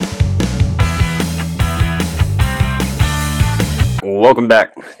Welcome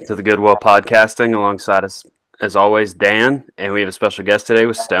back to the Goodwill Podcasting. Alongside us, as always, Dan, and we have a special guest today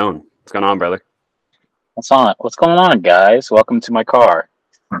with Stone. What's going on, brother? What's going on, guys? Welcome to my car.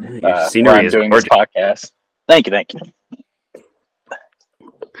 Your scenery where I'm is doing gorgeous. this podcast. Thank you.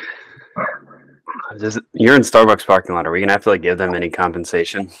 You're in Starbucks parking lot. Are we gonna have to give them any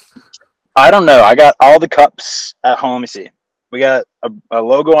compensation? I don't know. I got all the cups at home. Let me see. We got a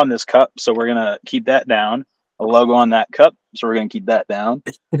logo on this cup, so we're gonna keep that down. A logo on that cup, so we're gonna keep that down.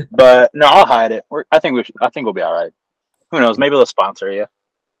 But no, I'll hide it. I think we'll be all right. Who knows? Maybe they'll sponsor you.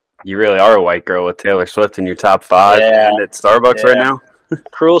 You really are a white girl with Taylor Swift in your top 5 Yeah, and at Starbucks right now.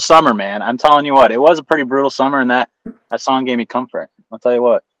 Cruel summer, man. I'm telling you what. It was a pretty brutal summer, and that song gave me comfort. I'll tell you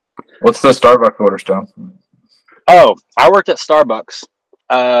what. What's the Starbucks order, Stone? Oh, I worked at Starbucks.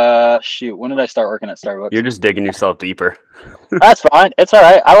 Shoot, when did I start working at Starbucks? You're just digging yourself deeper. That's fine. It's all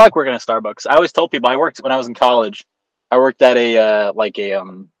right. I like working at Starbucks. I always told people I worked when I was in college. I worked at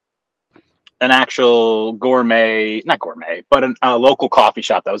an actual not gourmet, but a local coffee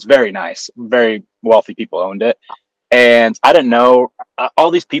shop that was very nice. Very wealthy people owned it. And I didn't know,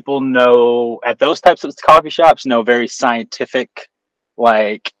 all these people know at those types of coffee shops know very scientific,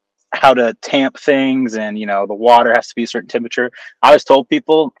 like how to tamp things, and the water has to be a certain temperature. I always told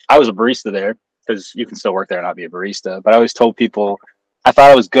people, I was a barista there, because you can still work there and not be a barista, but I always told people I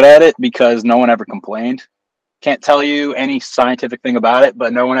thought I was good at it because no one ever complained. Can't tell you any scientific thing about it,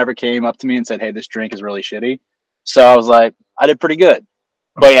 but no one ever came up to me and said, hey, this drink is really shitty. So I was like, I did pretty good.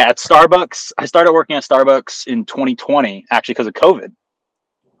 But yeah, at Starbucks, I started working at Starbucks in 2020, actually because of COVID.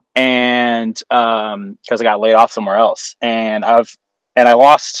 And because I got laid off somewhere else. And I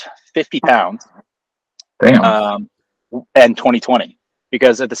lost 50 pounds. Damn. In 2020.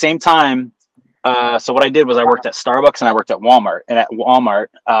 Because at the same time, so what I did was I worked at Starbucks and I worked at Walmart. And at Walmart,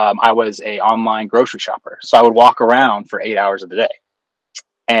 I was a online grocery shopper. So I would walk around for 8 hours of the day.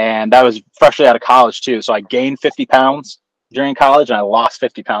 And that was freshly out of college too. So I gained 50 pounds during college and I lost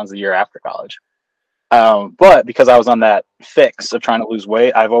 50 pounds the year after college. But because I was on that fix of trying to lose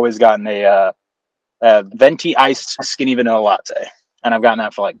weight, I've always gotten a venti iced skinny vanilla latte. And I've gotten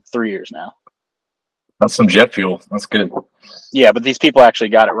that for 3 years now. That's some jet fuel. That's good. Yeah, but these people actually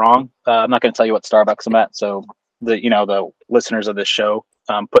got it wrong. I'm not going to tell you what Starbucks I'm at, so the listeners of this show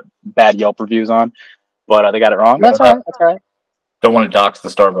put bad Yelp reviews on, but they got it wrong. That's all right. That's all right. Don't want to dox the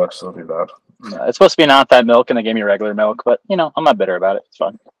Starbucks, so do that. It's supposed to be not that milk, and they gave me regular milk, but I'm not bitter about it. It's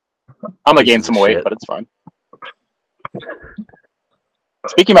fine. I'm gonna gain some weight, but it's fine.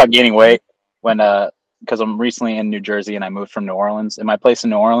 Speaking about gaining weight, because I'm recently in New Jersey and I moved from New Orleans. In my place in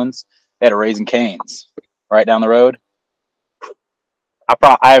New Orleans, they had a Raising Cane's right down the road.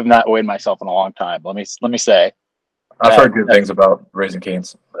 I have not weighed myself in a long time. Let me say. I've heard good things about Raising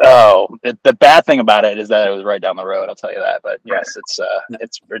Cane's. Oh, the bad thing about it is that it was right down the road. I'll tell you that. But yes,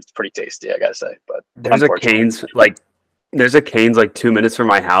 it's pretty tasty, I gotta say. But there's a Cane's 2 minutes from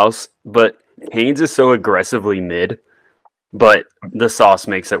my house, but Cane's is so aggressively mid, but the sauce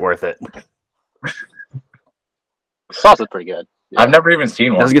makes it worth it. Sauce is pretty good. Yeah. I've never even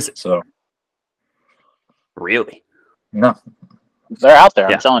seen one. So really, no, they're out there.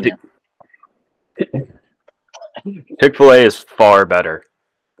 I'm telling you. Chick-fil-A is far better.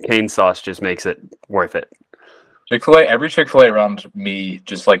 Cane sauce just makes it worth it. Chick-fil-A, every Chick-fil-A around me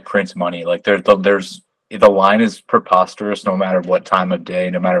just prints money. There's the line is preposterous no matter what time of day,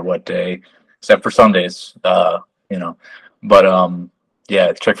 no matter what day, except for Sundays. But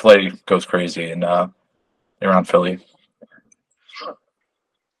yeah, Chick-fil-A goes crazy and around Philly.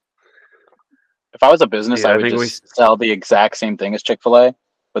 If I was a business, I would just sell the exact same thing as Chick-fil-A,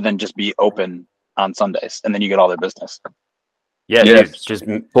 but then just be open on Sundays, and then you get all their business. Yeah, dude, just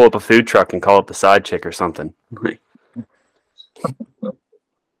pull up a food truck and call it the Side Chick or something. Why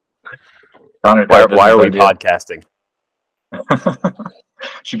are we podcasting?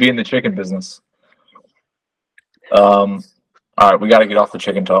 Should be in the chicken business. All right, we got to get off the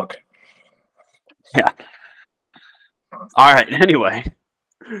chicken talk. Yeah. All right. Anyway,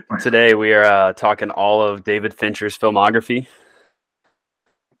 today we are talking all of David Fincher's filmography.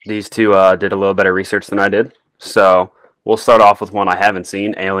 These two did a little better research than I did. So we'll start off with one I haven't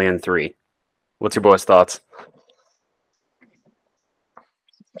seen, Alien 3. What's your boys' thoughts?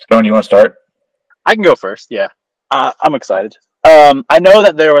 Stone, you want to start? I can go first, yeah. I'm excited. I know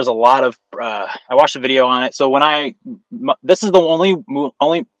that there was a lot of... I watched a video on it. So this is the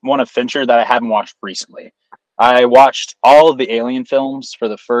only one of Fincher that I haven't watched recently. I watched all of the Alien films for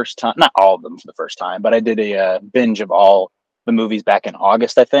the first time. Not all of them for the first time, but I did a binge of all the movies back in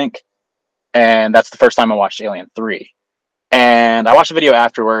August, I think. And that's the first time I watched Alien 3. And I watched a video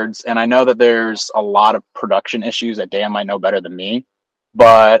afterwards, and I know that there's a lot of production issues that Dan might know better than me.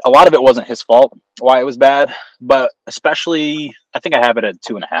 but a lot of it wasn't his fault why it was bad. But especially, I think I have it at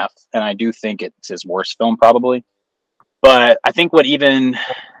 2.5, and I do think it's his worst film probably. But I think and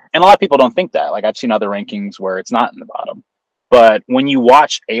a lot of people don't think that. Like I've seen other rankings where it's not in the bottom. But when you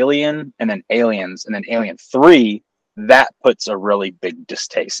watch Alien and then Aliens and then Alien 3, that puts a really big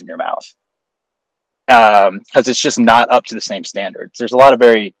distaste in your mouth. Because it's just not up to the same standards. There's a lot of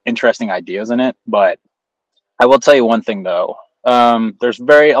very interesting ideas in it, but I will tell you one thing though. There's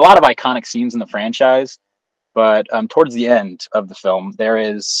a lot of iconic scenes in the franchise, but towards the end of the film, there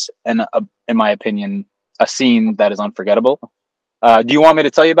is, in my opinion, a scene that is unforgettable. Do you want me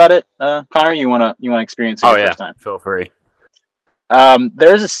to tell you about it, Connor? You wanna experience it Oh the yeah, first time? feel free.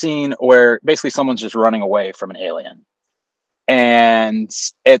 There's a scene where basically someone's just running away from an alien, and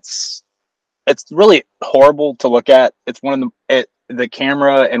it's really horrible to look at. It's one of the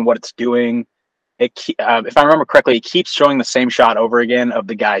camera and what it's doing. If I remember correctly, it keeps showing the same shot over again of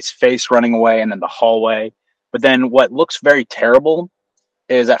the guy's face running away and then the hallway. But then what looks very terrible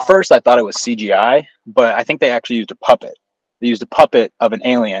is at first I thought it was CGI, but I think they actually used a puppet. They used a puppet of an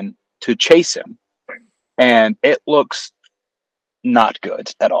alien to chase him, and it looks not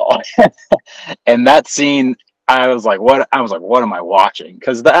good at all. And that scene, I was like, what? I was like, what am I watching?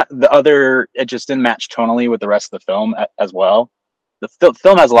 Because it just didn't match tonally with the rest of the film as well. The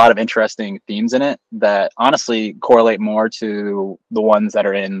film has a lot of interesting themes in it that honestly correlate more to the ones that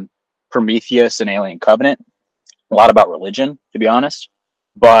are in Prometheus and Alien Covenant. A lot about religion, to be honest.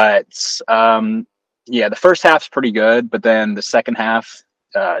 But yeah, the first half's pretty good, but then the second half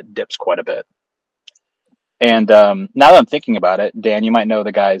dips quite a bit. And now that I'm thinking about it, Dan, you might know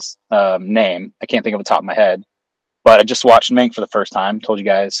the guy's name. I can't think of the top of my head, but I just watched Mank for the first time. Told you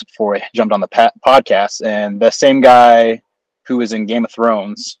guys before I jumped on the podcast, and the same guy who is in Game of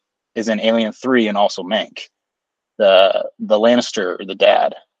Thrones is in Alien 3 and also Mank, the Lannister, the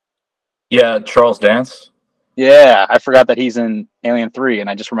dad. Yeah, Charles Dance. Yeah, I forgot that he's in Alien 3, and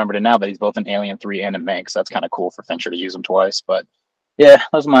I just remembered it now that he's both in Alien 3 and in Mank. So that's kind of cool for Fincher to use him twice. But yeah,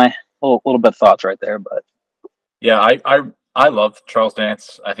 those are my little bit of thoughts right there. But Yeah, I love Charles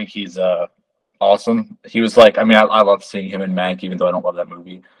Dance. I think he's awesome. He was like, I mean, I love seeing him in Mank, even though I don't love that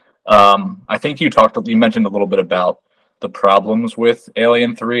movie. I think you mentioned a little bit about the problems with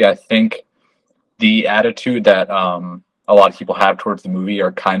Alien 3. I think the attitude that a lot of people have towards the movie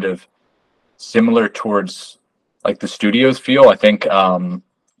are kind of similar towards like the studios feel. I think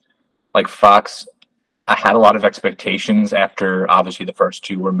like Fox, I had a lot of expectations after obviously the first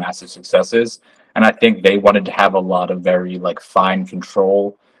two were massive successes, and I think they wanted to have a lot of very like fine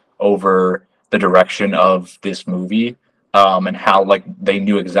control over the direction of this movie, and how like they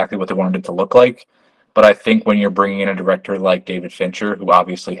knew exactly what they wanted it to look like. But I think when you're bringing in a director like David Fincher, who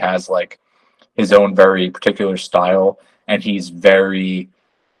obviously has like his own very particular style, and he's very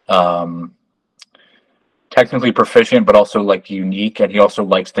um, technically proficient, but also like unique, and he also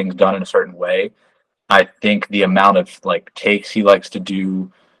likes things done in a certain way. I think the amount of like takes he likes to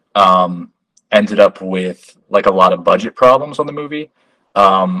do ended up with like a lot of budget problems on the movie.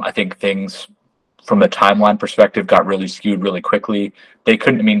 I think things from the timeline perspective got really skewed really quickly. They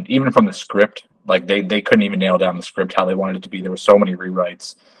couldn't, I mean, even from the script, like they couldn't even nail down the script how they wanted it to be. There were so many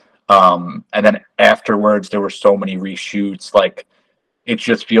rewrites. And then afterwards, there were so many reshoots. Like it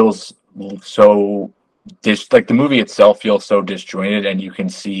just feels so like the movie itself feels so disjointed, and you can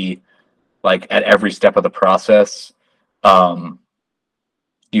see like at every step of the process, um,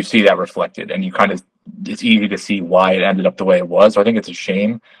 you see that reflected, and you kind of it's easy to see why it ended up the way it was. So I think it's a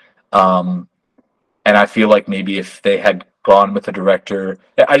shame, um, and I feel like maybe if they had gone with the director,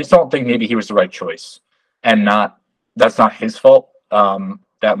 I just don't think maybe he was the right choice, and not that's not his fault.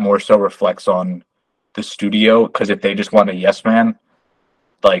 That more so reflects on the studio, because if they just want a yes man,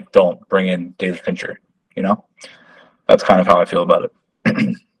 like don't bring in David Fincher. You know, that's kind of how I feel about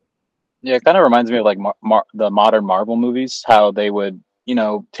it. yeah, it kind of reminds me of like the modern Marvel movies, how they would,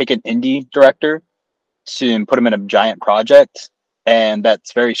 take an indie director and put him in a giant project. And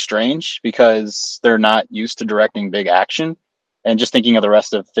that's very strange because they're not used to directing big action. And just thinking of the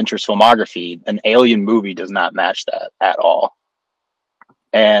rest of Fincher's filmography, an Alien movie does not match that at all.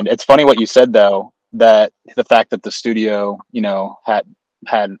 And it's funny what you said though, that the fact that the studio,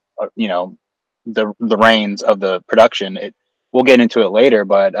 had the reins of the production. We'll get into it later,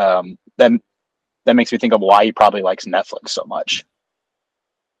 but then that makes me think of why he probably likes Netflix so much.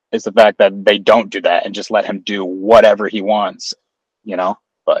 Is the fact that they don't do that and just let him do whatever he wants,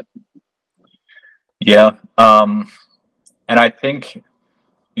 But Yeah, and I think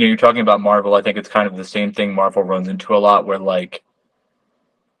you're talking about Marvel. I think it's kind of the same thing Marvel runs into a lot, where like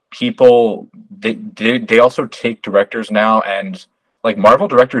people they also take directors now and like Marvel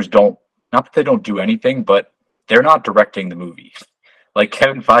directors don't, not that they don't do anything, but they're not directing the movie. Like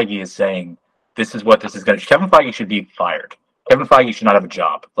Kevin Feige is saying, this is what this is going to. Kevin Feige should be fired. Kevin Feige should not have a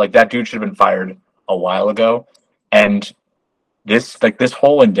job. Like that dude should have been fired a while ago. And this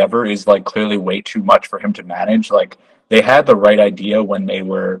whole endeavor is like clearly way too much for him to manage. Like they had the right idea when they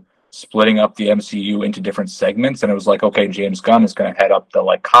were splitting up the MCU into different segments, and it was like, okay, James Gunn is going to head up the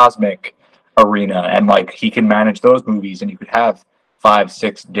like cosmic arena, and like he can manage those movies, and you could have 5,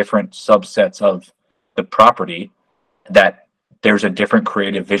 6 different subsets of the property that there's a different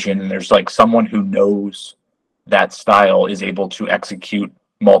creative vision, and there's like someone who knows that style is able to execute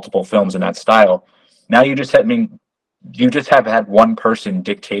multiple films in that style. Now you just have had one person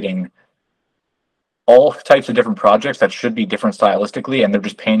dictating all types of different projects that should be different stylistically, and they're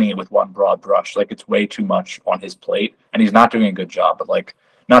just painting it with one broad brush. Like it's way too much on his plate, and he's not doing a good job. But like,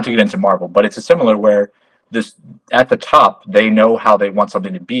 not to get into Marvel, but it's a similar where this at the top they know how they want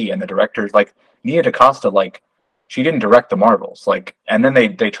something to be, and the directors like Nia DaCosta, like she didn't direct the Marvels, like, and then they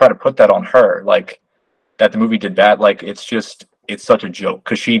try to put that on her, like that the movie did bad. Like it's such a joke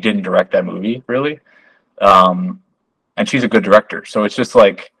because she didn't direct that movie really, and she's a good director, so it's just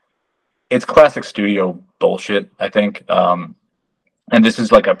like it's classic studio bullshit, I think. And this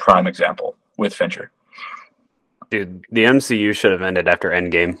is like a prime example with Fincher. Dude, the MCU should have ended after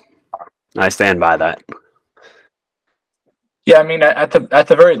Endgame. I stand by that. Yeah, I mean, at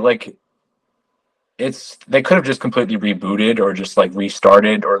the very like, they could have just completely rebooted or just like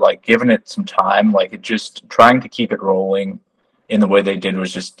restarted or like given it some time. Like it just trying to keep it rolling in the way they did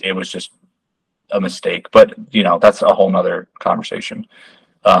was just a mistake. But you know, that's a whole nother conversation.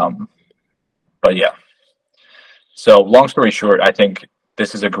 But yeah. So long story short, I think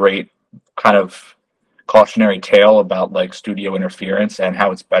this is a great kind of cautionary tale about like studio interference and how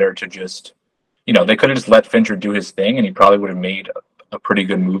it's better to just, you know, they could have just let Fincher do his thing and he probably would have made a pretty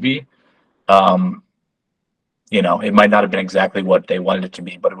good movie. You know, it might not have been exactly what they wanted it to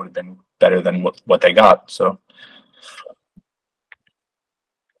be, but it would have been better than what they got. So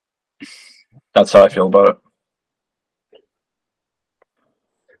that's how I feel about it.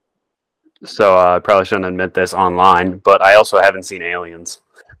 So I probably shouldn't admit this online, but I also haven't seen Aliens.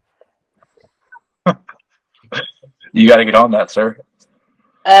 You got to get on that, sir.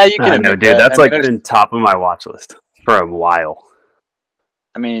 You can I admit know, dude. that. That's I mean, like been top of my watch list for a while.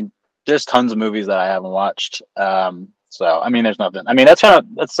 I mean, there's tons of movies that I haven't watched. So I mean, there's nothing. I mean, that's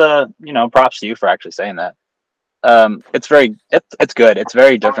you know, props to you for actually saying that. It's good. It's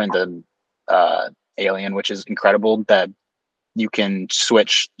very different than Alien, which is incredible that you can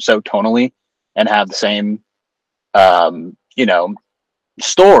switch so tonally and have the same you know,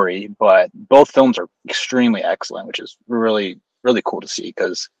 story, but both films are extremely excellent, which is really really cool to see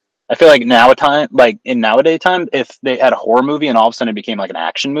because I feel like nowadays time, if they had a horror movie and all of a sudden it became like an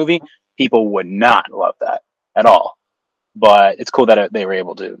action movie, people would not love that at all. But it's cool that they were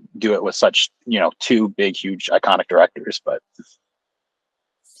able to do it with such, you know, two big, huge, iconic directors. But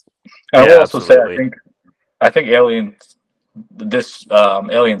I will Yeah, also say, absolutely. I think Aliens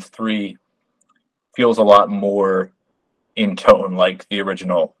 3 feels a lot more in tone like the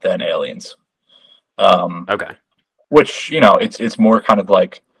original than Aliens. Okay. Which, you know, it's more kind of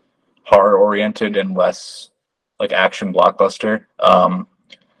like horror oriented and less like action blockbuster.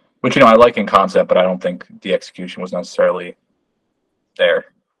 Which, you know, I like in concept, but I don't think the execution was necessarily there.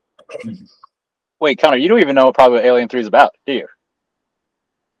 wait, Connor, you don't even know probably what Alien 3 is about, do you?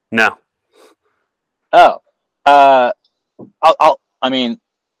 No. Oh, uh, I mean,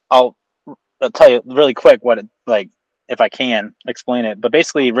 I'll tell you really quick what it like if I can explain it. But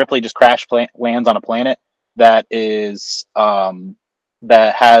basically, Ripley just lands on a planet that is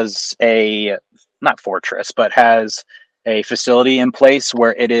that has a not fortress, but has a facility in place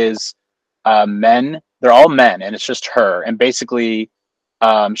where it is men. They're all men, and it's just her. And basically,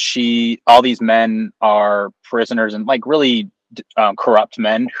 all these men are prisoners and like really corrupt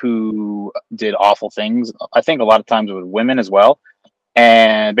men who did awful things. I think a lot of times with women as well.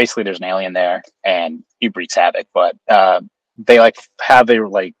 And basically, there's an alien there, and he wreaks havoc. But they like have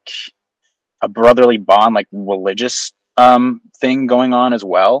a brotherly bond, like religious thing going on as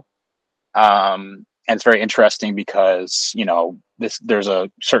well. And it's very interesting because you know there's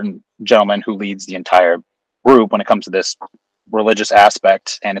a certain gentleman who leads the entire group when it comes to this religious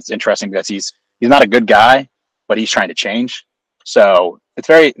aspect, and it's interesting because he's not a good guy, but he's trying to change. So it's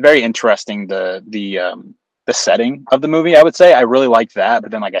very very interesting the setting of the movie. I would say I really like that,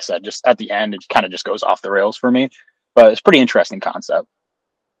 but then like I said, just at the end it kind of just goes off the rails for me. But it's pretty interesting concept.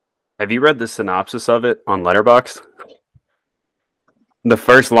 Have you read the synopsis of it on Letterboxd? The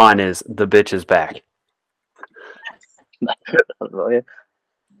first line is "The bitch is back." Really?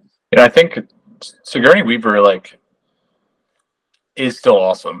 I think Sigourney Weaver like is still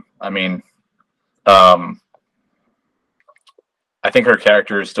awesome. I mean, um, I think her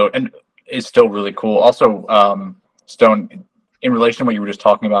character is still really cool. Also, Stone, in relation to what you were just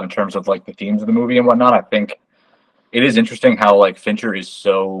talking about in terms of like the themes of the movie and whatnot, I think it is interesting how like Fincher is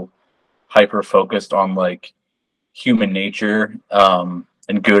so hyper focused on like human nature,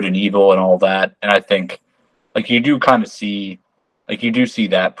 and good and evil and all that. And I think like you do kind of see like you do see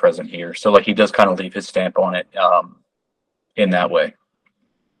that present here. So like he does kind of leave his stamp on it, in that way.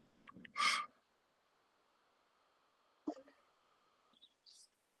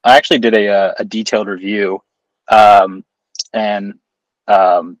 I actually did a detailed review, um, and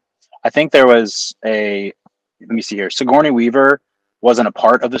I think there was a. Let me see here. Sigourney Weaver wasn't a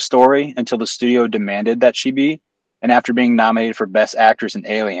part of the story until the studio demanded that she be. And after being nominated for Best Actress in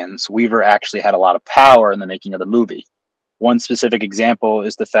Aliens, Weaver actually had a lot of power in the making of the movie. One specific example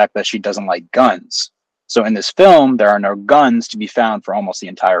is the fact that she doesn't like guns. So in this film, there are no guns to be found for almost the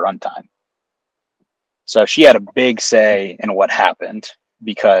entire runtime. So she had a big say in what happened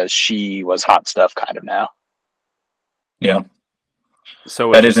because she was hot stuff kind of now. Yeah, So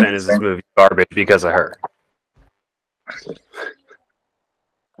what that you're is saying is this interesting. movie garbage because of her?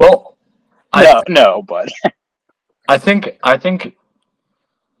 Well, I No, but I think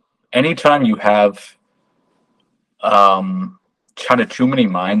anytime you have kind of too many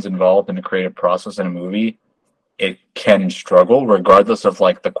minds involved in the creative process in a movie, it can struggle regardless of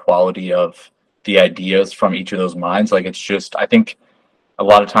like the quality of the ideas from each of those minds. Like it's just I think a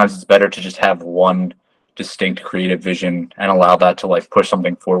lot of times it's better to just have one distinct creative vision and allow that to like push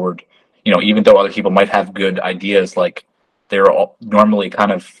something forward. Even though other people might have good ideas, like they're all normally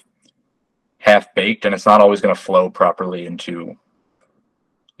kind of half baked and it's not always going to flow properly into,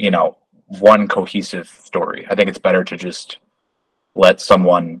 you know, one cohesive story. I think it's better to just let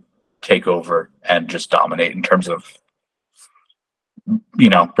someone take over and just dominate in terms of,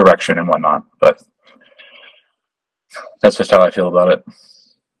 direction and whatnot. But that's just how I feel about it.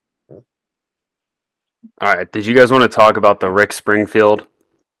 All right. Did you guys want to talk about the Rick Springfield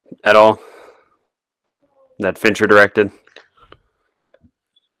at all? That Fincher directed?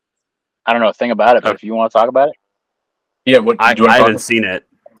 I don't know a thing about it. But if you want to talk about it, Yeah, what do I you want to talk haven't about? seen it.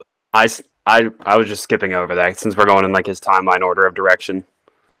 I was just skipping over that since we're going in like his timeline order of direction.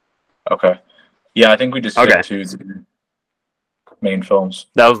 Okay. Yeah, I think we just stick Okay. to the main films.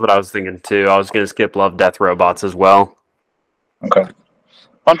 That was what I was thinking too. I was going to skip Love, Death, Robots as well. Okay.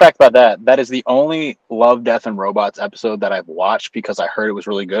 fun fact about that: that is the only Love, Death, and Robots episode that I've watched because I heard it was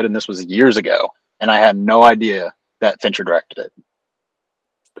really good, and this was years ago, and I had no idea that Fincher directed it.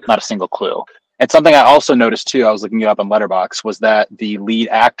 Not a single clue. And something I also noticed too, I was looking it up on Letterboxd, was that the lead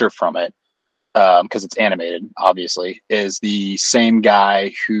actor from it, because it's animated, obviously, is the same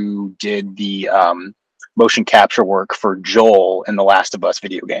guy who did the motion capture work for Joel in the Last of Us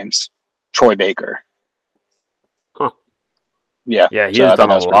video games, Troy Baker. Huh. Yeah, Yeah, he so has I thought done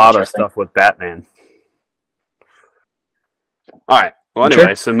that a was pretty lot of interesting. stuff with Batman. All right. Well, Fincher?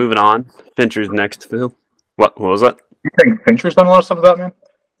 anyway, so moving on. Fincher's next film. What was that? You think Fincher's done a lot of stuff with that, man?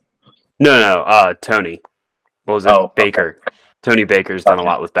 No. Tony. What was it? Oh, okay. Baker. Tony Baker's done a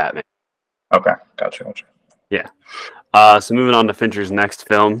lot with Batman. Okay, gotcha. Yeah. So moving on to Fincher's next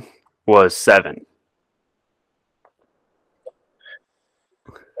film was Seven.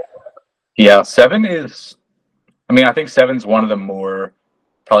 Yeah, Seven is. I mean, I think Seven's one of the more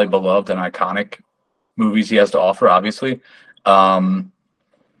probably beloved and iconic movies he has to offer. Obviously, um,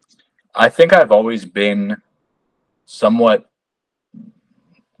 I think I've always been somewhat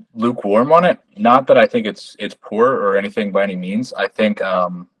lukewarm on it. Not that I think it's poor or anything by any means. I think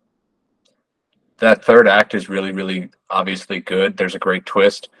that third act is really, really obviously good. There's a great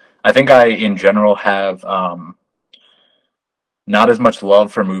twist. I think I, in general, have not as much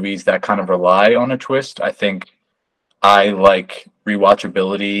love for movies that kind of rely on a twist. I think I like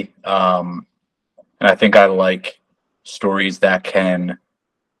rewatchability, and I think I like stories that can,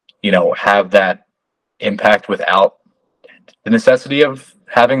 have that impact without the necessity of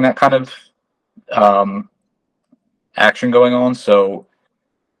having that kind of um, action going on. So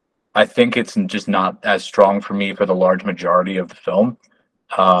I think it's just not as strong for me for the large majority of the film.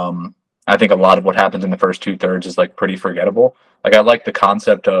 Um, I think a lot of what happens in the first two thirds is like pretty forgettable. Like I like the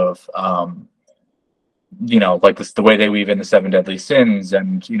concept of, like this, the way they weave in the seven deadly sins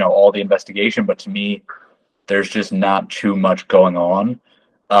and, all the investigation. But to me, there's just not too much going on.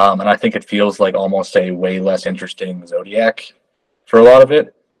 And I think it feels like almost a way less interesting Zodiac for a lot of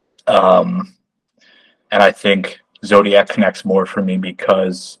it. Um, and I think Zodiac connects more for me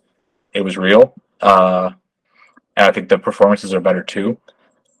because it was real. And and I think the performances are better too.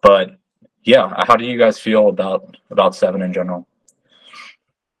 But yeah, how do you guys feel about Seven in general?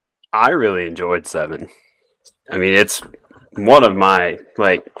 I really enjoyed Seven. I mean, it's one of my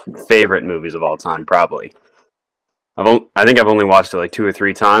favorite movies of all time, probably. I think I've only watched it like 2 or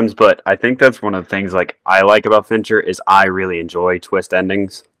 3 times, but I think that's one of the things I like about Fincher is I really enjoy twist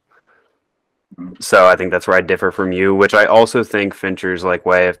endings. So I think that's where I differ from you, which I also think Fincher's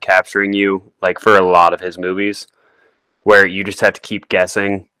way of capturing you, for a lot of his movies, where you just have to keep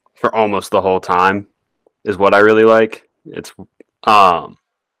guessing for almost the whole time, is what I really like. It's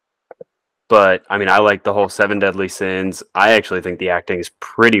but I mean, I like the whole Seven Deadly Sins. I actually think the acting is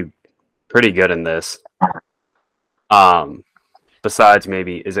pretty good in this. Besides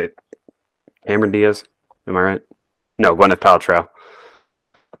maybe, is it Cameron Diaz? Am I right? No, Gwyneth Paltrow.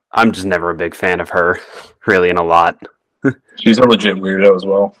 I'm just never a big fan of her, really, in a lot. She's a legit weirdo as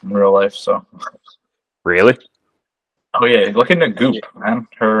well in real life. So Really? oh yeah, look into Goop, man.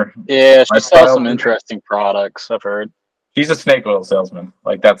 Her Yeah, she sells lifestyle. some interesting products, I've heard. She's a snake oil salesman.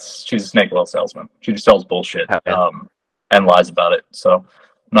 She's a snake oil salesman. She just sells bullshit, Hell yeah. and lies about it. So I'm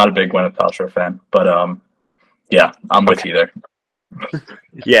not a big Gwyneth Paltrow fan, but yeah, I'm with you there.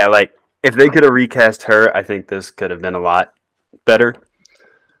 Yeah, if they could have recast her, I think this could have been a lot better.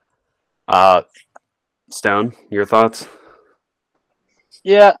 Stone, your thoughts?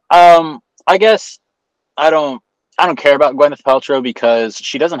 Yeah, I guess I don't care about Gwyneth Paltrow because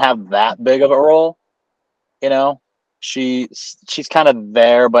she doesn't have that big of a role. You know, she's kind of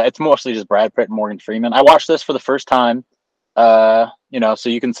there, but it's mostly just Brad Pitt and Morgan Freeman. I watched this for the first time. So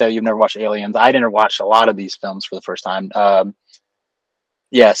you can say you've never watched Aliens. I didn't watch a lot of these films for the first time.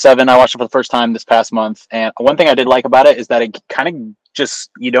 Yeah, Seven. I watched it for the first time this past month, and one thing I did like about it is that it kind of just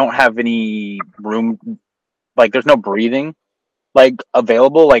you don't have any room, there's no breathing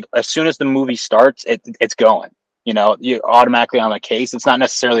available. Like as soon as the movie starts, it's going. You're automatically on a case. It's not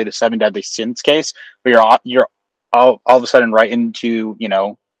necessarily the Seven Deadly Sins case, but you're all of a sudden right into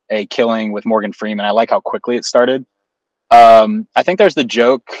a killing with Morgan Freeman. I like how quickly it started. I think there's the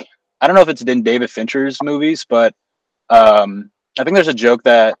joke. I don't know if it's in David Fincher's movies, but I think there's a joke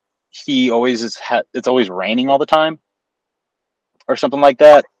that he always it's always raining all the time, or something like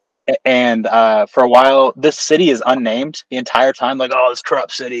that. And for a while, this city is unnamed the entire time. Like, oh, this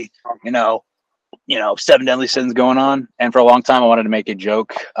corrupt city, Seven Deadly Sins going on. And for a long time, I wanted to make a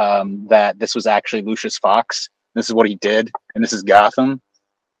joke that this was actually Lucius Fox. This is what he did, and this is Gotham,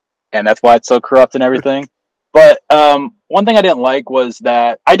 and that's why it's so corrupt and everything. But one thing I didn't like was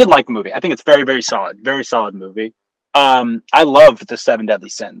that I did like the movie. I think it's very solid movie. I loved the Seven Deadly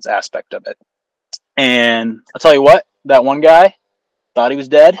Sins aspect of it, and I'll tell you what, that one guy thought he was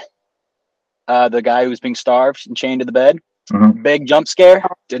dead. The guy who was being starved and chained to the bed. Mhm. Big jump scare.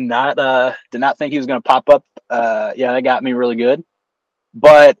 Did not think he was going to pop up. Yeah, that got me really good.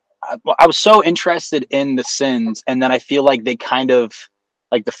 But I was so interested in the sins, and then I feel like they kind of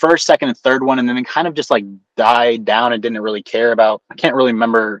the first, second, and third one, and then they kind of just died down and didn't really care about. I can't really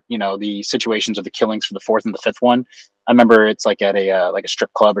remember, the situations of the killings for the fourth and the fifth one. I remember it's at a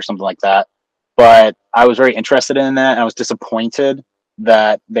strip club or something like that. But I was very interested in that, and I was disappointed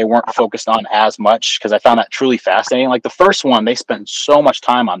that they weren't focused on as much because I found that truly fascinating. Like the first one, they spent so much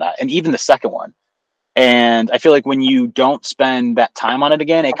time on that, and even the second one. And I feel like when you don't spend that time on it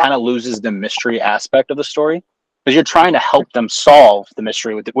again, it kind of loses the mystery aspect of the story because you're trying to help them solve the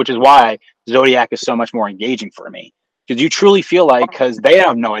mystery with it, which is why Zodiac is so much more engaging for me. Because you truly feel like, because they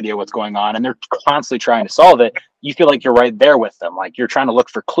have no idea what's going on and they're constantly trying to solve it, you feel like you're right there with them. Like you're trying to look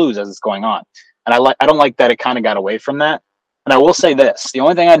for clues as it's going on. And I don't like that it kind of got away from that. And I will say this, the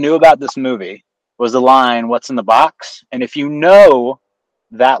only thing I knew about this movie was the line, "What's in the box?" And if you know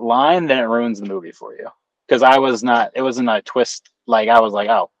that line, then it ruins the movie for you. Because it wasn't a twist. I was like,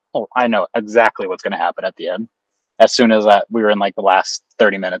 oh, I know exactly what's going to happen at the end. As soon as we were in the last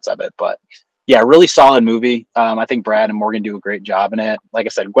 30 minutes of it. But yeah, really solid movie. I think Brad and Morgan do a great job in it. Like I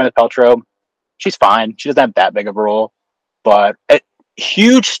said, Gwyneth Paltrow, she's fine. She doesn't have that big of a role, but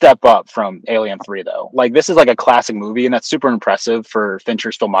huge step up from Alien 3 though. This is a classic movie, and that's super impressive for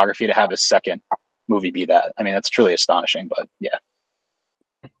Fincher's filmography to have his second movie be that. I mean, that's truly astonishing, but yeah.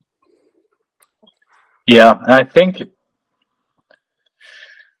 Yeah, and I think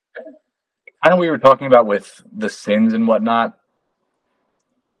kind of we were talking about with the sins and whatnot.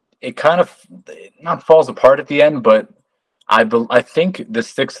 It kind of not falls apart at the end, but I think the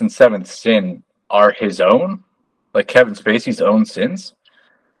sixth and seventh sin are his own, like Kevin Spacey's own sins,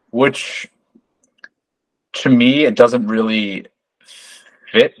 which to me it doesn't really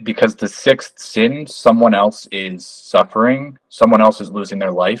fit because the sixth sin, someone else is suffering, someone else is losing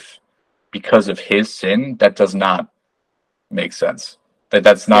their life, because of his sin, that does not make sense.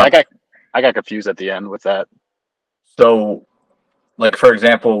 That's not. Yeah, I got confused at the end with that. So, like, for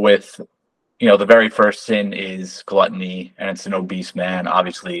example, with, the very first sin is gluttony, and it's an obese man,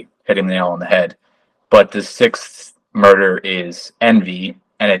 obviously hitting the nail on the head. But the sixth murder is envy,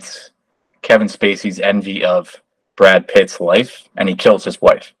 and it's Kevin Spacey's envy of Brad Pitt's life, and he kills his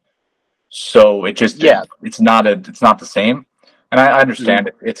wife. So it's not the same. And I understand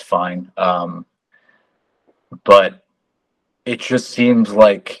it. It's fine. But it just seems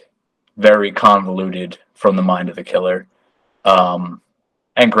like very convoluted from the mind of the killer.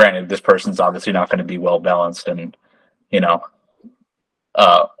 And granted, this person's obviously not going to be well balanced and,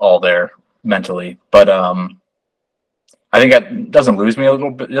 all there mentally. But I think that doesn't lose me a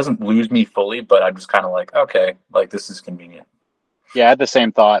little bit. It doesn't lose me fully, but I'm just kind of like, okay, like this is convenient. Yeah, I had the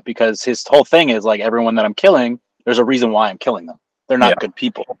same thought because his whole thing is like everyone that I'm killing, there's a reason why I'm killing them. They're not good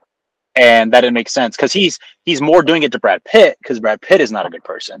people. And that didn't make sense because he's more doing it to Brad Pitt because Brad Pitt is not a good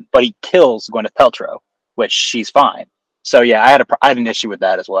person, but he kills Gwyneth Paltrow, which she's fine. So yeah, I had an issue with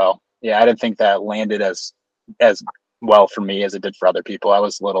that as well. Yeah, I didn't think that landed as well for me as it did for other people. I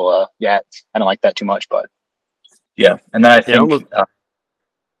was a little I don't like that too much, but yeah. And then I think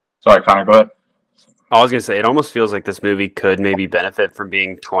sorry, Connor, go ahead. I was gonna say it almost feels like this movie could maybe benefit from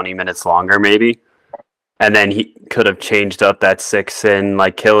being 20 minutes longer, maybe. And then he could have changed up that sixth sin,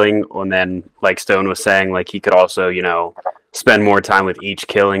 like killing, and then, like Stone was saying, like he could also, spend more time with each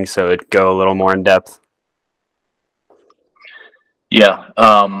killing, so it'd go a little more in depth. Yeah,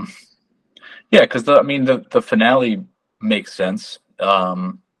 because the finale makes sense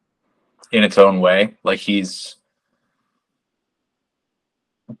in its own way. Like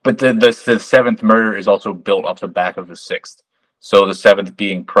but the seventh murder is also built off the back of the sixth. So the seventh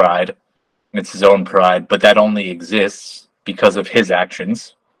being pride. It's his own pride, but that only exists because of his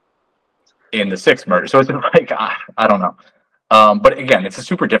actions in the sixth murder. So it's like, I don't know. But again, it's a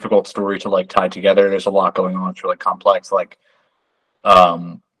super difficult story to like tie together. There's a lot going on. It's really complex. Like,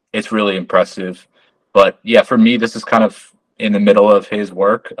 it's really impressive. But yeah, for me, this is kind of in the middle of his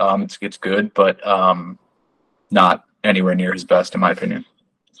work. It's good, but not anywhere near his best, in my opinion.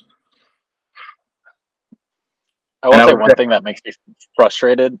 I will say one thing that makes me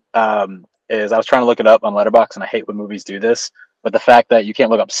frustrated is I was trying to look it up on Letterboxd, and I hate when movies do this. But the fact that you can't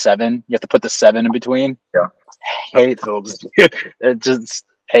look up 7, you have to put the 7 in between. Yeah, I hate films. It just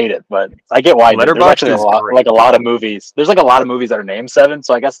hate it, but I get why. There's actually a lot of movies. There's like a lot of movies that are named 7,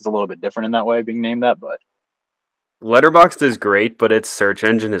 so I guess it's a little bit different in that way, being named that. But Letterboxd is great, but its search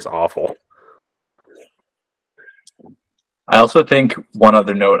engine is awful. I also think one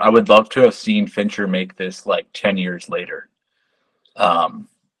other note, I would love to have seen Fincher make this like 10 years later.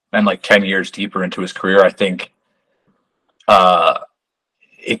 And like 10 years deeper into his career, I think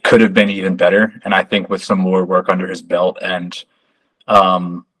it could have been even better. And I think with some more work under his belt and,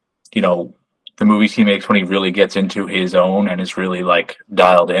 the movies he makes when he really gets into his own and is really like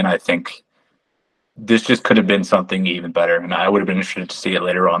dialed in, I think this just could have been something even better. And I would have been interested to see it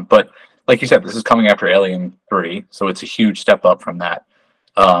later on. But like you said, this is coming after Alien 3, so it's a huge step up from that.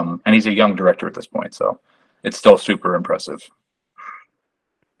 And he's a young director at this point, so it's still super impressive.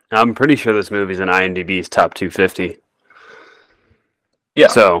 I'm pretty sure this movie's in IMDb's top 250. Yeah.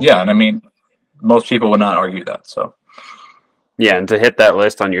 So yeah, and most people would not argue that. So yeah, and to hit that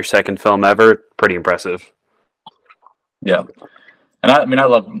list on your second film ever, pretty impressive. Yeah, and I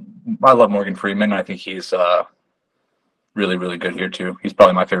love Morgan Freeman. I think he's really, really good here too. He's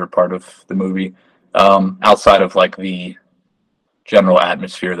probably my favorite part of the movie, outside of like the general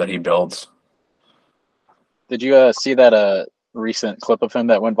atmosphere that he builds. Did you see that recent clip of him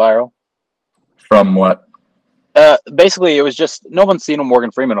that went viral? From what? Basically, it was just no one's seen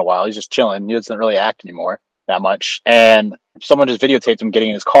Morgan Freeman in a while. He's just chilling. He doesn't really act anymore that much. And someone just videotaped him getting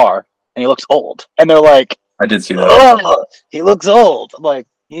in his car, and he looks old. And they're like, I did see that. Oh, he looks old. I'm like,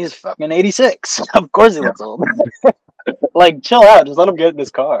 he's fucking 86. Of course he looks old. Like, chill out. Just let him get in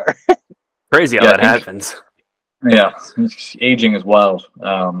his car. Crazy how that happens. Yeah, aging is wild.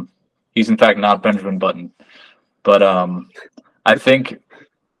 He's in fact not Benjamin Button. But I think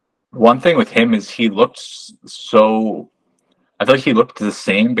one thing with him is he looked I feel like he looked the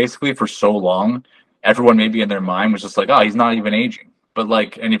same basically for so long. Everyone maybe in their mind was just like, oh, he's not even aging. But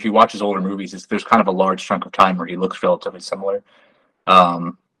like, and if you watch his older movies, there's kind of a large chunk of time where he looks relatively similar.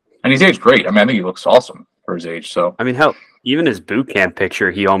 And he's aged great. I think he looks awesome for his age. So hell, even his boot camp picture,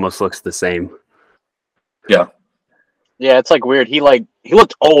 he almost looks the same. Yeah. Yeah, it's like weird. He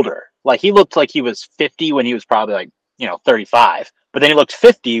looked older. Like he looked like he was 50 when he was probably like 35, but then he looked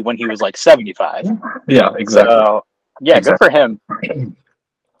 50 when he was like 75. Yeah, exactly. So, yeah, exactly. Good for him.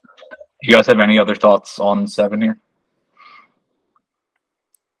 You guys have any other thoughts on Seven here?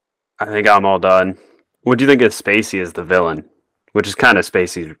 I think I'm all done. What do you think of Spacey as the villain? Which is kind of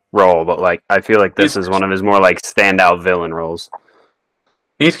Spacey's role, but like I feel like this He's is one of his more like standout villain roles.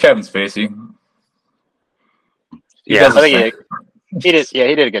 he's Kevin Spacey. He Yeah. does I his think thing. he did. Yeah,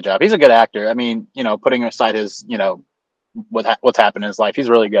 he did a good job. He's a good actor. I mean, putting aside his, what's happened in his life, he's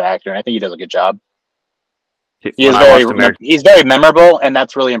a really good actor, and I think he does a good job. He When is I watched American, he's very memorable, and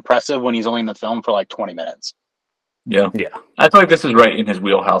that's really impressive when he's only in the film for like 20 minutes. Yeah, yeah, I feel like this is right in his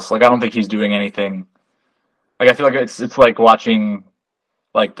wheelhouse. Like I don't think he's doing anything. Like I feel like it's like watching.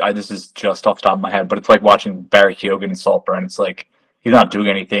 This is just off the top of my head, but it's like watching Barry Keoghan and Saltburn. It's like he's not doing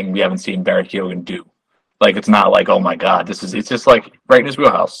anything we haven't seen Barry Keoghan do. Like it's not like, oh my god, it's just like right in his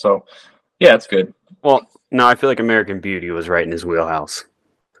wheelhouse. So yeah, it's good. well, no, I feel like American Beauty was right in his wheelhouse.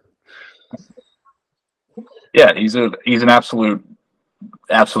 Yeah, he's an absolute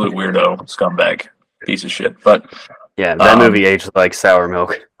weirdo scumbag piece of shit. But Yeah, that um, movie aged like sour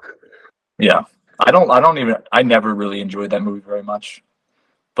milk. yeah, I never really enjoyed that movie very much.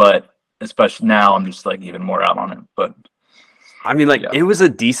 But especially now, I'm just like even more out on it. But I mean, like yeah, it was a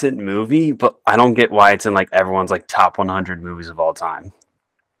decent movie, but I don't get why it's in like everyone's like top 100 movies of all time.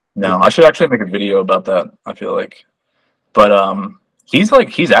 no, I should actually make a video about that. I feel like, but he's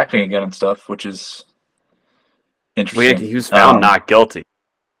acting again and stuff, which is interesting. He was found not guilty,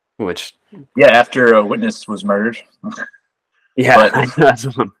 which Yeah, after a witness was murdered. yeah, But that's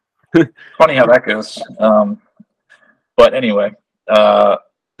one. funny how that goes. But anyway,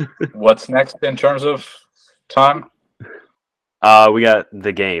 what's next in terms of time? We got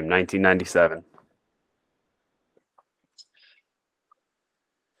The Game, 1997.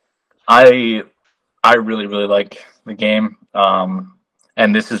 I really like the game,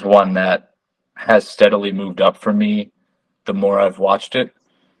 and this is one that has steadily moved up for me the more I've watched it.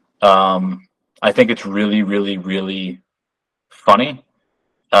 I think it's really funny.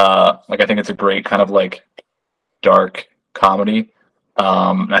 I think it's a great kind of like dark comedy.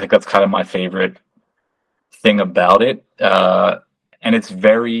 And I think that's kind of my favorite thing about it. And it's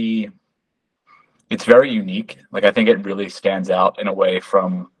very unique. Like I think it really stands out in a way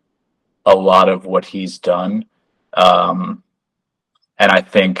from a lot of what he's done. Um, and I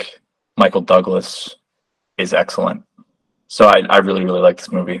think Michael Douglas is excellent. So I really like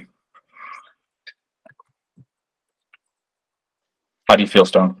this movie. How do you feel,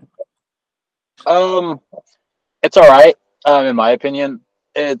 Stone? Um, it's all right. In my opinion,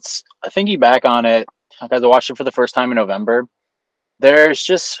 thinking back on it, because I watched it for the first time in November. There's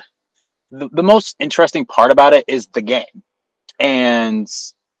just the most interesting part about it is the game and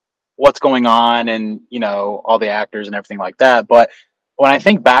what's going on, and all the actors and everything like that. But when I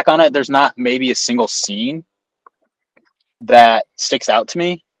think back on it, there's not maybe a single scene that sticks out to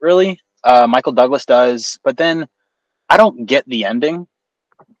me really. Michael Douglas does, but then I don't get the ending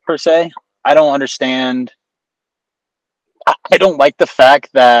per se. I don't understand. I don't like the fact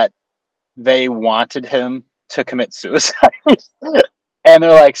that they wanted him to commit suicide. And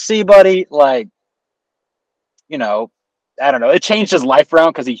they're like, see, buddy, like, you know, I don't know. It changed his life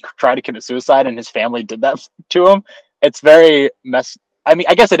around because he tried to commit suicide and his family did that to him. It's very I mean,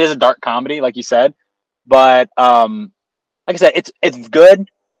 I guess it is a dark comedy, like you said, but like I said, it's good.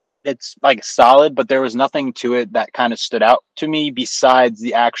 It's like solid, but there was nothing to it that kind of stood out to me besides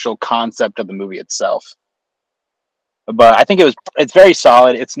the actual concept of the movie itself. But I think it's very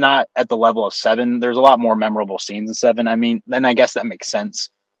solid. It's not at the level of Seven. There's a lot more memorable scenes in Seven. I mean, then I guess that makes sense.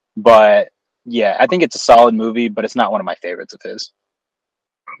 But yeah, I think it's a solid movie, but it's not one of my favorites of his.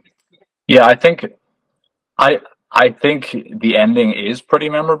 Yeah, I I think the ending is pretty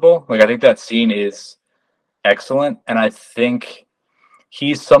memorable. Like I think that scene is excellent, and I think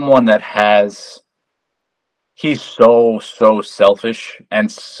he's someone that he's so selfish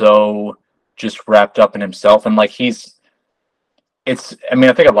and so just wrapped up in himself, and like it's I mean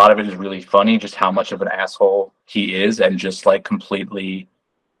I think a lot of it is really funny just how much of an asshole he is and just like completely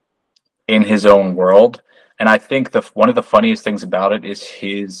in his own world. And I think the one of the funniest things about it is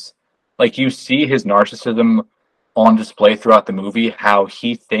his like you see his narcissism on display throughout the movie, how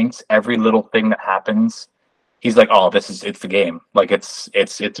he thinks every little thing that happens, he's like, oh, it's the game. Like it's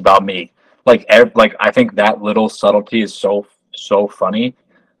about me. Like I think that little subtlety is so funny.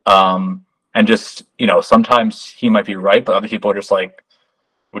 And just, sometimes he might be right, but other people are just like,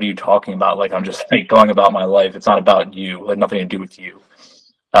 what are you talking about? Like I'm just like going about my life. It's not about you. It had nothing to do with you.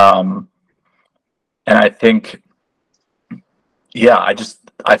 Um, and I think, yeah,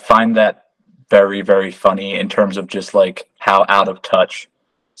 I find that very funny in terms of just like how out of touch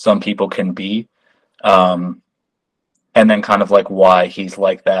some people can be. Um, and then kind of like why he's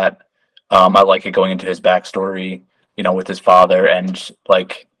like that I like it going into his backstory, with his father, and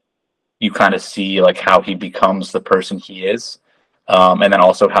like you kind of see like how he becomes the person he is, and then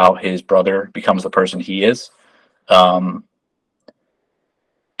also how his brother becomes the person he is. Um,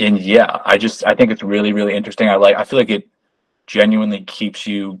 and yeah, I think it's really really interesting. I feel like it genuinely keeps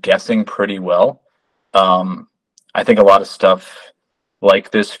you guessing pretty well. Um, I think a lot of stuff like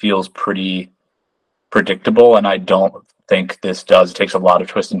this feels pretty predictable, and I don't think this does. It takes a lot of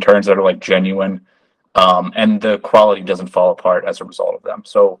twists and turns that are like genuine, and the quality doesn't fall apart as a result of them.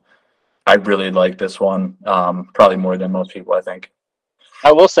 So I really like this one, probably more than most people, I think.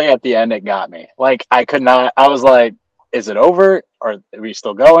 I will say at the end it got me. Like I could not. I was like, "Is it over? Or are we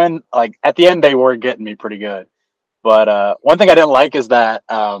still going?" Like at the end they were getting me pretty good. But one thing I didn't like is that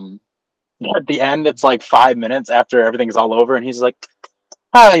at the end it's like 5 minutes after everything's all over, and he's like,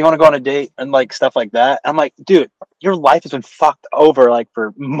 "Ah, you want to go on a date?" and like stuff like that. I'm like, "Dude, your life has been fucked over like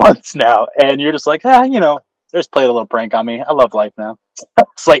for months now, and you're just like, just played a little prank on me. I love life now."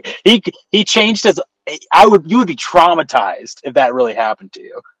 It's like he changed his. You would be traumatized if that really happened to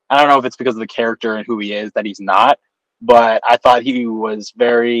you. I don't know if it's because of the character and who he is that he's not, but I thought he was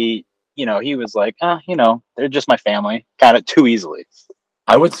very, he was like, they're just my family, kind of too easily.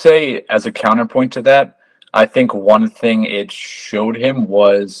 I would say, as a counterpoint to that, I think one thing it showed him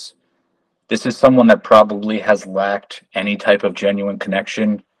was this is someone that probably has lacked any type of genuine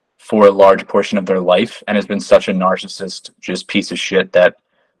connection for a large portion of their life and has been such a narcissist, just piece of shit that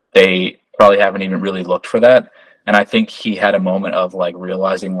they probably haven't even really looked for that. And I think he had a moment of like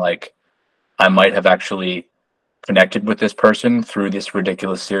realizing like I might have actually connected with this person through this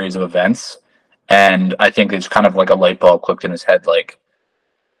ridiculous series of events. And I think it's kind of like a light bulb clicked in his head, like,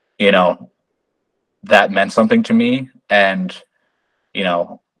 you know, that meant something to me. And, you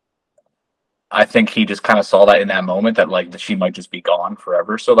know, I think he just kind of saw that in that moment that like that she might just be gone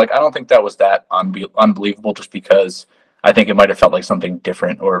forever. So like I don't think that was that unbelievable just because I think it might have felt like something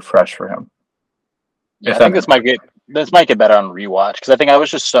different or fresh for him. Yeah, If I that think makes this might get better on rewatch because I think I was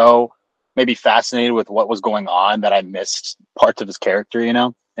just so maybe fascinated with what was going on that I missed parts of his character,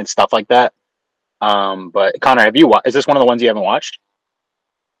 and stuff like that. But Connor, is this one of the ones you haven't watched?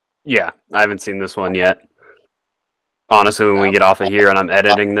 Yeah, I haven't seen this one yet. Honestly, when we Um, get off of here and I'm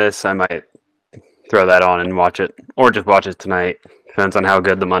editing this, I might throw that on and watch it, or just watch it tonight. Depends on how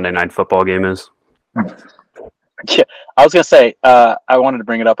good the Monday Night Football game is. Yeah, I was gonna say, I wanted to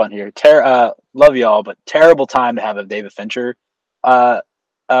bring it up on here. Love y'all, but terrible time to have a David Fincher uh,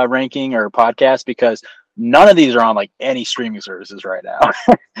 ranking or podcast because none of these are on like any streaming services right now.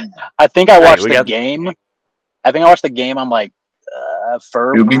 I think I Hey, watched the game. On like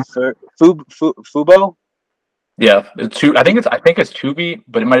Tubi. Fubo. Yeah, I think it's Tubi,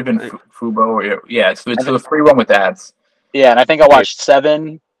 but it might have been Fubo. Or, yeah, it's the free one with ads. Yeah, and I think I Hey, watched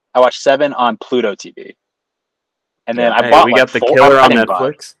seven. I watched seven on Pluto TV, and then Yeah, I hey, bought we like got the four. killer I on didn't buy,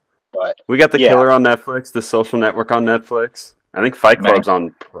 Netflix. but We got the yeah, killer on Netflix. The Social Network on Netflix. I think Fight man. Club's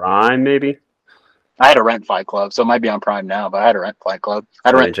on Prime, maybe. I had to rent Fight Club, so it might be on Prime now. But I had to rent Fight Club. I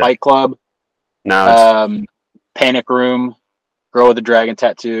had to Let me rent check. Fight Club, No, it's um, Panic Room, Girl with the Dragon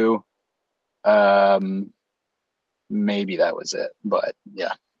Tattoo. Um, Maybe that was it, but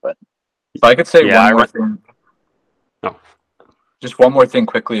yeah, but If I could say yeah. one I more rent. thing, No, just one more thing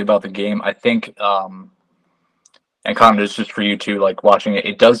quickly about the game, I think, and kind of just for you too, like watching it,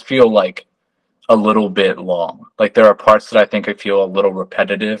 it does feel like a little bit long. Like there are parts that I think I feel a little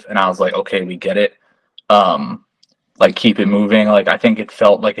repetitive, and I was like, okay, we get it. Um, like keep it moving. Like I think it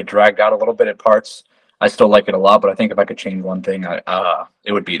felt like it dragged out a little bit at parts. I still like it a lot, but I think if I could change one thing,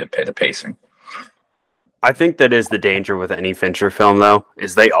 it would be the pacing. I think that is the danger with any Fincher film, though,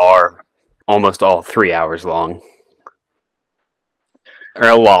 is they are almost all 3 hours long, or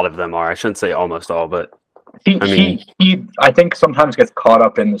a lot of them are. I shouldn't say almost all, but He I mean, he. I think sometimes gets caught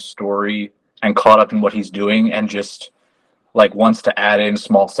up in the story and caught up in what he's doing, and just like wants to add in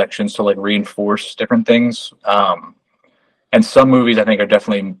small sections to like reinforce different things. And some movies I think are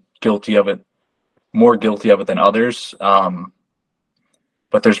definitely guilty of it, more guilty of it than others.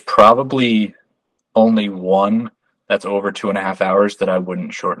 But there's probably only one that's over 2.5 hours that I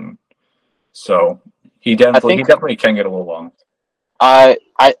wouldn't shorten. So I he think definitely can get a little long. I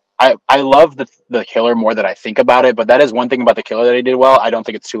love the killer more that I think about it, but that is one thing about the killer that he did well. I don't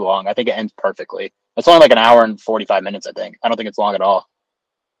think it's too long. I think it ends perfectly. It's only like an hour and 45 minutes. I think. I don't think it's long at all.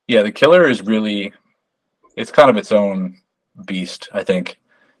 Yeah, the killer is really it's kind of its own beast, I think,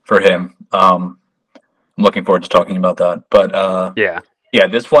 for him. I'm looking forward to talking about that. But yeah. yeah,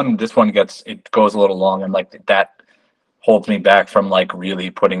 this one goes a little long, and like that holds me back from like really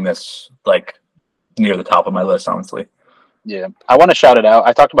putting this like near the top of my list, honestly. Yeah, I want to shout it out.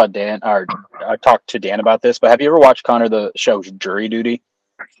 I talked about Dan, or I talked to Dan about this, but have you ever watched Connor the show Jury Duty?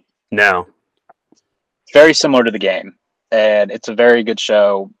 No. Very similar to the game, and it's a very good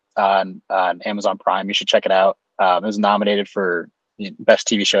show on Amazon Prime. You should check it out. It was nominated for best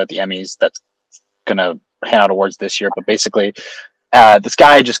TV show at the Emmys. That's gonna hand out awards this year. But basically, this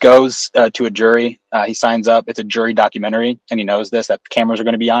guy just goes to a jury. He signs up. It's a jury documentary, and he knows that cameras are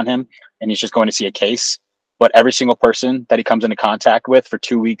going to be on him, and he's just going to see a case. But every single person that he comes into contact with for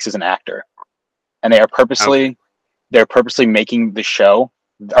 2 weeks is an actor, and Okay. they're purposely making the show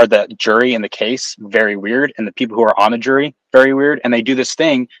or the jury in the case very weird, and the people who are on the jury very weird. And they do this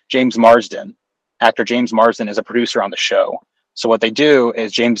thing. Actor James Marsden, is a producer on the show. So what they do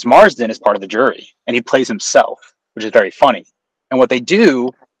is James Marsden is part of the jury, and he plays himself, which is very funny. And what they do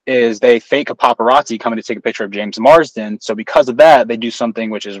is they fake a paparazzi coming to take a picture of James Marsden. So because of that, they do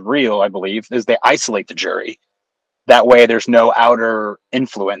something which is real, I believe, is they isolate the jury. That way there's no outer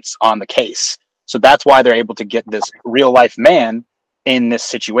influence on the case. So that's why they're able to get this real life man in this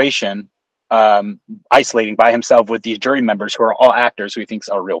situation, isolating by himself with these jury members who are all actors who he thinks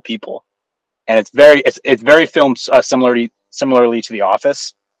are real people. And it's very filmed similarly to The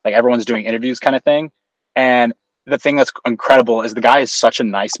Office. Like everyone's doing interviews kind of thing. And the thing that's incredible is the guy is such a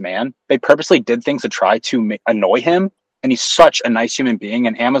nice man. They purposely did things to try to annoy him, and he's such a nice human being.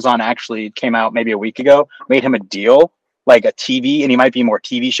 And Amazon actually came out maybe a week ago, made him a deal, like a TV, and he might be more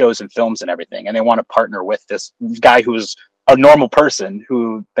TV shows and films and everything. And they want to partner with this guy who's a normal person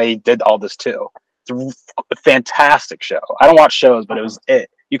who they did all this to. It's a fantastic show. I don't watch shows, but it was it.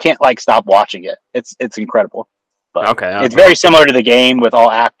 You can't like stop watching it. It's incredible. But Okay. it's Okay. very similar to the game with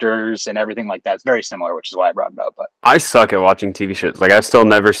all actors and everything like that. It's very similar, which is why I brought it up. But I suck at watching TV shows. Like I've still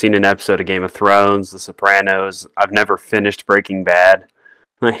never seen an episode of Game of Thrones, The Sopranos. I've never finished Breaking Bad.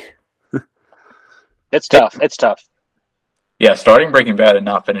 Like, it's tough. It's tough. Yeah, starting Breaking Bad and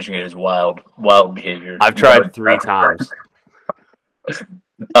not finishing it is wild behavior. I've tried 3 times.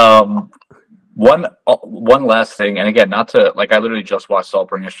 Um, one last thing, and again, not to like, I literally just watched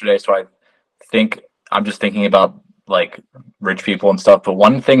Saltburn yesterday, so I think I'm just thinking about like rich people and stuff. But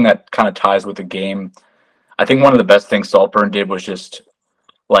one thing that kind of ties with the game, I think one of the best things Saltburn did was just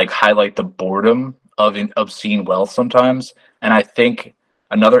like highlight the boredom of obscene wealth sometimes. And I think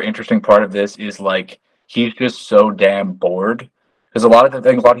another interesting part of this is like he's just so damn bored. Because a lot of the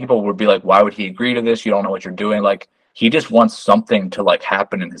things, a lot of people would be like, why would he agree to this? You don't know what you're doing. Like he just wants something to like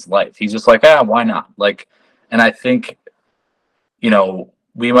happen in his life. He's just like, why not? Like, and I think,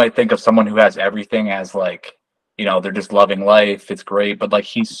 we might think of someone who has everything as like, they're just loving life. It's great. But like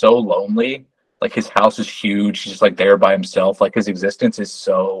he's so lonely. Like his house is huge. He's just like there by himself. Like his existence is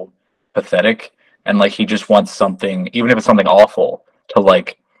so pathetic. And like he just wants something, even if it's something awful, to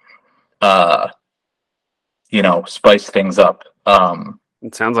like spice things up.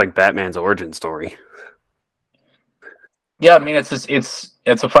 It sounds like Batman's origin story. Yeah, I mean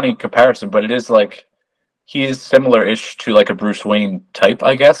it's a funny comparison, but it is like he is similar-ish to like a Bruce Wayne type,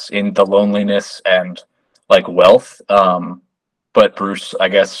 I guess, in the loneliness and like wealth. But Bruce, I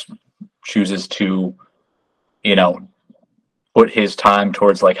guess, chooses to, you know, put his time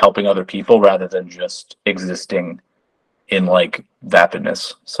towards like helping other people rather than just existing in like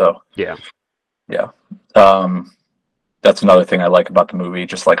vapidness. So Yeah. yeah. That's another thing I like about the movie,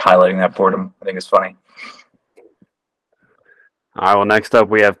 just like highlighting that boredom. I think it's funny. All right. Well, next up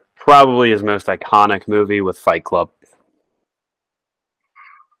we have probably his most iconic movie with Fight Club.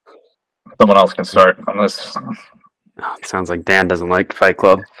 Someone else can start on this. Oh, it sounds like Dan doesn't like Fight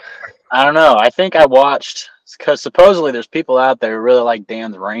Club. I don't know. I think I watched because supposedly there's people out there who really like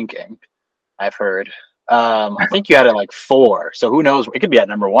Dan's ranking. I've heard. I think you had it like 4. So who knows? It could be at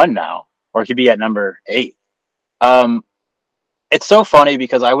number 1 now, or it could be at number 8. It's so funny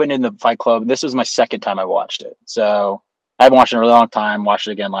because I went into Fight Club. This was my second time I watched it. So I haven't watched it in a really long time. Watched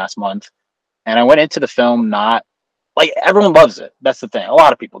it again last month, and I went into the film not like everyone loves it. That's the thing. A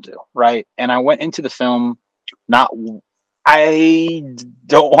lot of people do, right? And I went into the film not. I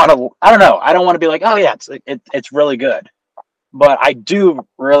don't want to. I don't know. I don't want to be like, oh yeah, it's really good, but I do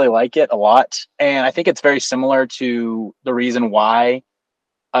really like it a lot, and I think it's very similar to the reason why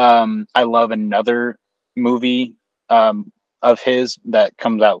I love another movie of his that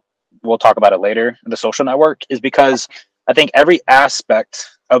comes out. We'll talk about it later. The Social Network is because I think every aspect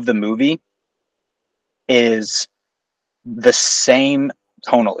of the movie is the same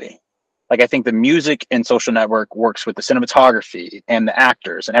tonally. Like I think the music in Social Network works with the cinematography and the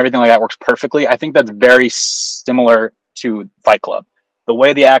actors and everything like that works perfectly. I think that's very similar to Fight Club. The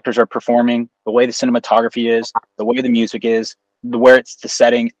way the actors are performing, the way the cinematography is, the way the music is, where it's the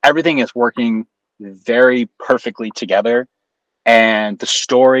setting, everything is working very perfectly together, and the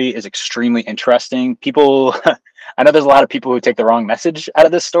story is extremely interesting. People, I know there's a lot of people who take the wrong message out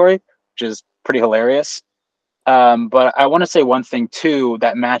of this story, which is pretty hilarious. But I want to say one thing too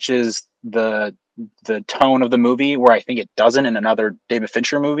that matches the tone of the movie, where I think it doesn't in another David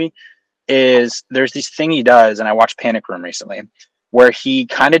Fincher movie, is there's this thing he does, and I watched Panic Room recently, where he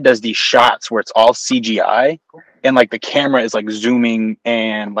kind of does these shots where it's all CGI, and like the camera is like zooming,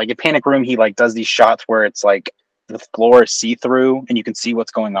 and like in Panic Room he like does these shots where it's like the floor is see through and you can see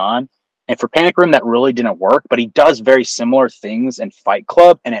what's going on. And for Panic Room that really didn't work, but he does very similar things in Fight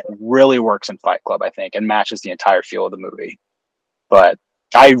Club, and it really works in Fight Club, I think, and matches the entire feel of the movie. But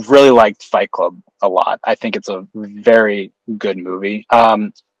I really liked Fight Club a lot. I think it's a very good movie.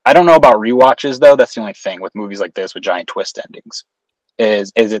 I don't know about rewatches though. That's the only thing with movies like this with giant twist endings.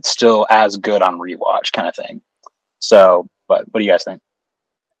 Is it still as good on rewatch kind of thing? So, but what do you guys think?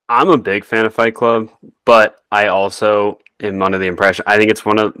 I'm a big fan of Fight Club, but I also am under the impression I think it's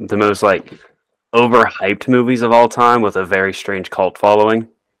one of the most like overhyped movies of all time with a very strange cult following.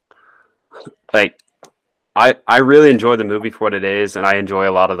 Like I really enjoy the movie for what it is, and I enjoy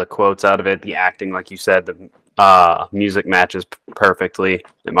a lot of the quotes out of it. The acting, like you said, the music matches perfectly,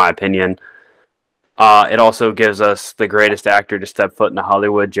 in my opinion. It also gives us the greatest actor to step foot into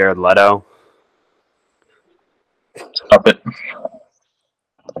Hollywood, Jared Leto. Stop it.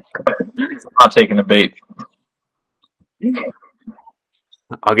 I'm not taking the bait.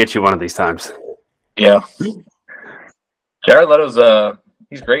 I'll get you one of these times. Yeah. Jared Leto's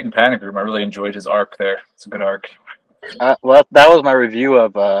he's great in Panic Room. I really enjoyed his arc there. It's a good arc. Well, that was my review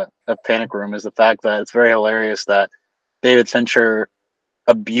of Panic Room. Is the fact that it's very hilarious that David Fincher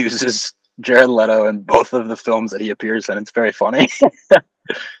abuses Jared Leto in both of the films that he appears in. It's very funny.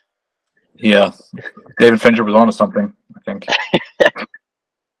 Yeah. David Fincher was onto something, I think.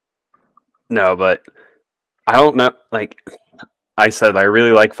 No, but I don't know. Like I said, I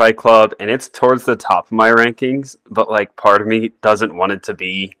really like Fight Club, and it's towards the top of my rankings. But like, part of me doesn't want it to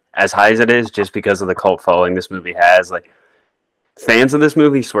be as high as it is, just because of the cult following this movie has. Like, fans of this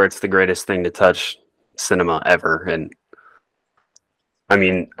movie swear it's the greatest thing to touch cinema ever, and I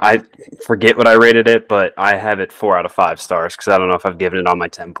mean, I forget what I rated it, but I have it 4 out of 5 stars because I don't know if I've given it on my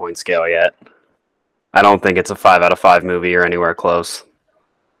 10-point scale yet. I don't think it's a 5 out of 5 movie or anywhere close.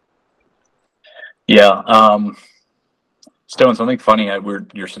 Yeah. Stone, something funny.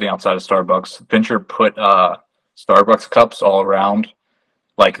 You're sitting outside of Starbucks. Fincher put Starbucks cups all around,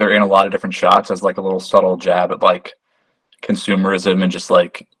 like they're in a lot of different shots as like a little subtle jab at like consumerism and just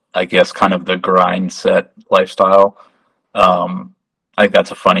like I guess kind of the grind set lifestyle. I think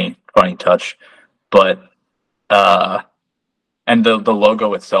that's a funny touch, but and the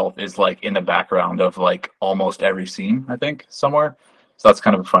logo itself is like in the background of like almost every scene, I think, somewhere. So that's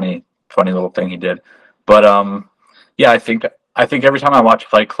kind of a funny little thing he did. But yeah, I think every time I watch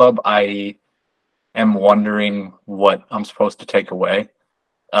Fight Club, I am wondering what I'm supposed to take away.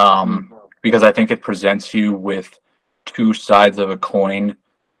 Because I think it presents you with two sides of a coin,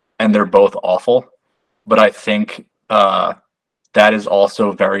 and they're both awful. But I think that is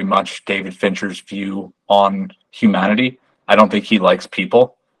also very much David Fincher's view on humanity. I don't think he likes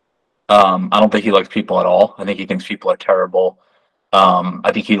people. I don't think he likes people at all. I think he thinks people are terrible.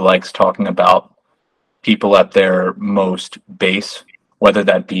 I think he likes talking about people at their most base, whether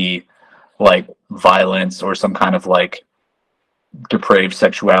that be like violence or some kind of like depraved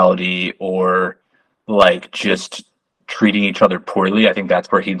sexuality or like just treating each other poorly. I think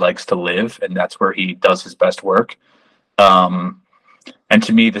that's where he likes to live, and that's where he does his best work. And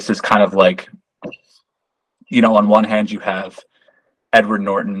to me, this is kind of like, you know, on one hand, you have Edward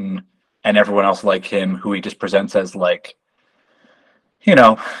Norton and everyone else like him, who he just presents as like, you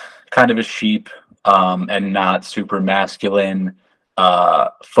know, kind of a sheep, and not super masculine,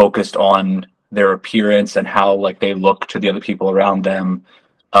 focused on their appearance and how like they look to the other people around them.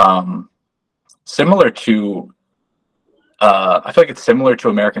 Similar to, I feel like it's similar to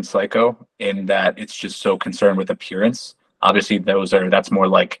American Psycho in that it's just so concerned with appearance. Obviously, that's more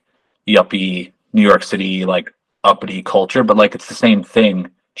like yuppie New York City, like uppity culture, but like it's the same thing,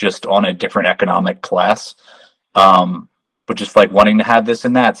 just on a different economic class. But just like wanting to have this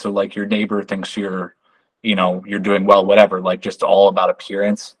and that, so like your neighbor thinks you're, you know, you're doing well, whatever. Like just all about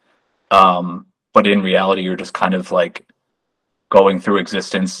appearance. But in reality, you're just kind of like going through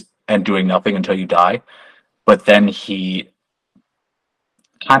existence and doing nothing until you die. But then he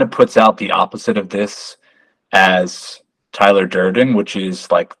kind of puts out the opposite of this as Tyler Durden, which is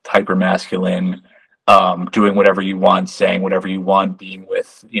like hyper masculine, doing whatever you want, saying whatever you want, being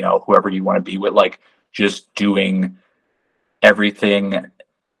with, you know, whoever you want to be with, like just doing everything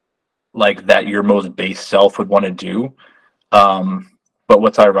like that your most base self would want to do. But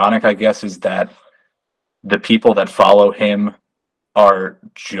what's ironic, I guess, is that the people that follow him are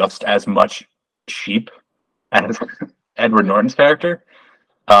just as much sheep as Edward Norton's character,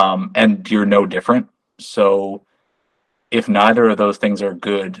 and you're no different. So if neither of those things are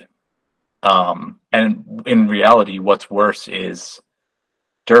good, and in reality, what's worse is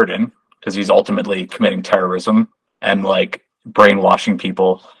Durden, because he's ultimately committing terrorism and like brainwashing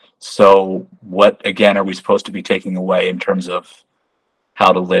people. So what again are we supposed to be taking away in terms of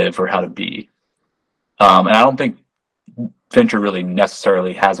how to live or how to be? And I don't think Fincher really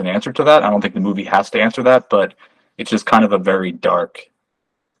necessarily has an answer to that. I don't think the movie has to answer that, but it's just kind of a very dark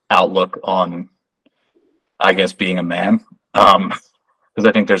outlook on, I guess, being a man. Because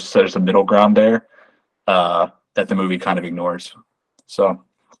I think there's a middle ground there that the movie kind of ignores. So,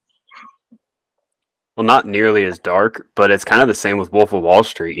 Well, not nearly as dark, but it's kind of the same with Wolf of Wall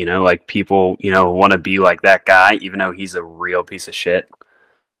Street. You know, like people, want to be like that guy, even though he's a real piece of shit.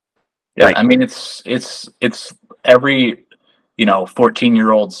 yeah, Like, I mean, it's every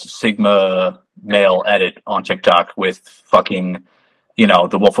 14-year-old's Sigma male edit on TikTok with fucking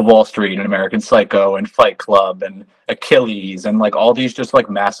The Wolf of Wall Street and American Psycho and Fight Club and Achilles and like all these just like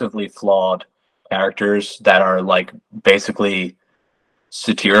massively flawed characters that are like basically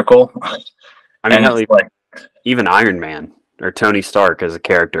satirical. I mean, And hell, it's like, even Iron Man or Tony Stark as a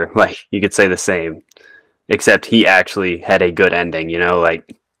character, like you could say the same, except he actually had a good ending.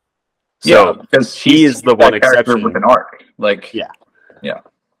 Like. yeah, So because he is the one that character exception with an arc. Like, Yeah. yeah.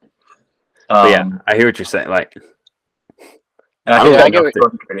 But yeah, I hear what you're saying. Like, and I I don't think Yeah, I that's get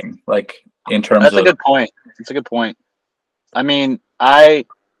what, frustrating. Like in terms that's a of good point. It's a good point. I mean, I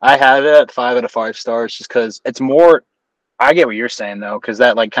have it at 5 out of 5 stars just because it's more. I get what you're saying though, because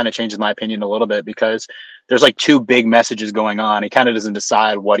that like kind of changes my opinion a little bit because there's like two big messages going on. He kind of doesn't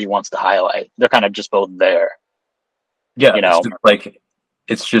decide what he wants to highlight. They're kind of just both there. yeah, You know,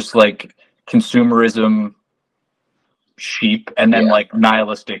 it's just like consumerism sheep and then yeah, like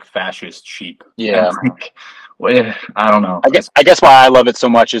nihilistic fascist sheep. And yeah. like, well, I don't know. I guess why I love it so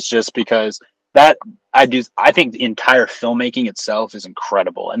much is just because that I think the entire filmmaking itself is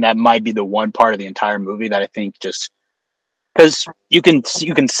incredible, and that might be the one part of the entire movie that I think just because you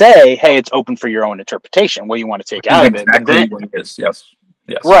can say, hey, it's open for your own interpretation, what you want to take Which is out of it, but exactly then what it is. Yes.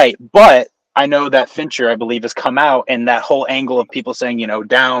 Yes. right, but I know that Fincher, I believe, has come out and that whole angle of people saying,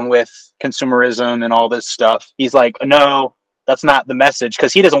 down with consumerism and all this stuff. He's like, no, that's not the message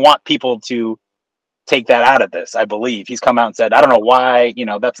because he doesn't want people to take that out of this. I believe he's come out and said, I don't know why,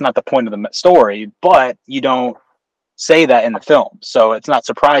 that's not the point of the story, but you don't say that in the film. So it's not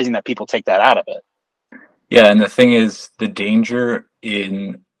surprising that people take that out of it. Yeah, and the thing is, the danger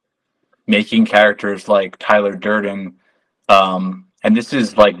in making characters like Tyler Durden, and this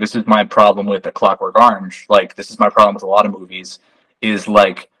is my problem with The Clockwork Orange. Like, this is my problem with a lot of movies, is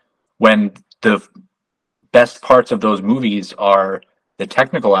like when the best parts of those movies are the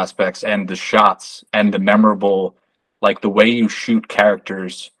technical aspects and the shots and the memorable, like the way you shoot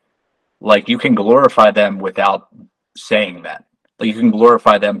characters. Like, you can glorify them without saying that. Like, you can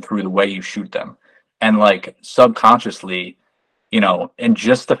glorify them through the way you shoot them, and like subconsciously, and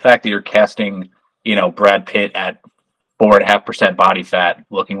just the fact that you're casting, Brad Pitt at 4.5% body fat,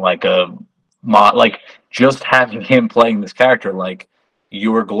 looking like a mod, like just having him playing this character, like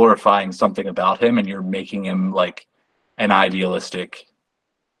you are glorifying something about him, and you're making him like an idealistic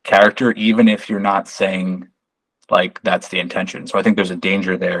character, even if you're not saying like that's the intention. So I think there's a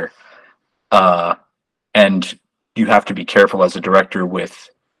danger there, and you have to be careful as a director with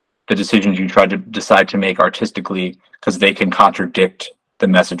the decisions you try to decide to make artistically because they can contradict the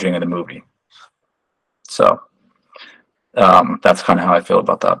messaging of the movie. So that's kind of how I feel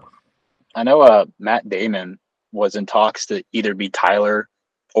about that. I know Matt Damon was in talks to either be Tyler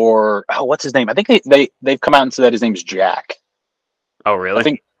or what's his name? I think they've come out and said that his name's Jack. oh, really?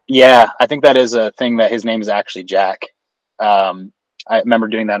 I think that is a thing that his name is actually Jack. I remember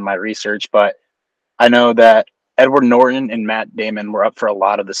doing that in my research, but I know that Edward Norton and Matt Damon were up for a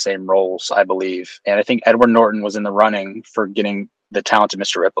lot of the same roles, I believe. And I think Edward Norton was in the running for getting the talented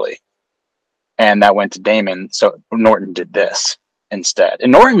Mr. Ripley. And that went to Damon. So Norton did this instead.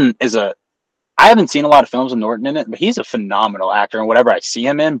 And Norton I haven't seen a lot of films with Norton in it, but he's a phenomenal actor in whatever I see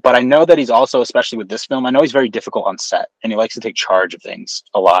him in. But I know that he's also, especially with this film, I know he's very difficult on set and he likes to take charge of things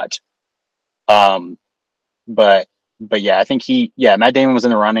a lot. But yeah, I think Matt Damon was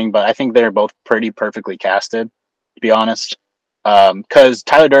in the running, but I think they're both pretty perfectly casted, to be honest. Because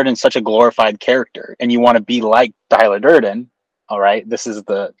Tyler Durden's such a glorified character, and you want to be like Tyler Durden. All right, this is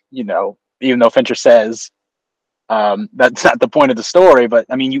even though Fincher says That's not the point of the story, but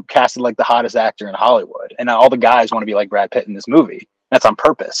I mean, you casted like the hottest actor in Hollywood, and all the guys want to be like Brad Pitt in this movie. That's on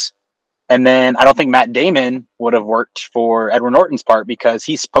purpose. And then I don't think Matt Damon would have worked for Edward Norton's part because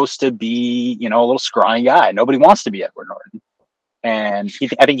he's supposed to be, a little scrawny guy. Nobody wants to be Edward Norton. And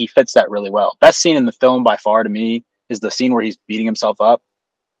I think he fits that really well. Best scene in the film by far to me is the scene where he's beating himself up.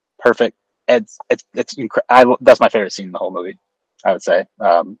 Perfect. That's my favorite scene in the whole movie, I would say,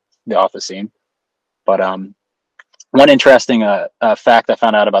 the office scene. But one interesting fact I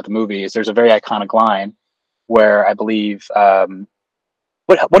found out about the movie is there's a very iconic line where I believe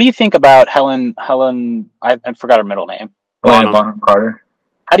what do you think about Helen? I forgot her middle name. Helena Bonham Carter.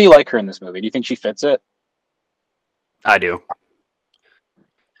 How do you like her in this movie? Do you think she fits it? I do.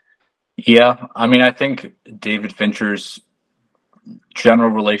 Yeah, I mean, I think David Fincher's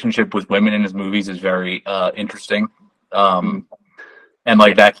general relationship with women in his movies is very interesting, and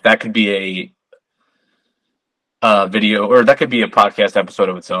like that could be a video, or that could be a podcast episode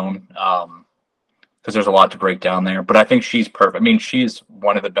of its own. Because there's a lot to break down there. But I think she's perfect. I mean, she's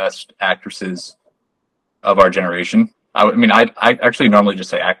one of the best actresses of our generation. I actually normally just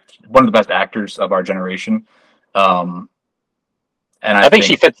say one of the best actors of our generation. And I think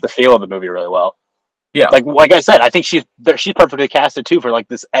she fits the feel of the movie really well. Yeah, like I said, I think she's perfectly casted too for like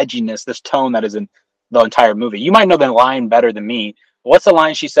this edginess, this tone that is in the entire movie. You might know the line better than me. What's the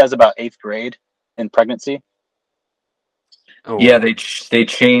line she says about 8th grade and pregnancy? Oh. Yeah, they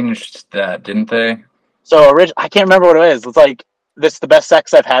changed that, didn't they? So I can't remember what it is. It's like, this is the best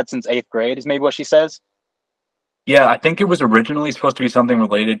sex I've had since 8th grade is maybe what she says. Yeah, I think it was originally supposed to be something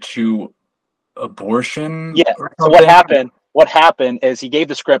related to abortion. Yeah. So what happened is he gave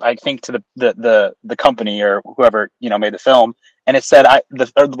the script, I think, to the company or whoever, made the film. And it said,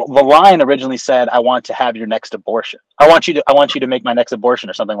 the line originally said, "I want to have your next abortion. I want you to make my next abortion,"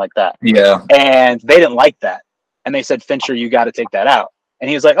 or something like that. Yeah. And they didn't like that. And they said, "Fincher, you got to take that out." And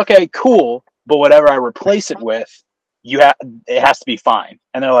he was like, "Okay, cool. But whatever I replace it with, it has to be fine."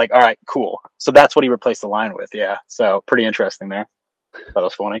 And they're like, "All right, cool." So that's what he replaced the line with. Yeah. So pretty interesting there. That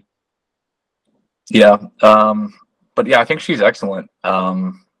was funny. Yeah. But yeah, I think she's excellent.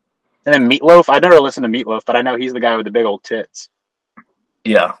 And then Meatloaf. I never listened to Meatloaf, but I know he's the guy with the big old tits.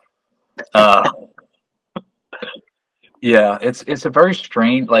 Yeah. Yeah, it's a very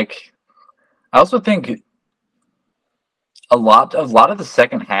strange, like, I also think a lot of the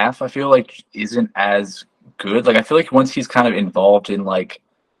second half, I feel like, isn't as good. Like, I feel like once he's kind of involved in like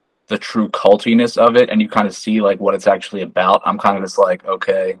the true cultiness of it, and you kind of see like what it's actually about, I'm kind of just like,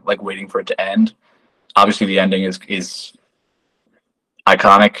 okay, like waiting for it to end. Obviously, the ending is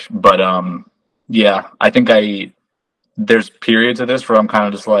iconic, but yeah, I think there's periods of this where I'm kind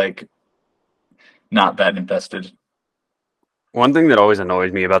of just like not that invested. One thing that always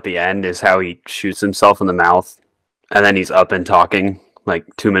annoys me about the end is how he shoots himself in the mouth, and then he's up and talking like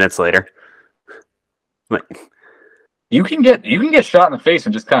 2 minutes later. Like, you can get shot in the face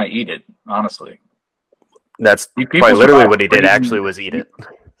and just kind of eat it. Honestly, that's quite literally what he did. Actually, was eat it.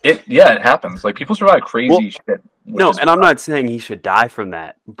 It happens. Like, people survive crazy shit. No, and I'm not saying he should die from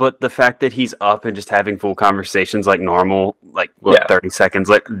that, but the fact that he's up and just having full conversations like normal, like 30 seconds,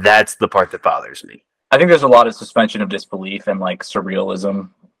 like that's the part that bothers me. I think there's a lot of suspension of disbelief and like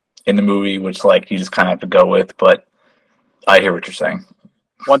surrealism in the movie, which like you just kind of have to go with. But I hear what you're saying.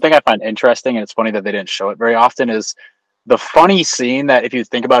 One thing I find interesting, and it's funny that they didn't show it very often, is the funny scene that, if you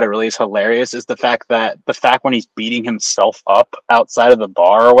think about it, really is hilarious, is the fact when he's beating himself up outside of the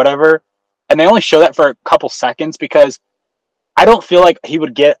bar or whatever, and they only show that for a couple seconds because I don't feel like he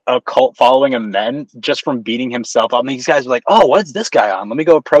would get a cult following him then just from beating himself up. I mean, these guys are like, "Oh, what's this guy on? Let me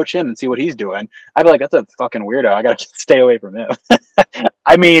go approach him and see what he's doing." I'd be like, "That's a fucking weirdo. I gotta stay away from him."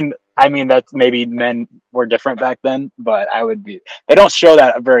 I mean, that's maybe men were different back then, but they don't show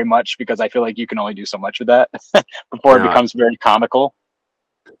that very much because I feel like you can only do so much with that before it becomes very comical.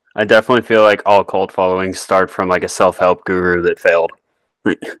 I definitely feel like all cult followings start from like a self-help guru that failed.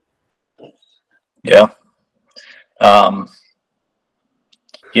 Yeah.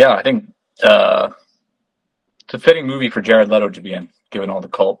 Yeah, I think it's a fitting movie for Jared Leto to be in, given all the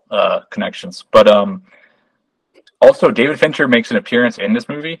cult connections. But also, David Fincher makes an appearance in this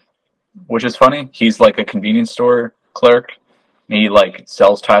movie, which is funny. He's like a convenience store clerk. And he like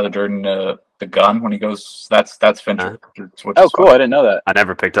sells Tyler Durden the gun when he goes. That's Fincher. Oh, cool! I didn't know that. I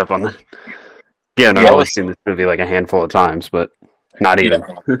never picked up on that. Yeah, no, I've only seen this movie like a handful of times, but not even.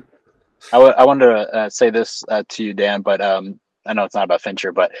 Yeah. I wanted to say this to you, Dan, but I know it's not about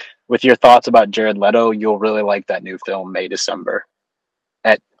Fincher, but with your thoughts about Jared Leto, you'll really like that new film, May December,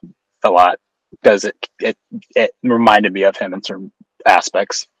 a lot, because it reminded me of him in certain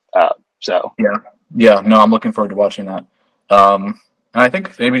aspects. So yeah, Yeah, no, I'm looking forward to watching that. And I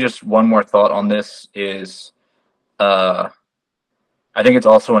think maybe just one more thought on this is, uh, I think it's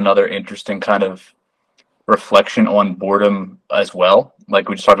also another interesting kind of reflection on boredom as well. Like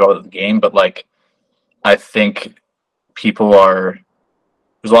we just talked about with the game, but like I think people are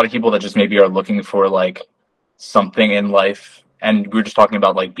there's a lot of people that just maybe are looking for like something in life, and we were just talking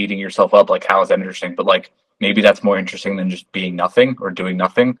about like beating yourself up, like how is that interesting? But like maybe that's more interesting than just being nothing or doing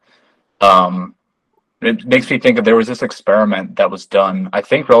nothing. Um, it makes me think of there was this experiment that was done, I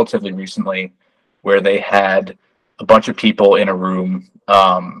think, relatively recently, where they had a bunch of people in a room,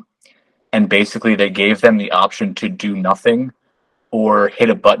 and basically they gave them the option to do nothing or hit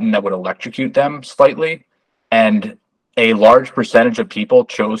a button that would electrocute them slightly. And a large percentage of people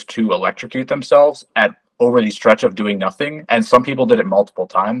chose to electrocute themselves at over the stretch of doing nothing. And some people did it multiple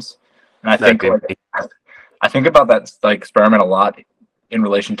times. And I That'd think be like I think about that like experiment a lot in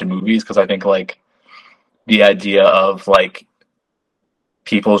relation to movies because I think like the idea of like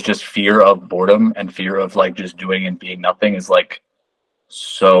people's just fear of boredom and fear of like just doing and being nothing is like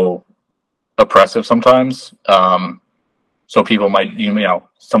so oppressive sometimes. So people might,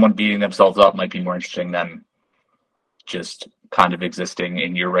 someone beating themselves up might be more interesting than just kind of existing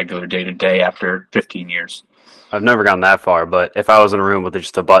in your regular day to day after 15 years. I've never gone that far, but if I was in a room with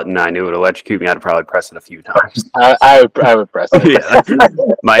just a button and I knew it would electrocute me, I'd probably press it a few times. I would press it. Yeah.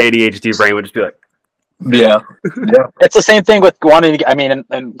 My ADHD brain would just be like, Yeah. Yeah. It's the same thing with wanting to. I mean,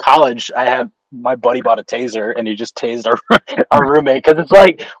 in college, I had my buddy bought a taser, and he just tased our roommate because it's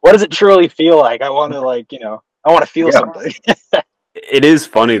like, what does it truly feel like? I want to I want to feel Yeah. something. it is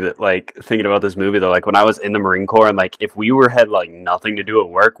funny that like thinking about this movie though, like when I was in the Marine Corps and like if we had like nothing to do at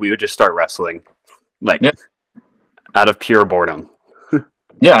work, we would just start wrestling, like Yeah. out of pure boredom.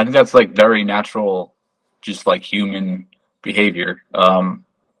 Yeah. I think that's like very natural, just like human behavior.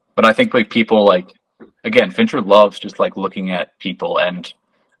 But I think like people like, again, Fincher loves just like looking at people. And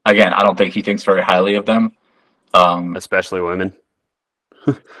again, I don't think he thinks very highly of them. Especially women.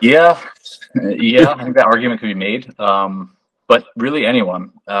 Yeah. Yeah. I think that argument could be made. But really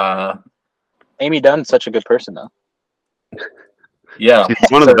anyone. Amy Dunn's such a good person, though. Yeah. She's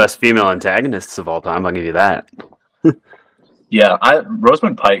one of the best female antagonists of all time. I'll give you that. Yeah,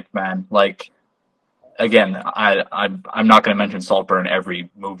 Rosamund Pike, man. Like again, I'm not going to mention Saltburn every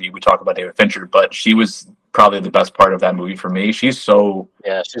movie we talk about David Fincher, but she was probably the best part of that movie for me. She's so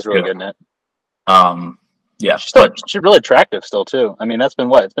Yeah, she's really good in it. Yeah, She's really attractive still too. I mean, that's been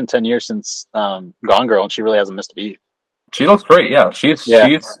what? It's been 10 years since Gone Girl, and she really hasn't missed a beat. she looks great. Yeah, she's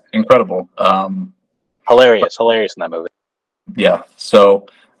incredible. Hilarious in that movie. Yeah. So,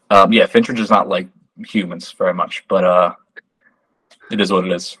 yeah, Fincher does not like humans very much, but it is what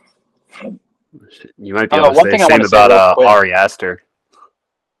it is. You might be able to one say thing the I same wanna say real about quick. Ari Aster.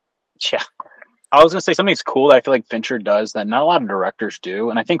 Yeah. I was gonna say something that's cool that I feel like Fincher does that not a lot of directors do,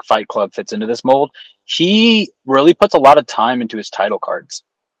 and I think Fight Club fits into this mold. He really puts a lot of time into his title cards.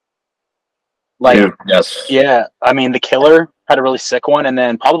 Like, Dude, yes. yeah, I mean, The Killer had a really sick one, and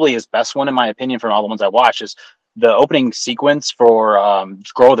then probably his best one, in my opinion, from all the ones I watched, is the opening sequence for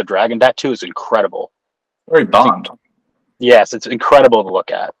Girl with the Dragon Tattoo is incredible. Very Bond. Yes, it's incredible to look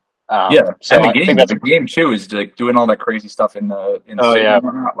at. Yeah, so and I think that's the game too is like doing all that crazy stuff in the Oh, city yeah. and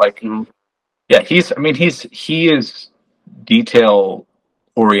whatnot. Like, yeah, he is detail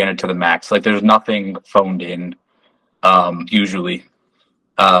oriented to the max. Like, there's nothing phoned in, usually.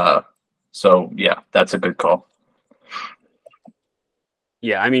 So yeah, that's a good call.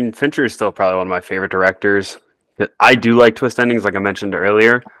 Yeah, I mean Fincher is still probably one of my favorite directors. I do like twist endings, like I mentioned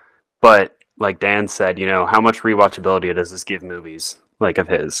earlier, but like Dan said, how much rewatchability does this give movies like of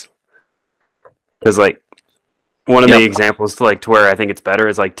his? Because like one of the examples to where I think it's better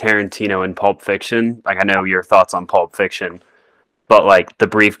is like Tarantino in Pulp Fiction. Like I know your thoughts on Pulp Fiction, but like The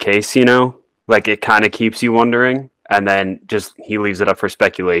Briefcase, like it kind of keeps you wondering, and then just he leaves it up for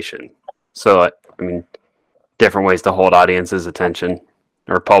speculation. So I mean, different ways to hold audiences' attention.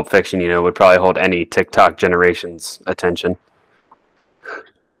 Or Pulp Fiction, would probably hold any TikTok generation's attention.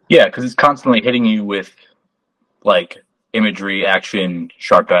 Yeah, because it's constantly hitting you with like imagery, action,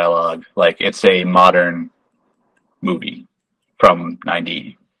 sharp dialogue. Like it's a modern movie from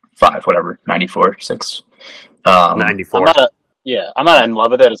 95, whatever, 94, 6. 94. I'm not in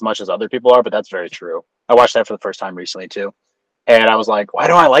love with it as much as other people are, but that's very true. I watched that for the first time recently too, and I was like, why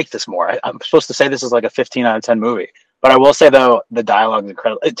do I like this more? I'm supposed to say this is like a 15 out of 10 movie, but I will say though the dialogue is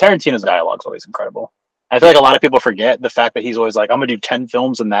incredible. Tarantino's dialogue is always incredible. I feel like a lot of people forget the fact that he's always like, I'm gonna do 10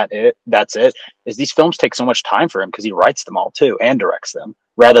 films and that's it. Is these films take so much time for him because he writes them all too and directs them.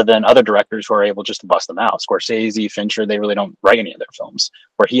 rather than other directors who are able just to bust them out. Scorsese, Fincher, they really don't write any of their films,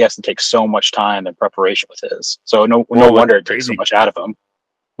 where he has to take so much time and preparation with his. So no wonder it takes so much out of him.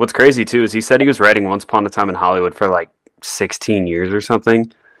 What's crazy too is he said he was writing Once Upon a Time in Hollywood for like 16 years or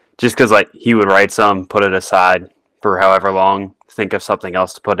something, just because like he would write some, put it aside for however long, think of something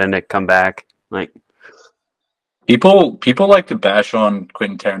else to put in it, come back. Like people like to bash on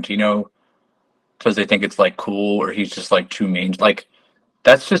Quentin Tarantino because they think it's like cool or he's just like too mean. Like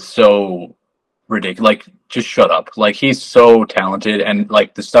that's just so ridiculous. Like just shut up. Like he's so talented and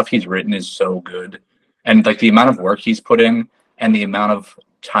like the stuff he's written is so good, and like the amount of work he's put in and the amount of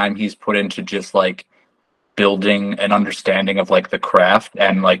time he's put into just like building an understanding of like the craft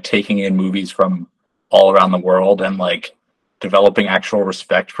and like taking in movies from all around the world and like developing actual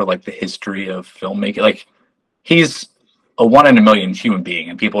respect for like the history of filmmaking. Like he's a one in a million human being,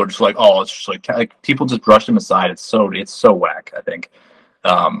 and people are just like, oh, it's just like people just brush him aside. It's so whack, I think.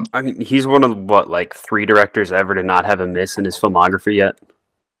 I mean, he's one of what, like 3 directors ever to not have a miss in his filmography yet.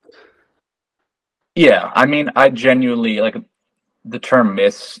 Yeah, I mean, I genuinely like the term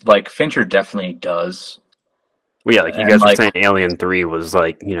miss. Like Fincher definitely does. Well, yeah, like you And guys were like, saying, Alien 3 was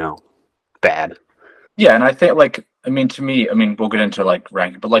like bad. yeah, and I think like I mean to me, I mean we'll get into like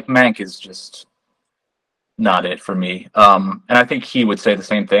ranking, but like Mank is just not it for me. And I think he would say the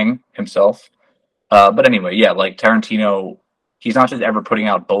same thing himself. But anyway, yeah, like Tarantino, he's not just ever putting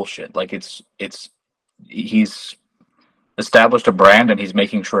out bullshit. Like he's established a brand and he's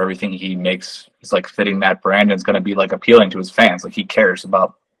making sure everything he makes is like fitting that brand and it's going to be like appealing to his fans. Like he cares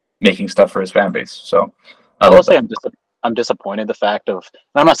about making stuff for his fan base. So I will say I'm disappointed the fact of,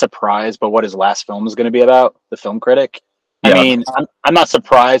 I'm not surprised, but what his last film is going to be about, The Film Critic. Yeah. I mean, I'm not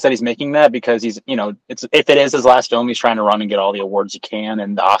surprised that he's making that because he's, it's if it is his last film, he's trying to run and get all the awards he can,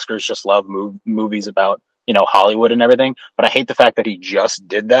 and the Oscars just love movies about Hollywood and everything. But I hate the fact that he just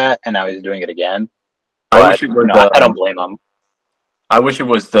did that and now he's doing it again. But, I wish it was. I don't blame him. I wish it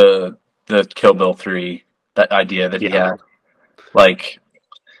was the Kill Bill 3 that idea that he had. Like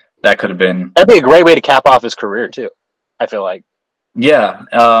that could have been. That'd be a great way to cap off his career too, I feel like. Yeah.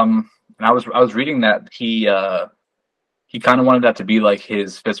 And I was reading that he kind of wanted that to be like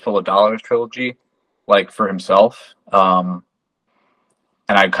his Fistful of Dollars trilogy, like for himself. And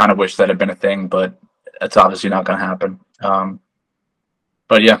I kind of wish that had been a thing, but it's obviously not going to happen.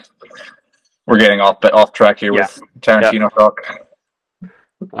 But yeah, we're getting off track here with Tarantino talk.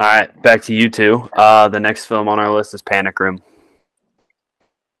 All right, back to you two. The next film on our list is Panic Room.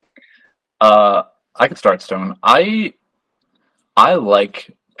 I can start, Stone. I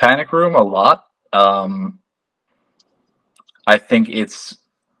like Panic Room a lot. I think it's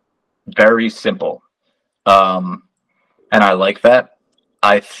very simple. And I like that.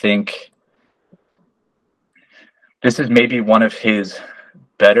 I think this is maybe one of his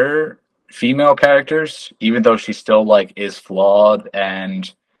better female characters, even though she still like is flawed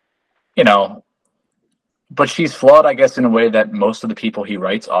and but she's flawed, I guess, in a way that most of the people he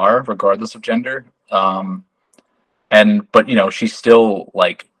writes are, regardless of gender. But she still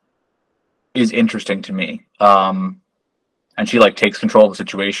like is interesting to me. And she like takes control of the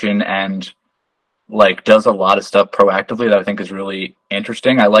situation and like does a lot of stuff proactively that I think is really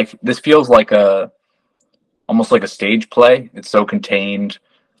interesting. I like this feels like almost like a stage play. It's so contained.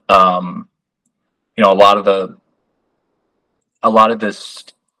 A lot of this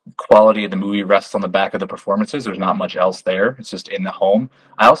quality of the movie rests on the back of the performances. There's not much else there. It's just in the home.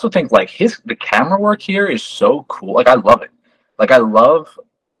 I also think like the camera work here is so cool. Like I love it. Like I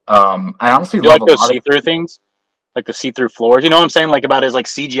honestly love like those see-through things, like the see-through floors. You know what I'm saying? Like about his like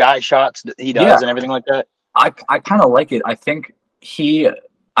CGI shots that he does and everything like that. I kind of like it. I think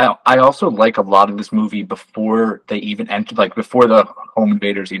I also like a lot of this movie before they even enter, like before the home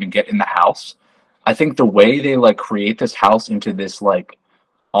invaders even get in the house. I think the way they like create this house into this like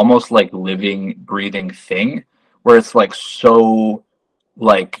almost like living, breathing thing where it's like so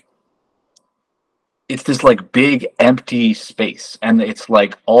like it's this like big empty space and it's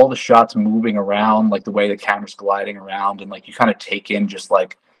like all the shots moving around, like the way the camera's gliding around and like you kind of take in just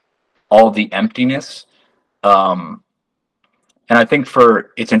like all the emptiness. And I think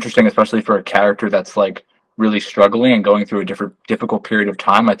it's interesting, especially for a character that's like really struggling and going through a difficult period of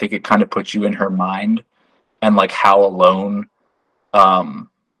time. I think it kind of puts you in her mind and like how alone,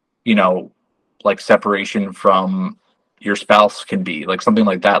 like separation from your spouse can be, like something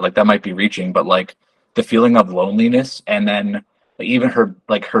like that. Like that might be reaching, but like the feeling of loneliness, and then like, even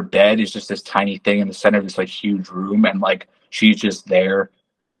her bed is just this tiny thing in the center of this like huge room, and like she's just there.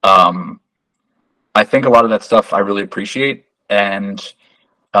 I think a lot of that stuff I really appreciate, and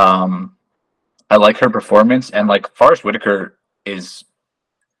I like her performance, and like Forrest Whitaker is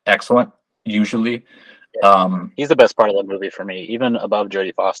excellent usually. He's the best part of that movie for me, even above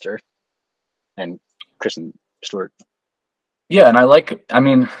Jodie Foster and Kristen Stewart. Yeah, and I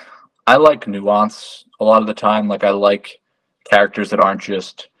like nuance a lot of the time. Like, I like characters that aren't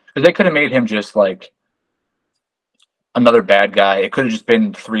just, because they could have made him just like another bad guy. It could have just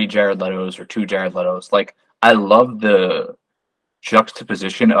been 3 Jared Letos or 2 Jared Letos. Like, I love the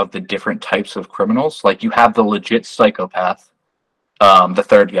juxtaposition of the different types of criminals. Like, you have the legit psychopath, the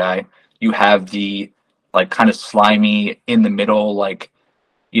third guy. You have the like kind of slimy in the middle, like,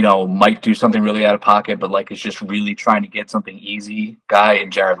 might do something really out of pocket, but like is just really trying to get something easy guy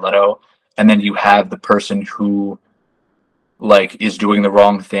in Jared Leto. And then you have the person who like is doing the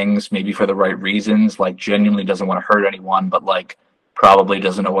wrong things, maybe for the right reasons, like genuinely doesn't want to hurt anyone, but like probably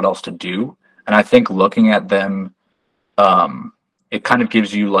doesn't know what else to do. And I think looking at them, it kind of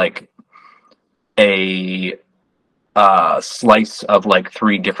gives you like a slice of like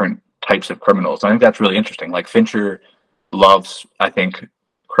 3 different types of criminals. I think that's really interesting. Like, Fincher loves, I think,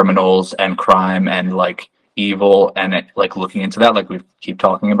 criminals and crime and like evil, and like looking into that, like we keep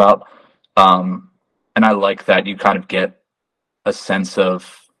talking about. And I like that you kind of get a sense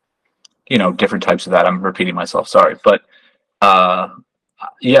of, different types of that. I'm repeating myself, sorry, but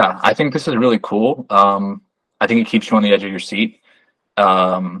yeah, I think this is really cool. I think it keeps you on the edge of your seat.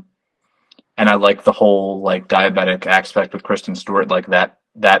 And I like the whole like diabetic aspect with Kristen Stewart, like that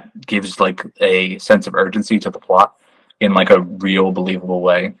gives like a sense of urgency to the plot in like a real believable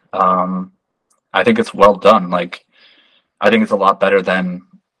way. I think it's well done. Like, I think it's a lot better than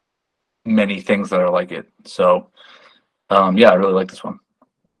many things that are like it. So yeah, I really like this one.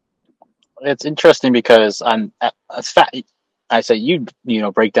 It's interesting because I say you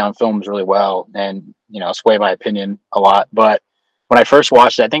break down films really well and sway my opinion a lot. But when I first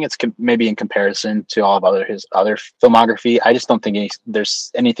watched it, I think it's maybe in comparison to all of his other filmography, I just don't think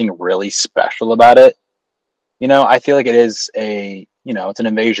there's anything really special about it. I feel like it is it's an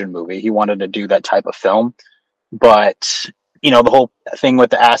invasion movie. He wanted to do that type of film, but the whole thing with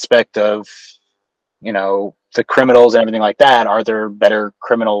the aspect of the criminals and everything like that. Are there better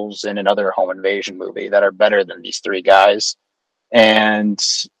criminals in another home invasion movie that are better than these 3 guys? And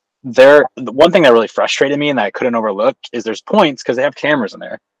the one thing that really frustrated me and that I couldn't overlook is there's points, because they have cameras in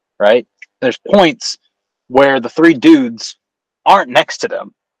there, right? There's points where the 3 dudes aren't next to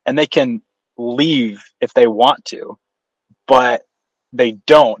them and they can leave if they want to, but they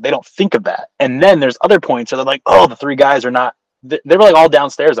don't think of that. And then there's other points where they're like, oh, the 3 guys are not, they were like all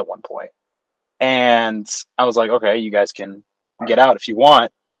downstairs at one point. And I was like, okay, you guys can get out if you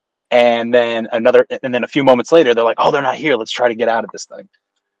want. And then a few moments later, they're like, oh, they're not here. Let's try to get out of this thing.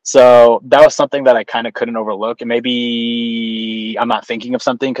 So that was something that I kind of couldn't overlook. And maybe I'm not thinking of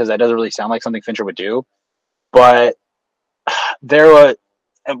something because that doesn't really sound like something Fincher would do. But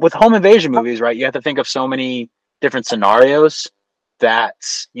with home invasion movies, right, you have to think of so many different scenarios that,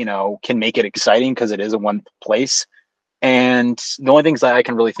 can make it exciting because it is in one place. And the only things that I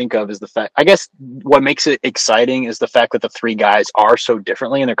can really think of is the fact, I guess what makes it exciting is the fact that the 3 guys are so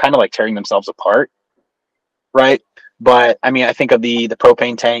differently and they're kind of like tearing themselves apart. Right. But I mean, I think of the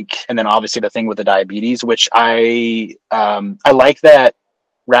propane tank and then obviously the thing with the diabetes, which I like that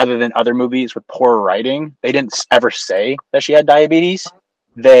rather than other movies with poor writing, they didn't ever say that she had diabetes.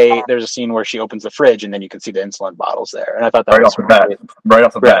 There's a scene where she opens the fridge and then you can see the insulin bottles there. And I thought that Right was off the bat. Right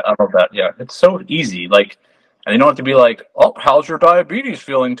off the bat. I love that. Yeah. It's so easy. Like, and you don't have to be like, oh, how's your diabetes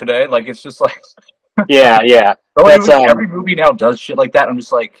feeling today? Like, it's just like, yeah. Every movie now does shit like that. I'm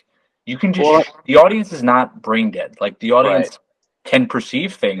just like, you can just, the audience is not brain dead. Like, the audience can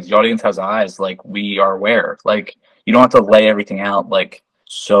perceive things. The audience has eyes. Like, we are aware. Like, you don't have to lay everything out like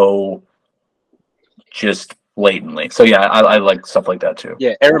so just blatantly. So yeah, I like stuff like that too.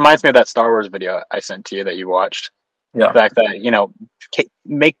 Yeah, it reminds me of that Star Wars video I sent to you that you watched. Yeah. The fact that,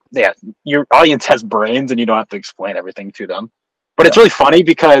 your audience has brains and you don't have to explain everything to them. But it's really funny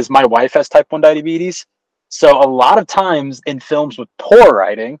because my wife has type 1 diabetes. So a lot of times in films with poor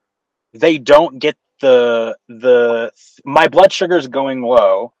writing, they don't get my blood sugar is going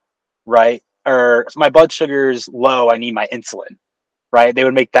low, right? Or my blood sugar is low, I need my insulin, right? They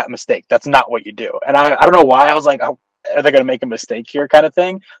would make that mistake. That's not what you do. And I don't know why I was like, oh, are they going to make a mistake here kind of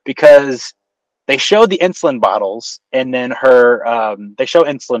thing? Because they show the insulin bottles and then they show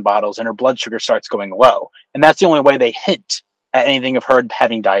insulin bottles and her blood sugar starts going low. And that's the only way they hint at anything of her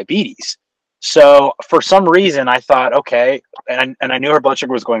having diabetes. So for some reason I thought, okay, and I knew her blood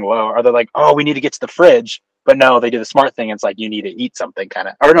sugar was going low. Are they like, oh, we need to get to the fridge? But no, they do the smart thing. It's like, you need to eat something kind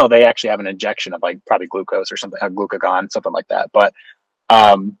of, or no, they actually have an injection of like probably glucose or something, glucagon, something like that. But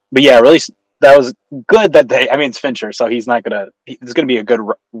yeah, really that was good that they. I mean, it's Fincher, so he's not gonna. There's gonna be a good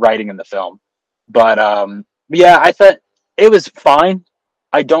writing in the film, but yeah, I thought it was fine.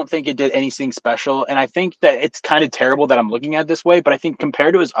 I don't think it did anything special, and I think that it's kind of terrible that I'm looking at it this way. But I think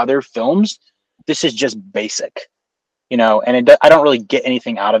compared to his other films, this is just basic, and I don't really get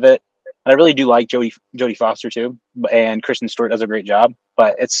anything out of it. And I really do like Jodie Foster too, and Kristen Stewart does a great job.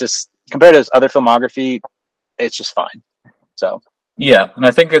 But it's just compared to his other filmography, it's just fine. So Yeah, and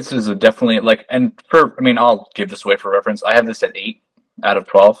I think this is a definitely like, and for I mean, I'll give this away for reference. I have this at 8 out of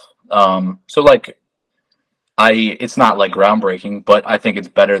 12. So like, it's not like groundbreaking, but I think it's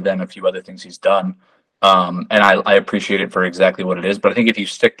better than a few other things he's done. And I appreciate it for exactly what it is. But I think if you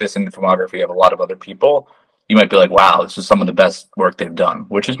stick this in the filmography of a lot of other people, you might be like, wow, this is some of the best work they've done,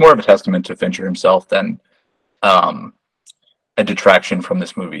 which is more of a testament to Fincher himself than um, a detraction from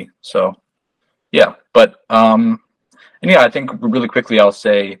this movie. So yeah, but and yeah, I think really quickly I'll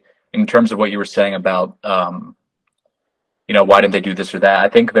say in terms of what you were saying about why didn't they do this or that? I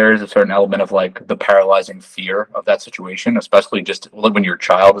think there is a certain element of like the paralyzing fear of that situation, especially just when your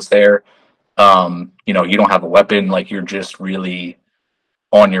child is there. You don't have a weapon, like you're just really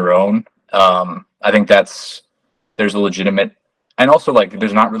on your own. I think there's a legitimate, and also like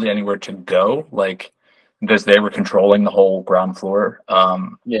there's not really anywhere to go, like because they were controlling the whole ground floor.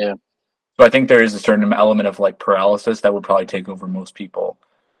 yeah, So I think there is a certain element of like paralysis that would probably take over most people,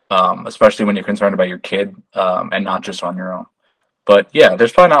 especially when you're concerned about your kid and not just on your own. But yeah,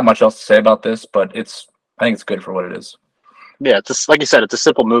 there's probably not much else to say about this, but I think it's good for what it is. yeah. It's just, like you said, it's a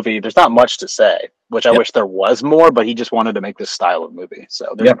simple movie. There's not much to say, which I Yep. wish there was more. But he just wanted to make this style of movie,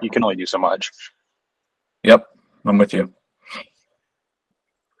 so Yep. you can only do so much. Yep, I'm with you.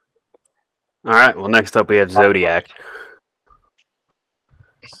 All right. Well, next up we have Zodiac.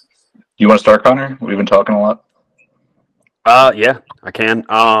 You want to start, Connor? We've been talking a lot. Yeah, I can.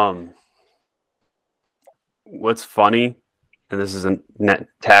 What's funny, and this is a net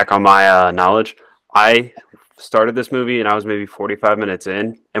tack on my knowledge. I started this movie and I was maybe 45 minutes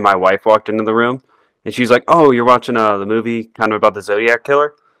in, and my wife walked into the room, and she's like, "Oh, you're watching the movie kind of about the Zodiac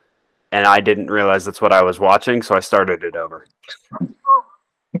killer," and I didn't realize that's what I was watching, so I started it over.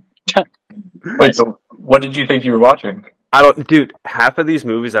 Wait, so what did you think you were watching? Dude, half of these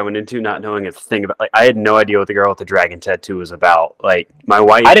movies I went into not knowing a thing about. Like, I had no idea what the girl with the dragon tattoo was about. Like, my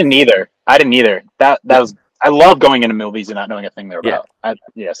wife. I didn't either. That was. I love going into movies and not knowing a thing they're about.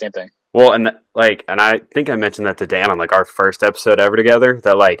 Yeah, same thing. Well, and I think I mentioned that to Dan on like our first episode ever together.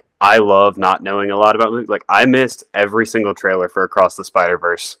 That like I love not knowing a lot about movies. Like, I missed every single trailer for Across the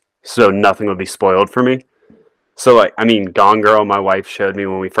Spider-Verse, so nothing would be spoiled for me. So like, I mean, Gone Girl, my wife showed me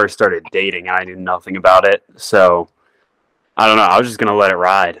when we first started dating, and I knew nothing about it. So I don't know. I was just gonna let it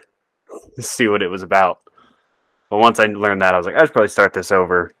ride, see what it was about. But once I learned that, I was like, I should probably start this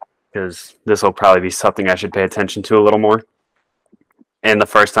over because this will probably be something I should pay attention to a little more. And the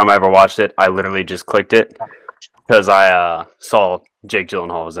first time I ever watched it, I literally just clicked it because I saw Jake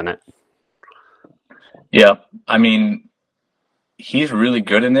Gyllenhaal was in it. Yeah, I mean, he's really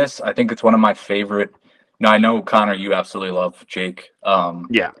good in this. I think it's one of my favorite. Now I know Connor, you absolutely love Jake.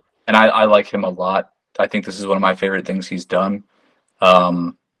 Yeah. And I like him a lot. I think this is one of my favorite things he's done.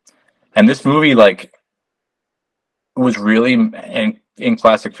 And this movie, like, was really in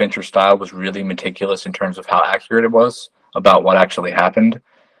classic Fincher style, was really meticulous in terms of how accurate it was about what actually happened.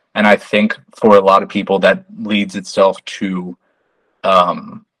 And I think for a lot of people that leads itself to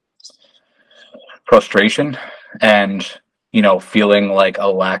frustration and feeling like a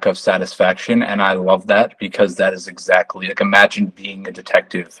lack of satisfaction. And I love that because that is exactly like, imagine being a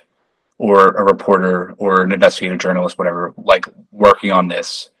detective or a reporter or an investigative journalist, whatever, like working on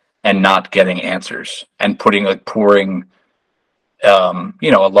this and not getting answers and pouring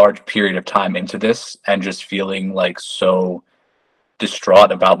a large period of time into this and just feeling like so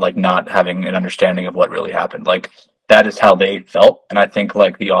distraught about like not having an understanding of what really happened. Like that is how they felt, and I think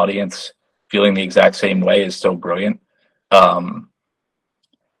like the audience feeling the exact same way is so brilliant. I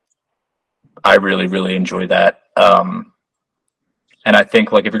really, really enjoy that. And I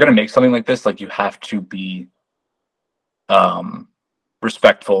think like if you're gonna make something like this, like you have to be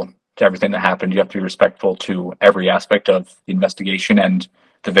respectful to everything that happened. You have to be respectful to every aspect of the investigation and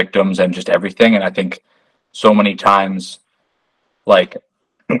the victims and just everything. And I think so many times, like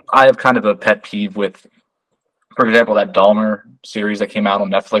I have kind of a pet peeve with, for example, that Dahmer series that came out on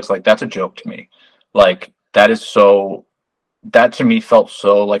Netflix. Like that's a joke to me. Like that to me felt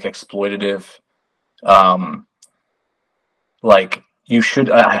so like exploitative. Like you should.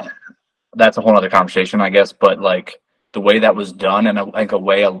 That's a whole other conversation, I guess. But like the way that was done, and like a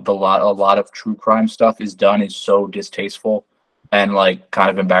way a lot of true crime stuff is done, is so distasteful. and like kind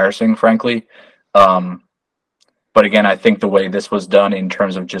of embarrassing, frankly. Um, but again, I think the way this was done in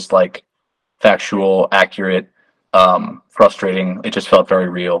terms of just like factual, accurate, frustrating, it just felt very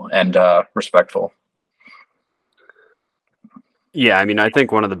real and respectful. Yeah, I mean, I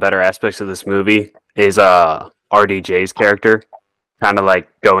think one of the better aspects of this movie is RDJ's character kind of like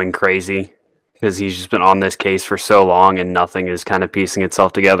going crazy because he's just been on this case for so long and nothing is kind of piecing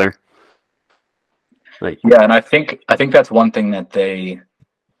itself together. Like, Yeah, and I think that's one thing that they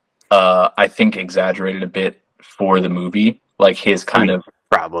I think exaggerated a bit for the movie, like his I kind mean, of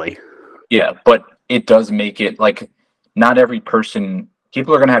probably. yeah, but it does make it like not every person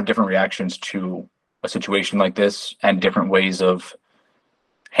people are going to have different reactions to a situation like this and different ways of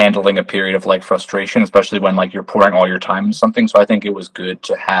handling a period of like frustration, especially when like you're pouring all your time into something. So I think it was good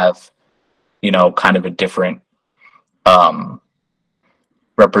to have, kind of a different um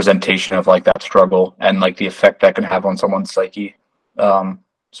representation of like that struggle and like the effect that can have on someone's psyche.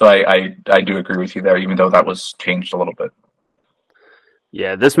 So I do agree with you there, even though that was changed a little bit.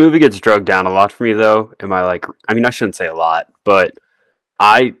 Yeah, this movie gets drugged down a lot for me, though. I mean, I shouldn't say a lot, but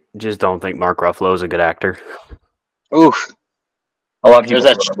I just don't think Mark Ruffalo is a good actor. Oof. A lot of There's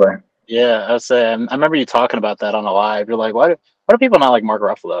people that. feel that way. Yeah, I was saying. I remember you talking about that on a live. You're like, why do people not like Mark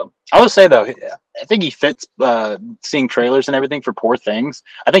Ruffalo? I would say though, I think he fits. Seeing trailers and everything for Poor Things,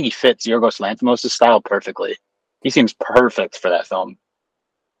 I think he fits Yorgos Lanthimos' style perfectly. He seems perfect for that film.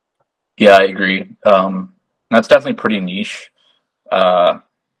 Yeah, I agree. That's definitely pretty niche. Uh,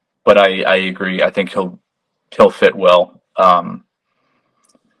 but I agree. I think he'll fit well.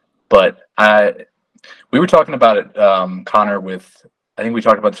 But we were talking about it, Connor. With I think we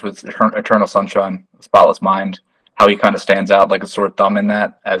talked about this with Eternal Sunshine, Spotless Mind. How he kind of stands out like a sore thumb in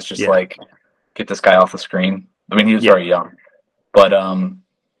that, as just Yeah. like get this guy off the screen. I mean, he was Yeah. very young, but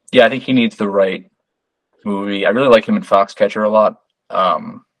yeah, I think he needs the right movie. I really like him in Foxcatcher a lot.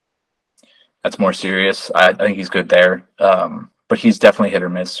 That's more serious. I think he's good there, but he's definitely hit or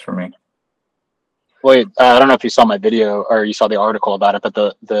miss for me. Wait, I don't know if you saw my video or you saw the article about it, but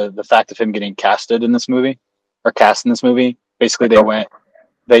the fact of him getting casted in this movie or cast in this movie, basically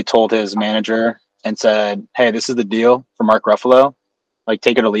they told his manager and said, "Hey, this is the deal for Mark Ruffalo. Like,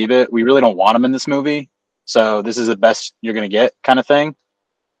 take it or leave it. We really don't want him in this movie, so this is the best you're gonna get," kind of thing.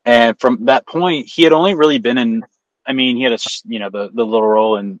 And from that point, he had only really been in. I mean, he had the little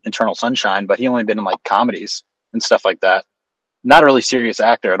role in Eternal Sunshine, but he only been in like comedies and stuff like that. Not a really serious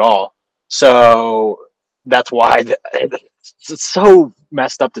actor at all. So that's why it's so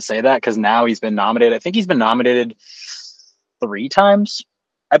messed up to say that because now he's been nominated. I think he's been nominated 3 times,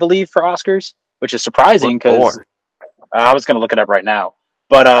 I believe, for Oscars, which is surprising because Or I was going to look it up right now.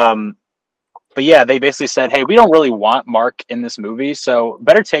 But yeah, they basically said, "Hey, we don't really want Mark in this movie, so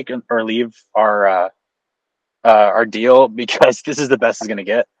better take or leave our deal because this is the best he's going to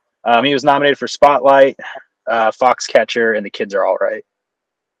get." He was nominated for Spotlight, Foxcatcher, and The Kids Are All Right.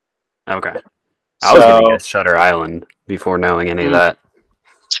 okay, I was gonna So guess Shutter Island before knowing any of mm, that.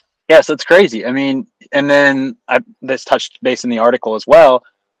 yeah, so it's crazy. I mean, and then this touched base in the article as well.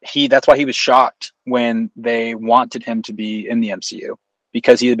 That's why he was shocked when they wanted him to be in the MCU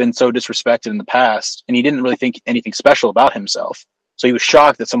because he had been so disrespected in the past, and he didn't really think anything special about himself. So he was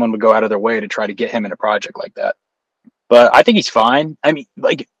shocked that someone would go out of their way to try to get him in a project like that. But I think he's fine. I mean,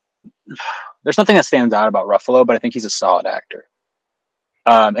 like, there's nothing that stands out about Ruffalo, but I think he's a solid actor.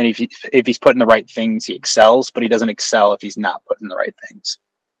 And if he's putting the right things, he excels. But he doesn't excel if he's not putting the right things.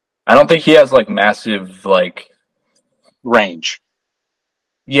 I don't think he has like massive like Range.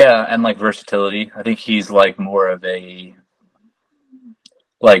 yeah, and like versatility. I think he's like more of a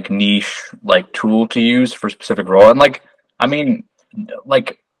like niche like tool to use for a specific role. And like I mean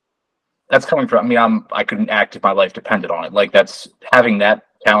like that's coming from I couldn't act if my life depended on it. Like that's having that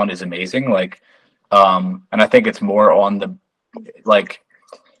talent is amazing. Like and I think it's more on the like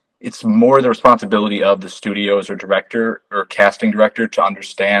it's more the responsibility of the studios or director or casting director to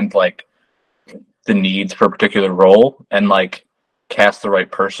understand like the needs for a particular role and like cast the right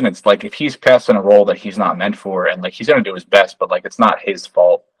person. It's like if he's cast in a role that he's not meant for and like he's gonna do his best, but like it's not his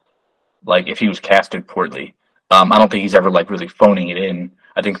fault. Like if he was casted poorly. I don't think he's ever like really phoning it in.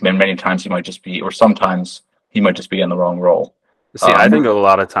 I think many times he might just be or sometimes he might just be in the wrong role. See, I think a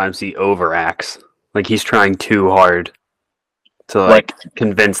lot of times he overacts. Like he's trying too hard to like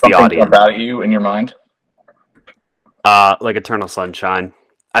convince the something audience. about you in your mind. Like Eternal Sunshine.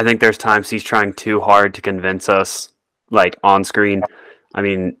 I think there's times he's trying too hard to convince us, like on screen. I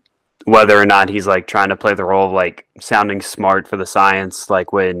mean, whether or not he's like trying to play the role of like sounding smart for the science,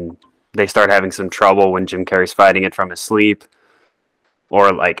 like when they start having some trouble when Jim Carrey's fighting it from his sleep,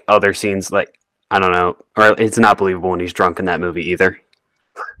 or like other scenes. Like I don't know, or it's not believable when he's drunk in that movie either.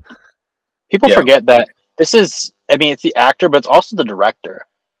 People forget that this is, I mean, it's the actor, but it's also the director.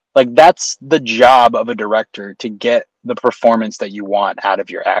 Like, that's the job of a director, to get the performance that you want out of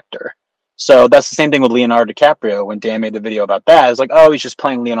your actor. So that's the same thing with Leonardo DiCaprio. When Dan made the video about that, it's like, oh, he's just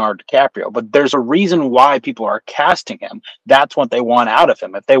playing Leonardo DiCaprio. But there's a reason why people are casting him. That's what they want out of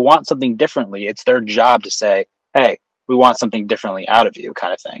him. If they want something differently, it's their job to say, hey, we want something differently out of you,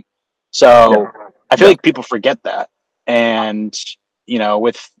 kind of thing. So I feel like people forget that. And, you know,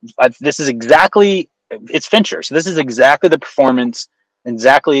 this is exactly, it's Fincher. So this is exactly the performance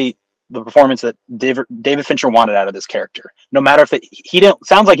that David Fincher wanted out of this character. No matter if he didn't,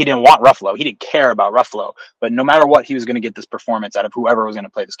 sounds like he didn't want Ruffalo. He didn't care about Ruffalo, but no matter what, he was going to get this performance out of whoever was going to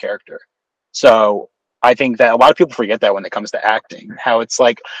play this character. So I think that a lot of people forget that when it comes to acting, how it's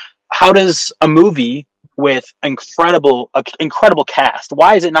like, how does a movie with incredible cast,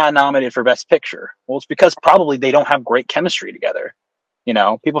 why is it not nominated for Best Picture? Well, it's because probably they don't have great chemistry together. You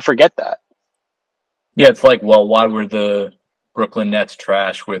know, people forget that. Yeah, it's like, well, why were the Brooklyn Nets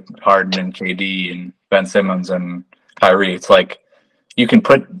trash with Harden and KD and Ben Simmons and Kyrie? It's like, you can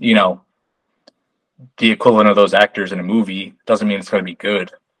put, you know, the equivalent of those actors in a movie, doesn't mean it's going to be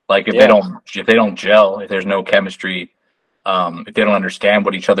good. Like, if they don't gel, if there's no chemistry, if they don't understand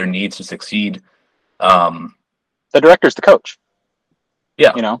what each other needs to succeed, the director's the coach.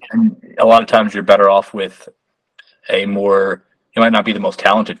 Yeah, you know, and a lot of times you're better off with a more, it might not be the most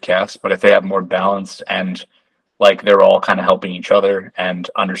talented cast, but if they have more balance and like they're all kind of helping each other and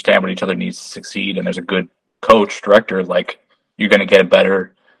understand what each other needs to succeed, and there's a good coach, director, like, you're going to get a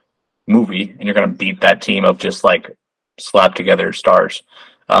better movie, and you're going to beat that team of just like slapped together stars.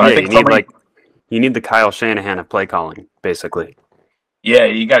 I think you need the Kyle Shanahan of play calling, basically. Yeah,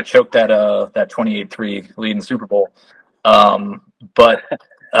 you got to choke that 28-3 lead in the Super Bowl. But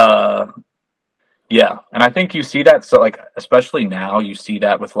yeah, and I think you see that, so like, especially now, you see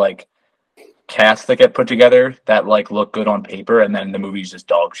that with like casts that get put together that like look good on paper, and then the movie's just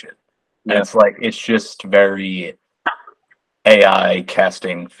dog shit. And it's like, it's just very AI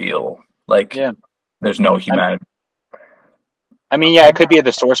casting feel. Like, there's no humanity. I mean, yeah, it could be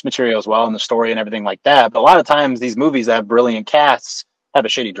the source material as well and the story and everything like that. But a lot of times these movies that have brilliant casts have a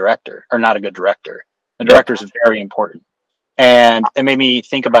shitty director or not a good director. The director is very important. And it made me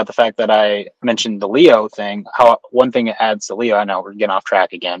think about the fact that I mentioned the Leo thing, how one thing it adds to Leo, I know we're getting off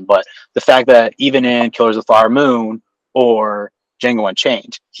track again, but the fact that even in Killers of the Flower Moon or Django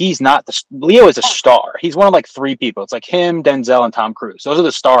Unchained, Leo is a star. He's one of like three people. It's like him, Denzel, and Tom Cruise. Those are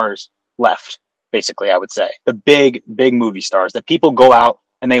the stars left, basically, I would say. The big movie stars that people go out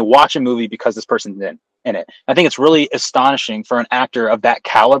and they watch a movie because this person's in it. I think it's really astonishing for an actor of that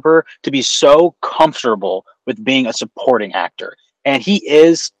caliber to be so comfortable with being a supporting actor. And he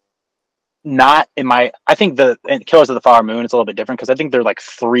is not I think in Killers of the Flower Moon, it's a little bit different because I think they're like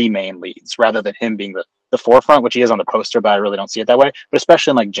three main leads rather than him being the forefront, which he is on the poster, but I really don't see it that way. But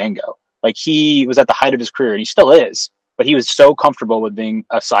especially in like Django, like he was at the height of his career and he still is, but he was so comfortable with being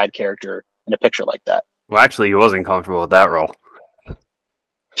a side character in a picture like that. Well, actually, he wasn't comfortable with that role.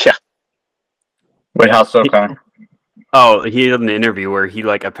 Yeah. Wait, how so, Connor? Oh, he did an interview where he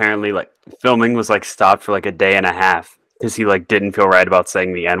like apparently like filming was like stopped for like a day and a half because he like didn't feel right about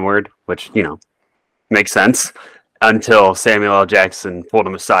saying the N-word, which, you know, makes sense, until Samuel L. Jackson pulled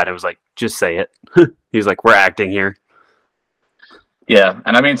him aside and was like, just say it. He was like, we're acting here. Yeah,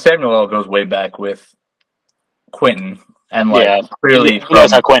 and I mean, Samuel L. goes way back with Quentin, and like clearly he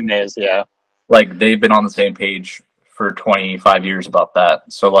knows how Quentin is, like they've been on the same page for 25 years about that.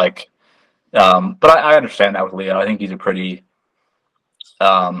 So like, but I understand that with Leo. I think he's a pretty,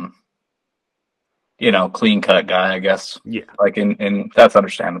 you know, clean cut guy, I guess. Yeah. Like, in that's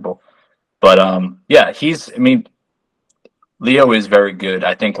understandable. But yeah, I mean, Leo is very good.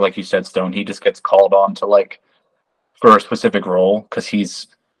 I think, like you said, Stone, he just gets called on to like for a specific role because he's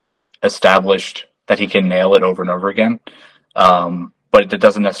established that he can nail it over and over again. But that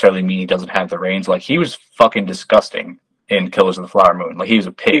doesn't necessarily mean he doesn't have the range. Like, he was fucking disgusting in Killers of the Flower Moon. Like, he was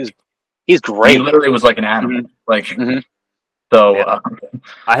a pig. He's great. He literally was like an animal. Mm-hmm. Like, so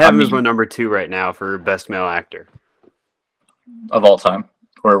I have him as my number 2 right now for best male actor of all time.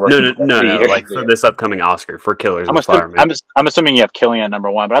 No, like for this upcoming Oscar for Killers of the Flower Moon. I'm assuming you have Killian at number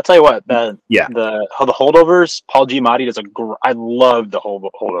 1, but I'll tell you what, the Holdovers, Paul Giamatti does I love the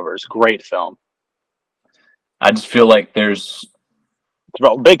Holdovers. Great film. I just feel like there's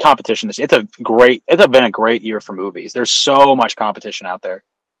big competition this year. It's been a great year for movies. There's so much competition out there.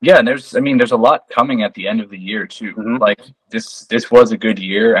 Yeah, and there's a lot coming at the end of the year too. Mm-hmm. Like this was a good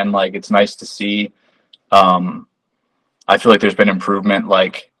year, and like it's nice to see. I feel like there's been improvement.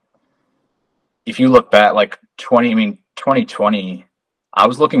 Like if you look back, like 2020, I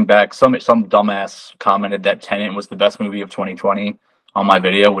was looking back. Some dumbass commented that Tenet was the best movie of 2020 on my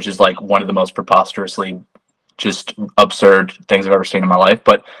video, which is like one of the most preposterously just absurd things I've ever seen in my life.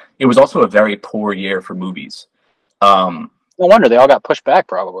 But it was also a very poor year for movies. No wonder they all got pushed back,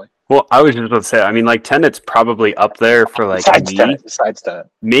 probably. Well, I was just about to say, I mean, like Tenet's probably up there for like Besides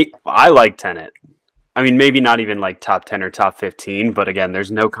Tenet. I like Tenet. I mean, maybe not even like top 10 or top 15, but again,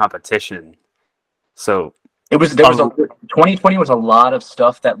 there's no competition. So 2020 was a lot of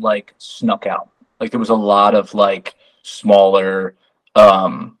stuff that like snuck out. Like there was a lot of like smaller,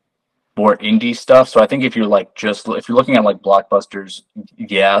 more indie stuff. So I think if you're looking at like blockbusters,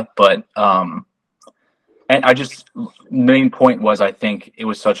 yeah, but and main point was I think it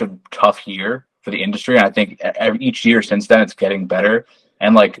was such a tough year for the industry, and I think each year since then it's getting better.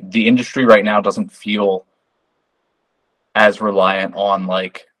 And like the industry right now doesn't feel as reliant on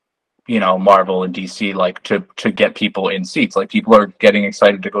like, Marvel and DC, like to get people in seats. Like people are getting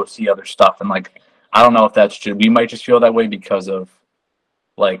excited to go see other stuff, and like I don't know if that's we might just feel that way because of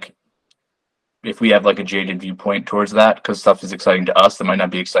like if we have like a jaded viewpoint towards that, because stuff is exciting to us that might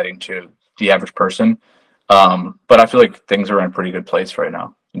not be exciting to the average person. But I feel like things are in a pretty good place right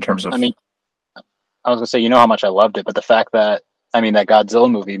now in terms of. I mean, I was gonna say, how much I loved it, but the fact that that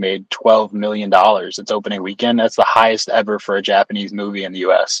Godzilla movie made $12 million its opening weekend, that's the highest ever for a Japanese movie in the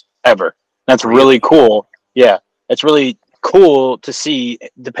US ever. That's really cool. Yeah. It's really cool to see.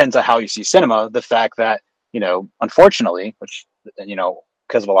 It depends on how you see cinema. The fact that, unfortunately, which,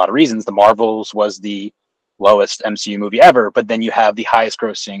 because of a lot of reasons, The Marvels was the lowest MCU movie ever, but then you have the highest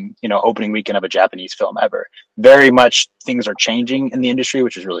grossing, opening weekend of a Japanese film ever. Very much things are changing in the industry,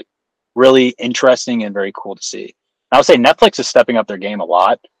 which is really, really interesting and very cool to see. I would say Netflix is stepping up their game a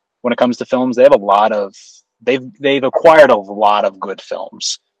lot when it comes to films. They have they've acquired a lot of good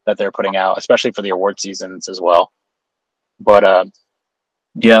films that they're putting out, especially for the award seasons as well. But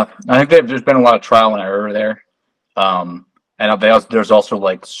yeah, I think there's been a lot of trial and error there, and there's also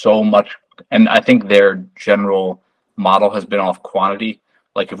like so much, and I think their general model has been off quantity.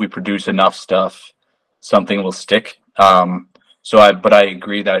 Like if we produce enough stuff, something will stick. But I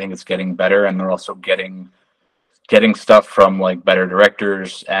agree that I think it's getting better, and they're also getting stuff from like better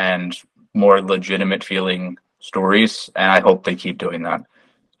directors and more legitimate feeling stories, and I hope they keep doing that.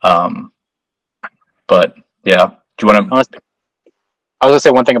 But yeah, do you want to? I was gonna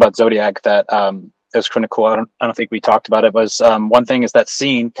say one thing about Zodiac that is kind of cool. I don't think we talked about it. Was one thing is that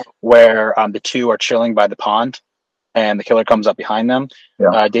scene where the two are chilling by the pond, and the killer comes up behind them.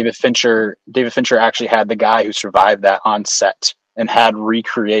 Yeah. David Fincher actually had the guy who survived that on set and had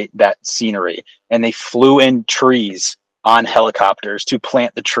recreate that scenery, and they flew in trees on helicopters to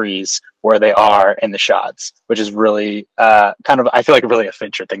plant the trees where they are in the shots, which is really I feel like really a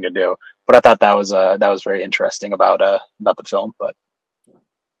Fincher thing to do. But I thought that was very interesting about the film. But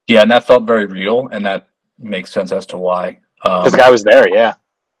yeah, and that felt very real, and that makes sense as to why. Because the guy was there, yeah.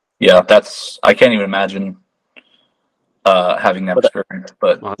 Yeah, I can't even imagine having that experience.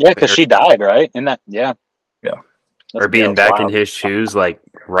 But yeah, because she died, right? In that, yeah. Or being back in his shoes, like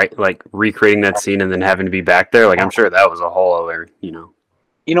recreating that scene and then having to be back there. Like I'm sure that was a whole other, You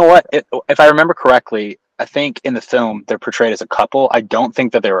know what? If I remember correctly, I think in the film they're portrayed as a couple. I don't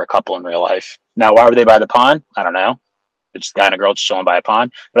think that they were a couple in real life. Now, why were they by the pond? I don't know. It's a guy and a girl just chilling by a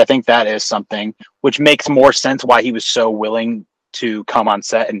pond. But I think that is something which makes more sense why he was so willing to come on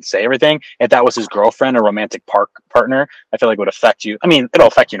set and say everything. If that was his girlfriend or romantic partner, I feel like it would affect you. I mean, it'll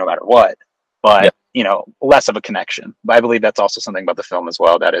affect you no matter what. But less of a connection. But I believe that's also something about the film as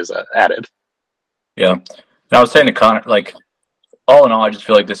well that is added. Yeah, and I was saying to Connor, like, all in all, I just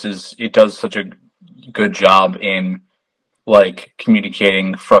feel like it does such a good job in like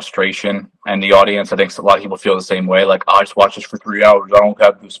communicating frustration, and the audience, I think a lot of people feel the same way. Like, I just watched this for 3 hours. I don't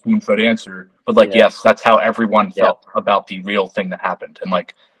have the spoon-fed answer. But like, yes, that's how everyone felt about the real thing that happened, and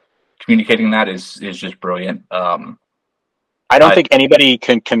like communicating that is just brilliant. I don't think anybody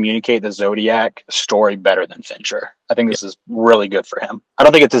can communicate the Zodiac story better than Fincher. I think this is really good for him. I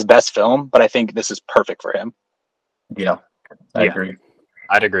don't think it's his best film, but I think this is perfect for him. Yeah, I agree.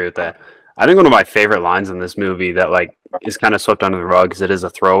 I'd agree with that. I think one of my favorite lines in this movie that like is kind of swept under the rug because it is a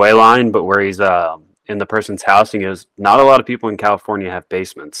throwaway line, but where he's in the person's house and he goes, "Not a lot of people in California have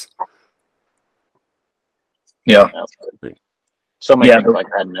basements." Yeah. So many things like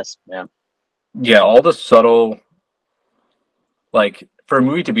that in this. Yeah. Yeah, all the subtle, like for a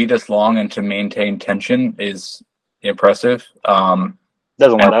movie to be this long and to maintain tension is impressive. Doesn't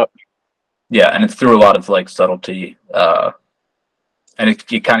let up. Yeah, and it's through a lot of like subtlety, and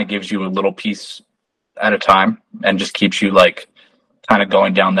it kind of gives you a little piece at a time, and just keeps you like kind of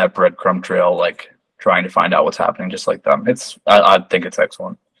going down that breadcrumb trail, like trying to find out what's happening, just like them. I think it's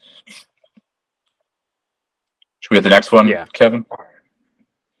excellent. Should we get the next one, Yeah. Kevin?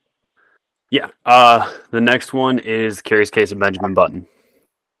 Yeah. The next one is Curious Case of Benjamin Button.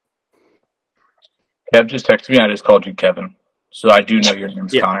 Kev just texted me. I just called you Kevin, so I do know your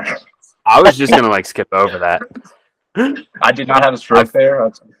name's Yeah. Connor. I was just gonna like skip over that. I did not have a stroke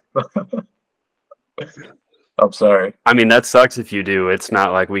there. I'm sorry. I mean, that sucks if you do. It's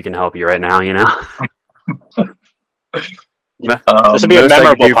not like we can help you right now, you know. This would be a most I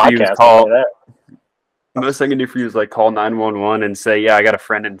memorable can do for you is podcast. call- I'll tell you that. Most I can do for you is like call 911 and say, "Yeah, I got a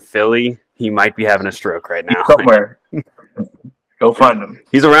friend in Philly. He might be having a stroke right now. Somewhere. Go find him.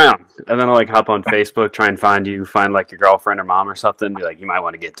 He's around." And then I'll like hop on Facebook, try and find you, find like your girlfriend or mom or something. Be like, you might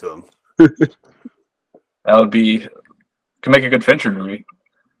want to get to him. That would be could make a good Fincher movie.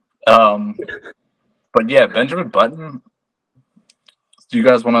 But yeah, Benjamin Button. Do you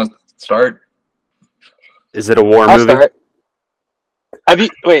guys want to start? Is it a war I'll movie? start. Have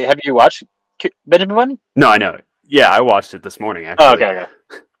you watched Benjamin Button? No, I know. Yeah, I watched it this morning. Actually, Oh, okay.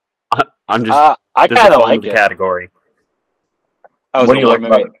 I'm just I this is kind of fall like into the it. category. Oh, What do you like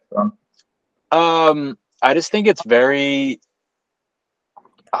about it? I just think it's very.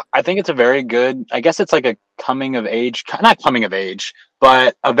 I think it's a very good. I guess it's like a coming of age, not coming of age,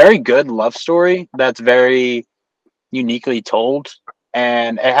 but a very good love story that's very uniquely told,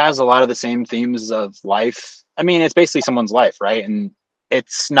 and it has a lot of the same themes of life. I mean, it's basically someone's life, right? And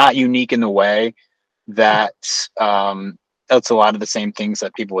it's not unique in the way that that's a lot of the same things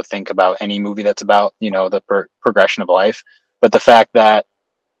that people would think about any movie that's about, you know, the progression of life. But the fact that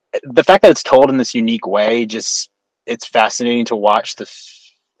it's told in this unique way, just it's fascinating to watch.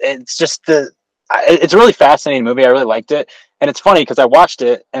 It's a really fascinating movie. I really liked it, and it's funny because I watched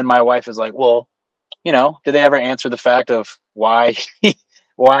it, and my wife is like, "Well, you know, did they ever answer the fact of why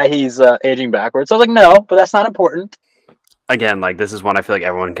he's aging backwards?" So I was like, "No, but that's not important." Again, like this is one I feel like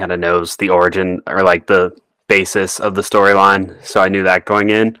everyone kind of knows the origin or like the basis of the storyline, so I knew that going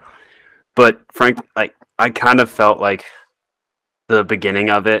in. But Frank, like I kind of felt like the beginning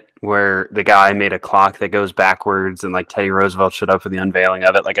of it where the guy made a clock that goes backwards and like Teddy Roosevelt showed up for the unveiling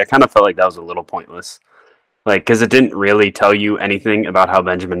of it. Like I kind of felt like that was a little pointless. Like cuz it didn't really tell you anything about how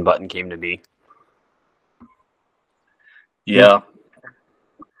Benjamin Button came to be. Yeah.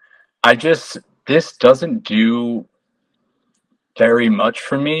 This doesn't do very much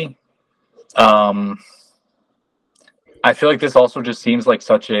for me. I feel like this also just seems like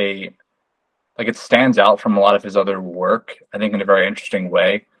it stands out from a lot of his other work, I think in a very interesting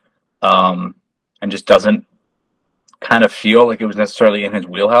way. And just doesn't kind of feel like it was necessarily in his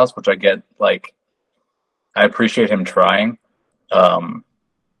wheelhouse, which I get, like, I appreciate him trying. But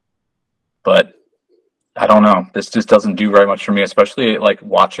I don't know. This just doesn't do very much for me, especially like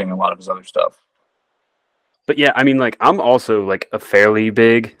watching a lot of his other stuff. But yeah, I mean like I'm also like a fairly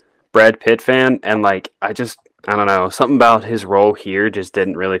big Brad Pitt fan and like I don't know, something about his role here just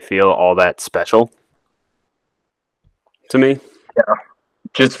didn't really feel all that special to me. Yeah.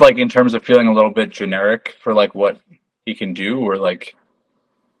 Just like in terms of feeling a little bit generic for like what he can do, or like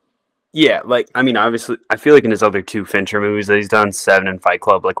Yeah, like I mean, obviously, I feel like in his other two Fincher movies that he's done, Seven and Fight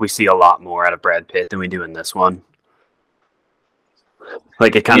Club, like we see a lot more out of Brad Pitt than we do in this one.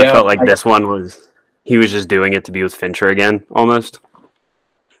 Like it kind of felt like this one was he was just doing it to be with Fincher again, almost.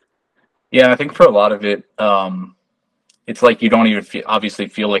 Yeah, I think for a lot of it, it's like you don't even obviously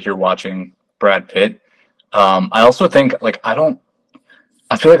feel like you're watching Brad Pitt. I also think like I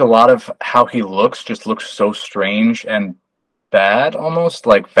feel like a lot of how he looks just looks so strange and bad, almost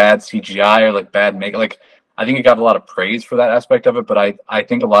like bad CGI or like bad make. Like I think it got a lot of praise for that aspect of it, but I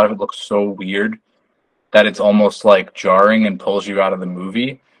think a lot of it looks so weird that it's almost like jarring and pulls you out of the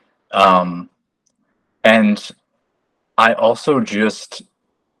movie. And I also just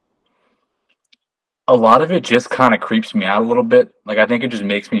a lot of it just kind of creeps me out a little bit. Like I think it just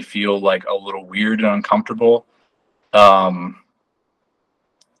makes me feel like a little weird and uncomfortable. I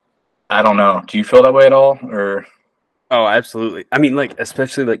don't know. Do you feel that way at all, or? Oh, absolutely. I mean, like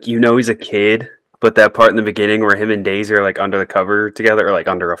especially like he's a kid, but that part in the beginning where him and Daisy are like under the cover together, or like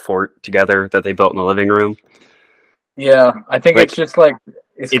under a fort together that they built in the living room. Yeah, I think Like, it's just like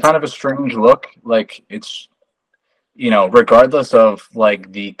it's kind of a strange look. Like it's regardless of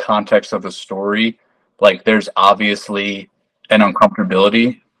like the context of the story, like there's obviously an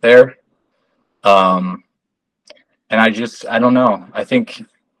uncomfortability there. And I don't know. I think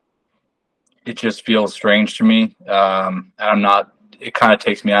it just feels strange to me. And it kind of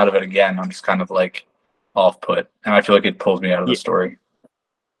takes me out of it again. I'm just kind of like off put. And I feel like it pulls me out of the story.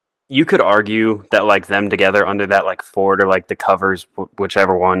 you could argue that like them together under that like fort or like the covers,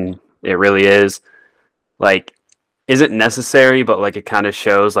 whichever one it really is, like isn't necessary, but like it kind of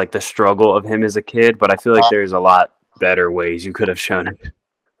shows like the struggle of him as a kid. But I feel like there's a lot better ways you could have shown it.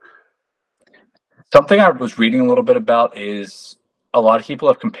 Something I was reading a little bit about is a lot of people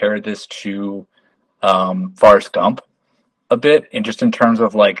have compared this to Forrest Gump a bit, and just in terms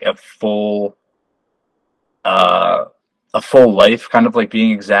of like uh, a full life, kind of like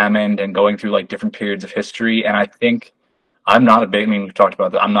being examined and going through like different periods of history. And I think I'm not a big. I mean, we've talked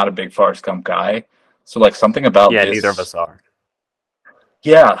about that. I'm not a big Forrest Gump guy. So like something about Yeah, this. neither of us are.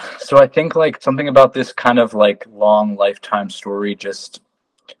 Yeah. So I think like something about this kind of like long lifetime story just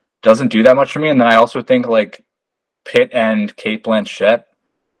doesn't do that much for me. And then I also think like Pitt and Kate Blanchett.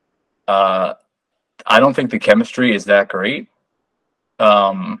 Uh, I don't think the chemistry is that great.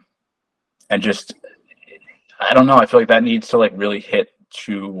 Um, and just I don't know. I feel like that needs to like really hit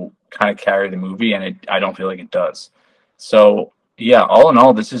to kind of carry the movie, and I don't feel like it does. So yeah, all in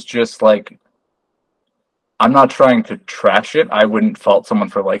all, this is just like I'm not trying to trash it. I wouldn't fault someone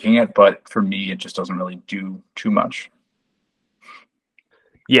for liking it, but for me, it just doesn't really do too much.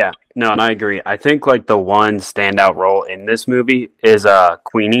 Yeah, no, and I agree. I think like the one standout role in this movie is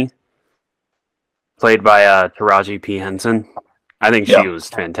Queenie, played by Taraji P Henson. I think Yeah, she was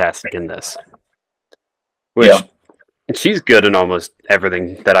fantastic in this. Which yeah, she's good in almost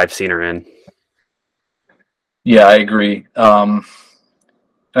everything that I've seen her in. yeah. I agree. And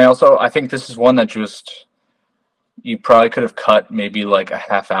I think this is one that just you probably could have cut maybe like a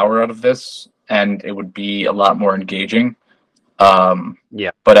half hour out of this, and it would be a lot more engaging.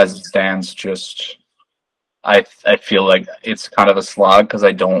 Yeah. But as it stands, just I feel like it's kind of a slog because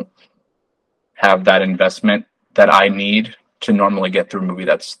I don't have that investment that I need to normally get through a movie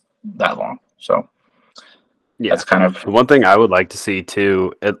that's that long. So Yeah. that's kind of One thing I would like to see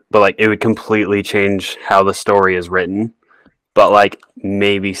too, but like it would completely change how the story is written. But like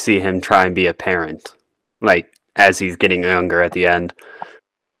maybe see him try and be a parent, like as he's getting younger at the end.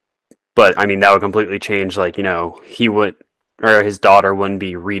 But I mean, that would completely change. Like he would, or his daughter wouldn't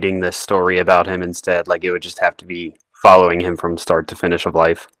be reading this story about him instead. Like it would just have to be following him from start to finish of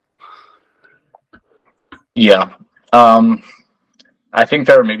life. yeah. Um, I think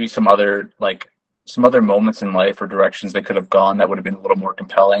there are maybe some other moments in life or directions they could have gone that would have been a little more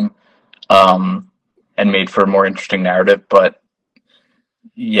compelling, um, and made for a more interesting narrative. But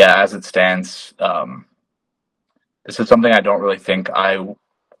yeah, as it stands, this is something I don't really think I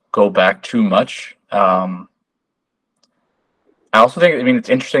go back too much. I also think, I mean, it's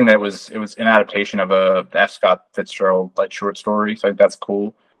interesting that it was an adaptation of a F. Scott Fitzgerald like short story. So I think that's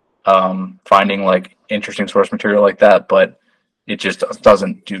cool. Finding like interesting source material like that, but it just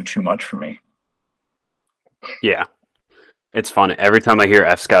doesn't do too much for me. Yeah, it's funny. Every time I hear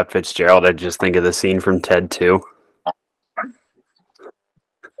F. Scott Fitzgerald, I just think of the scene from Ted 2.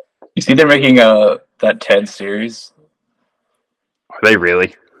 You see, they're making that Ted series, Are they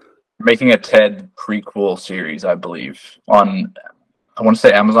really? making a Ted prequel series, I believe, on I want to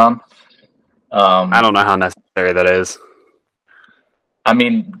say Amazon. I don't know how necessary that is. I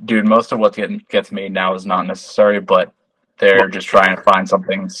mean, dude, most of what gets made now is not necessary, but they're Well, just trying to find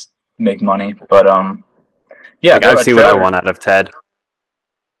something to make money. But yeah, like I've a seen what I trailer. want out of Ted.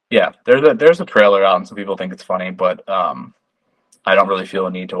 Yeah, there's a trailer out, and some people think it's funny, but I don't really feel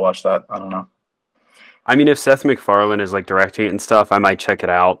a need to watch that. I don't know. I mean, if Seth MacFarlane is like directing it and stuff, I might check it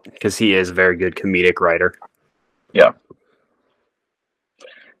out because he is a very good comedic writer. Yeah,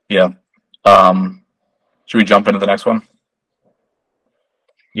 yeah. Should we jump into the next one?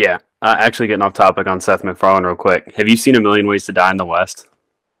 Yeah. Actually, getting off topic on Seth MacFarlane real quick. Have you seen A Million Ways to Die in the West?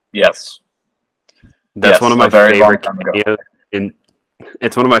 Yes. That's Yes, one of a my very long favorite time ago. cameos in.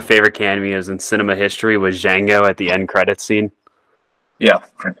 It's one of my favorite cameos in cinema history. Was Django at the end credits scene? Yeah,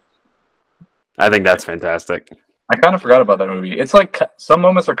 I think that's fantastic. I kind of forgot about that movie. It's like some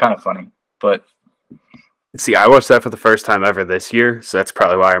moments are kind of funny, but See, I watched that for the first time ever this year, so that's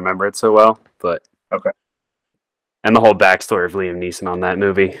probably why I remember it so well. But okay. and the whole backstory of Liam Neeson on that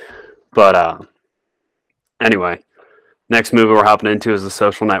movie. But anyway, next movie we're hopping into is The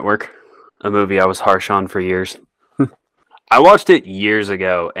Social Network, a movie I was harsh on for years. I watched it years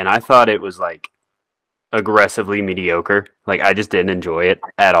ago, and I thought it was like aggressively mediocre. Like I just didn't enjoy it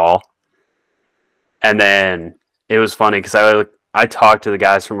at all. And then it was funny because I talk to the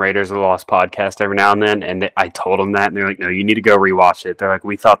guys from Raiders of the Lost podcast every now and then, and I told them that, and they're like, "No, you need to go rewatch it." They're like,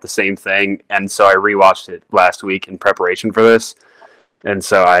 "We thought the same thing," and so I rewatched it last week in preparation for this, and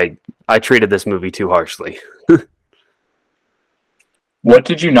so I treated this movie too harshly. What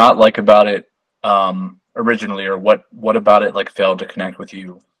did you not like about it originally, or what about it like failed to connect with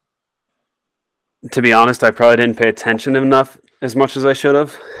you? To be honest, I probably didn't pay attention enough as much as I should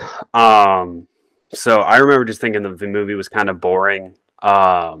have. So I remember just thinking that the movie was kind of boring.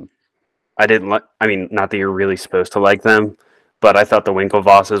 I didn't like. I mean, not that you're really supposed to like them, but I thought the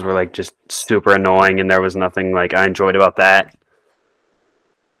Winklevosses were like just super annoying, and there was nothing like I enjoyed about that.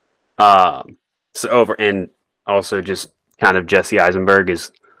 Um, so over and also just kind of Jesse Eisenberg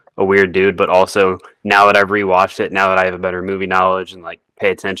is a weird dude, but also now that I've rewatched it, now that I have a better movie knowledge and like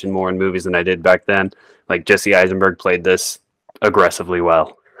pay attention more in movies than I did back then, like Jesse Eisenberg played this aggressively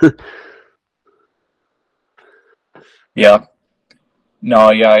well. Yeah.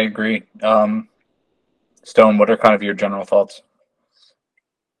 No, yeah, I agree. Stone, what are kind of your general thoughts?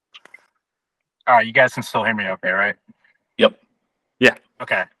 You guys can still hear me okay, right? Yep. Yeah.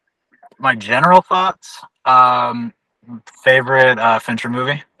 Okay. My general thoughts. Favorite Fincher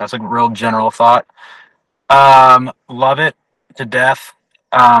movie. That's a real general thought. Love it to death.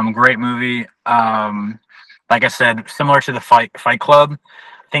 Great movie. Like I said, similar to the Fight Club.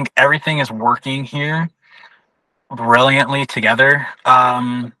 I think everything is working here brilliantly together.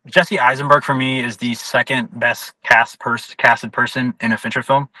 Jesse Eisenberg for me is the second best casted person in a Fincher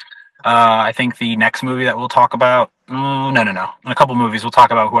film. I think the next movie that we'll talk about, no. In a couple movies, we'll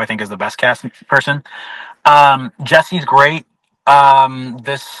talk about who I think is the best cast person. Jesse's great.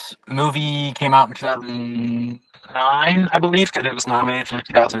 This movie came out in 2009, I believe, because it was nominated for the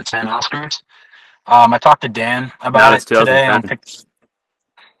 2010 Oscars. I talked to Dan about It's it today, and 2010.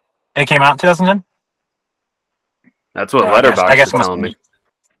 it came out in 2010. That's what I Letterboxd guess is telling me.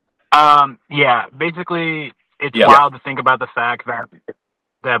 Yeah, basically, it's Yeah. wild to think about the fact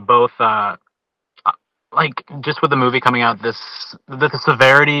that both, like, just with the movie coming out, the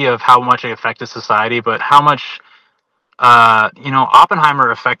severity of how much it affected society, but how much,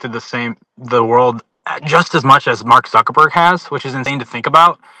 Oppenheimer affected the world just as much as Mark Zuckerberg has, which is insane to think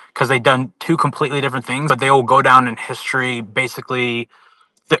about because they've done two completely different things, but they will go down in history. Basically,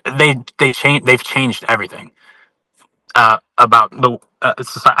 they've changed everything. About the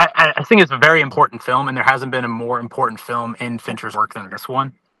society. I think it's a very important film, and there hasn't been a more important film in Fincher's work than this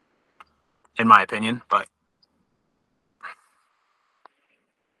one, in my opinion. But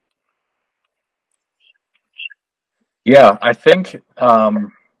Yeah, I think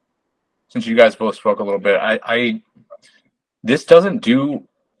since you guys both spoke a little bit, I this doesn't do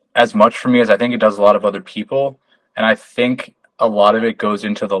as much for me as I think it does a lot of other people, and I think a lot of it goes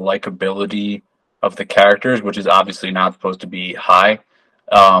into the likability of the characters, which is obviously not supposed to be high.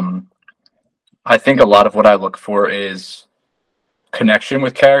 Um, I think a lot of what I look for is connection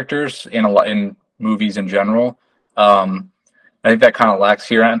with characters in a lot in movies in general. Um, I think that kind of lacks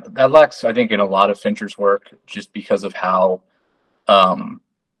here, and that lacks, I think, in a lot of Fincher's work, just because of how um,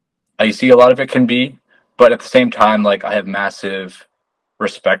 I see a lot of it can be. But at the same time, like I have massive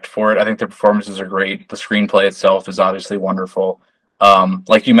respect for it. I think the performances are great. The screenplay itself is obviously wonderful.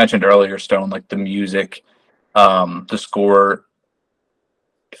 Like you mentioned earlier, Stone, like the music, the score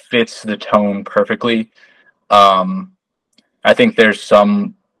fits the tone perfectly. Um, I think there's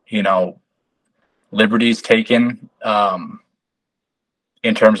some, you know, liberties taken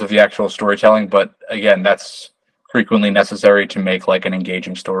in terms of the actual storytelling, but again, that's frequently necessary to make like an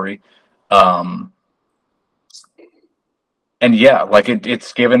engaging story. Um, and yeah, like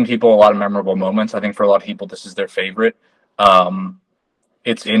it's given people a lot of memorable moments. I think for a lot of people, this is their favorite. Um,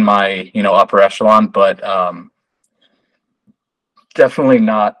 it's in my, upper echelon, but definitely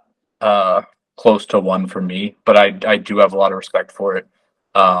not uh, close to one for me. But I do have a lot of respect for it.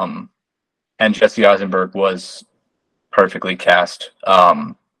 Um, and Jesse Eisenberg was perfectly cast.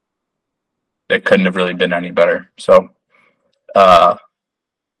 It couldn't have really been any better. So, uh,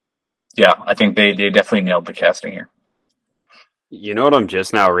 yeah, I think they definitely nailed the casting here. You know what I'm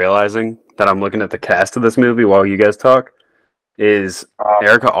just now realizing that I'm looking at the cast of this movie while you guys talk is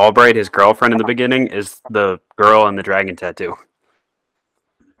Erica Albright, his girlfriend in the beginning, is the girl in the dragon tattoo.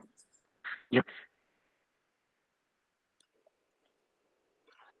 yep.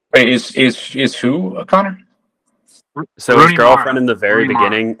 Wait, is who, Connor? So his Rooney girlfriend Mara. in the very Rooney Mara.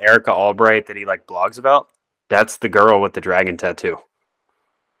 beginning, Erica Albright, that he like blogs about, that's the girl with the dragon tattoo.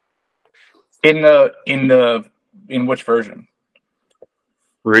 In which version?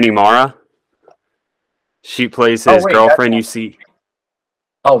 Rooney Mara. She plays Oh his wait, girlfriend. You see,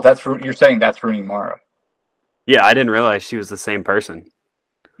 you're saying that's Rooney Mara. yeah, I didn't realize she was the same person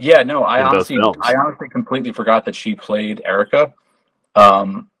Yeah, no, I in both honestly films. I honestly completely forgot that she played Erica.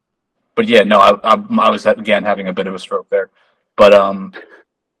 Um, but yeah, no, I was again having a bit of a stroke there. But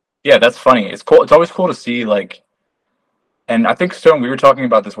yeah, that's funny. It's cool. It's always cool to see like, and I think Stone, we were talking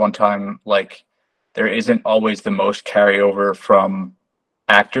about this one time. Like, there isn't always the most carryover from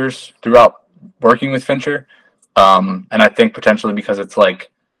actors throughout working with Fincher, and I think potentially because it's like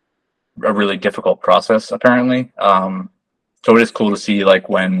a really difficult process apparently. So it is cool to see like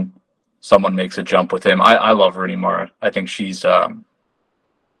when someone makes a jump with him. I love Rooney Mara. I think she's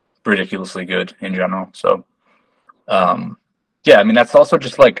ridiculously good in general. So yeah, I mean that's also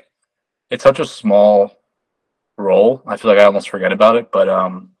just like it's such a small role. I feel like I almost forget about it, but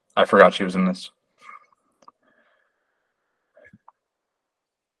I forgot she was in this.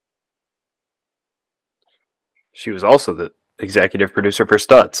 She was also the executive producer for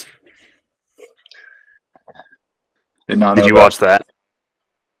Studs. Did not Did know you that. watch that?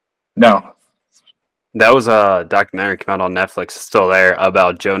 No. That was a documentary came out on Netflix, it's still there,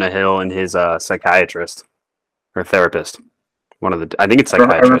 about Jonah Hill and his psychiatrist or therapist. One of the, I think it's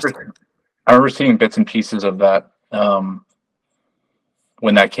psychiatrist. I remember seeing bits and pieces of that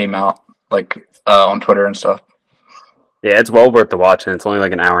when that came out, like on Twitter and stuff. Yeah, it's well worth the watch, and it's only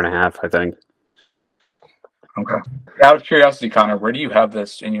like an hour and a half, I think. Okay. Out of curiosity, Connor, where do you have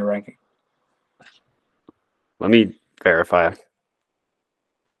this in your ranking? Let me verify.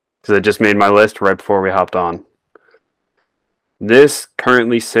 Because I just made my list right before we hopped on. This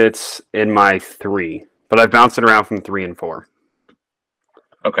currently sits in my 3, but I've bounced it around from 3 and 4.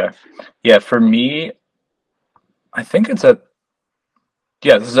 Okay. Yeah, for me, I think it's at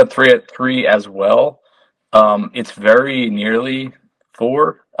this is at three as well. It's very nearly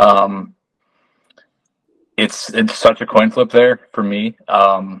 4. It's such a coin flip there for me.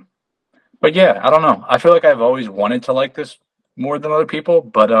 But yeah, I don't know. I feel like I've always wanted to like this more than other people,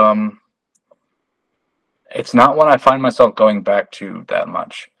 but it's not one I find myself going back to that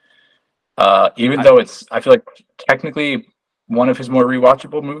much. Even though I feel like technically one of his more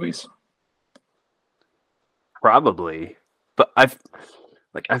rewatchable movies. Probably. But I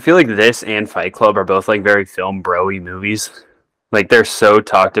feel like this and Fight Club are both like very film bro-y movies. Like they're so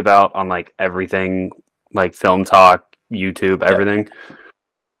talked about on like everything, like Film Talk, YouTube, everything.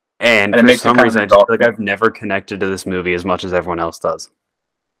 And for some reason, I just feel like I've never connected to this movie as much as everyone else does.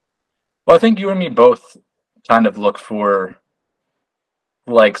 Well, I think you and me both kind of look for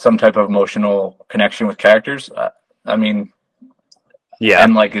like some type of emotional connection with characters. I mean, yeah,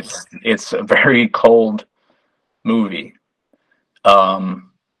 and like it's a very cold movie. But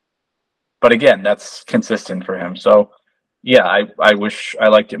again, that's consistent for him. So yeah, I wish I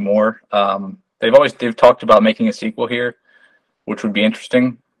liked it more. They've talked about making a sequel here, which would be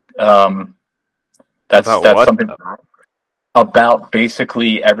interesting. That's what? something about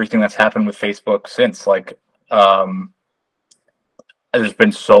basically everything that's happened with Facebook since. Like, there's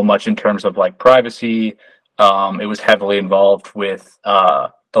been so much in terms of like privacy. It was heavily involved with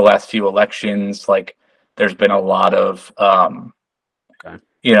the last few elections. Like, there's been a lot of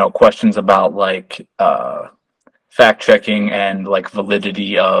questions about like fact checking and like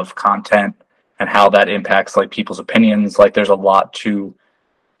validity of content and how that impacts like people's opinions. Like, there's a lot to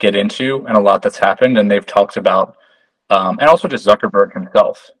get into and a lot that's happened, and they've talked about and also just Zuckerberg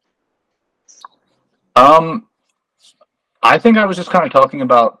himself. I think I was just kind of talking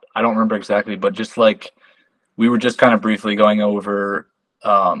about, I don't remember exactly, but just like we were just kind of briefly going over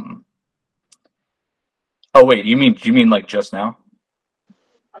oh wait, you mean like just now?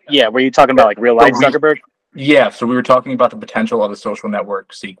 Yeah, were you talking about like real life Zuckerberg? Yeah, so we were talking about the potential of a social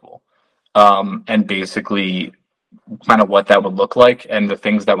network sequel. And basically kind of what that would look like and the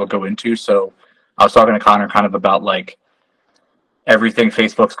things that would go into. So I was talking to Connor kind of about like everything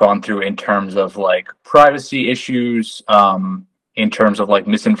Facebook's gone through in terms of like privacy issues, in terms of like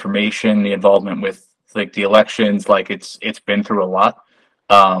misinformation, the involvement with like the elections. Like it's been through a lot,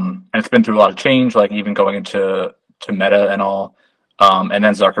 and it's been through a lot of change. Like even going into Meta and all, and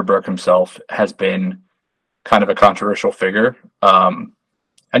then Zuckerberg himself has been kind of a controversial figure. And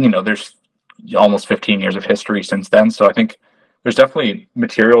there's almost 15 years of history since then, so I think there's definitely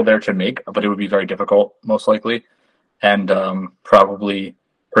material there to make, but it would be very difficult, most likely, and probably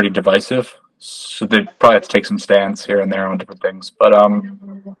pretty divisive. So they'd probably have to take some stands here and there on different things, but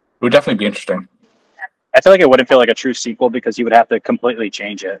it would definitely be interesting. I feel like it wouldn't feel like a true sequel because you would have to completely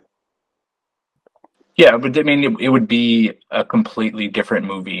change it. Yeah, but I mean, it would be a completely different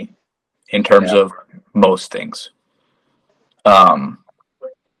movie in terms of most things.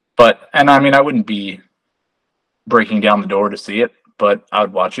 But I mean, I wouldn't be breaking down the door to see it, but I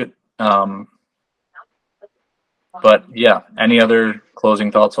would watch it. But yeah, any other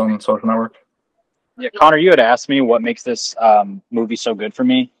closing thoughts on Social Network? Yeah, Connor, you had asked me what makes this movie so good for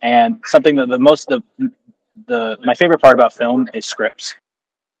me, and something that my favorite part about film is scripts.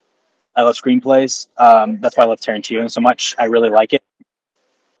 I love screenplays. That's why I love Tarantino so much. I really like it.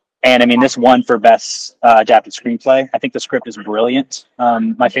 And I mean, this won for best adapted screenplay. I think the script is brilliant.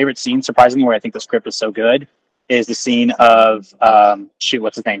 My favorite scene, surprisingly, where I think the script is so good, is the scene of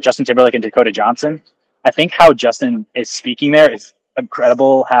what's his name, Justin Timberlake and Dakota Johnson. I think how Justin is speaking there is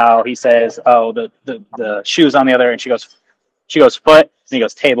incredible. How he says, "Oh, the shoe's on the other," and she goes foot, and he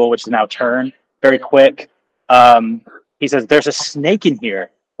goes table, which is now turn. Very quick. He says, "There's a snake in here."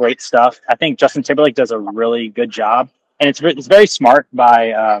 Great stuff. I think Justin Timberlake does a really good job, and it's very smart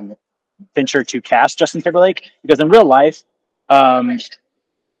by Fincher to cast Justin Timberlake, because in real life, um,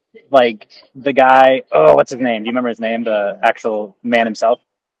 like the guy, oh, what's his name? Do you remember his name? The actual man himself.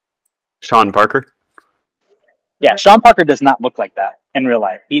 Sean Parker. Yeah, Sean Parker does not look like that in real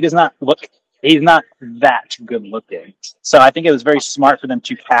life. He does not look. He's not that good looking. So I think it was very smart for them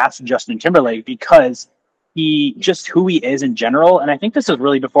to cast Justin Timberlake, because he just who he is in general. And I think this was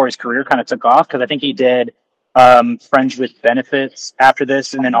really before his career kind of took off, because I think he did Friends with Benefits after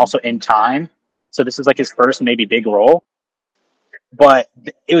this, and then also In Time. So this is like his first maybe big role. But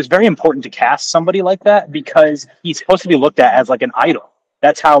it was very important to cast somebody like that, because he's supposed to be looked at as like an idol.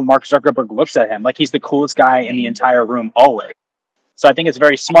 That's how Mark Zuckerberg looks at him. Like he's the coolest guy in the entire room always. So I think it's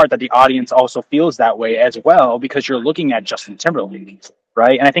very smart that the audience also feels that way as well, because you're looking at Justin Timberlake,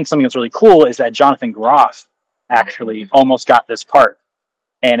 right? And I think something that's really cool is that Jonathan Groff actually almost got this part.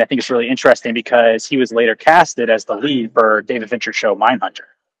 And I think it's really interesting because he was later casted as the lead for David Fincher's show Mindhunter.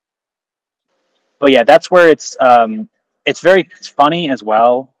 But yeah, that's where it's funny as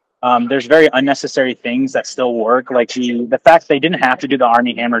well. There's very unnecessary things that still work, like the fact they didn't have to do the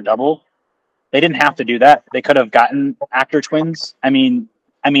Army Hammer double. They didn't have to do that. They could have gotten actor twins. I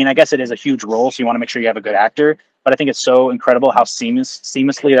guess it is a huge role, so you want to make sure you have a good actor. But I think it's so incredible how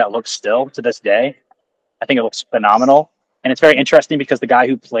seamlessly that looks still to this day. I think it looks phenomenal, and it's very interesting because the guy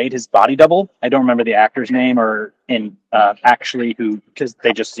who played his body double, I don't remember the actor's name, or because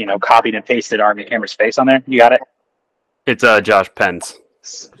they just copied and pasted Army Hammer's face on there. You got it. It's Josh Pence.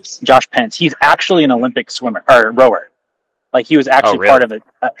 Josh Pence. He's actually an Olympic swimmer or rower. Like he was actually really? part of it.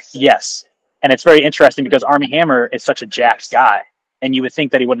 Yes. And it's very interesting because Army Hammer is such a jacked guy, and you would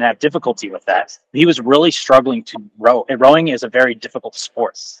think that he wouldn't have difficulty with that. He was really struggling to row. And rowing is a very difficult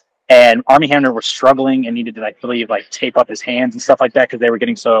sport. And Army Hammer was struggling and needed to, I believe, tape up his hands and stuff like that because they were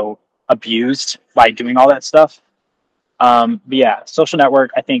getting so abused by doing all that stuff. But yeah, Social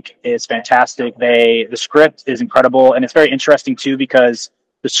Network, I think, is fantastic. The script is incredible, and it's very interesting too because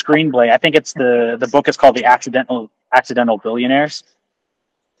the screenplay, I think it's the book is called The Accidental Billionaires.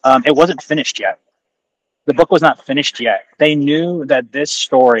 It wasn't finished yet. The book was not finished yet. They knew that this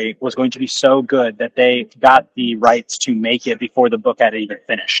story was going to be so good that they got the rights to make it before the book had even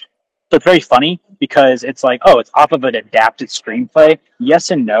finished. So it's very funny because it's like, oh, it's off of an adapted screenplay.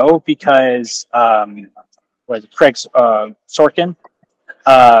 Yes and no, because Craig Sorkin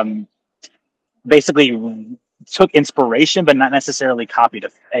basically took inspiration, but not necessarily copied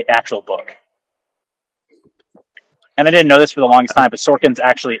an actual book. And I didn't know this for the longest time, but Sorkin's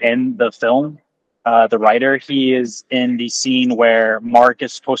actually in the film. The writer, he is in the scene where Mark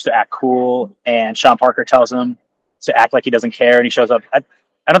is supposed to act cool, and Sean Parker tells him to act like he doesn't care, and he shows up.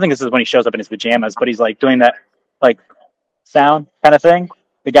 I don't think this is when he shows up in his pajamas, but he's doing that sound kind of thing.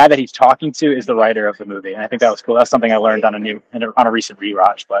 The guy that he's talking to is the writer of the movie, and I think that was cool. That's something I learned on a recent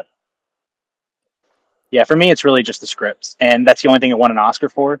rewatch. But yeah, for me, it's really just the scripts, and that's the only thing it won an Oscar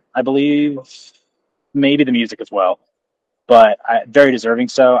for, I believe. Maybe the music as well, but very deserving.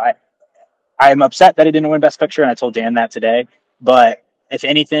 So I'm upset that it didn't win Best Picture, and I told Dan that today. But if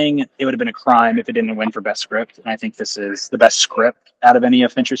anything, it would have been a crime if it didn't win for Best Script. And I think this is the best script out of any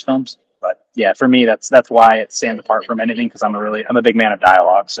of Fincher's films. But yeah, for me, that's why it stands apart from anything, because I'm a big man of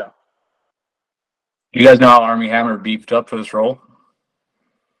dialogue. So You guys know how Army Hammer beefed up for this role?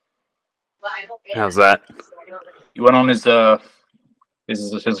 How's that? He went on his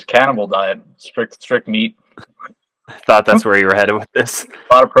cannibal diet, strict meat, I thought that's where you were headed with this.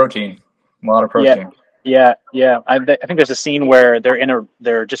 a lot of protein. yeah. I think there's a scene where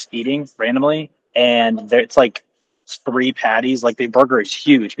they're just eating randomly, and it's like 3 patties. Like the burger is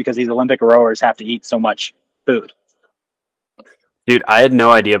huge because these Olympic rowers have to eat so much food. Dude, I had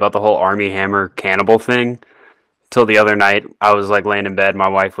no idea about the whole Army Hammer cannibal thing till the other night. I was laying in bed. My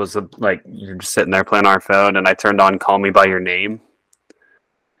wife was you're just sitting there playing on our phone, and I turned on Call Me By Your Name.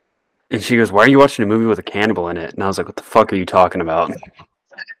 And she goes, "Why are you watching a movie with a cannibal in it?" And I was like, "What the fuck are you talking about?"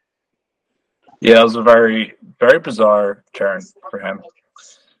 Yeah, it was a very, very bizarre turn for him.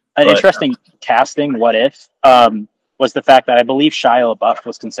 An interesting casting, what if, was the fact that I believe Shia LaBeouf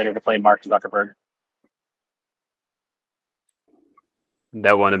was considered to play Mark Zuckerberg.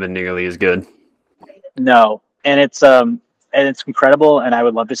 That wouldn't have been nearly as good. No, and it's and it's incredible. And I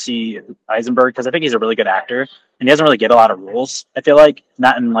would love to see Eisenberg because I think he's a really good actor, and he doesn't really get a lot of roles. I feel like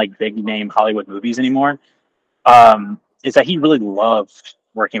not in like big name Hollywood movies anymore. Is that he really loved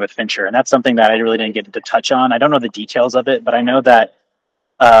working with Fincher, and that's something that I really didn't get to touch on. I don't know the details of it, but I know that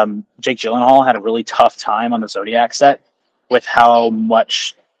Jake Gyllenhaal had a really tough time on the Zodiac set with how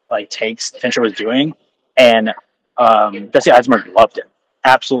much like takes Fincher was doing, and Jesse Eisenberg loved it,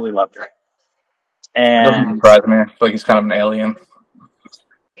 absolutely loved it. Doesn't And surprise me. I feel like he's kind of an alien.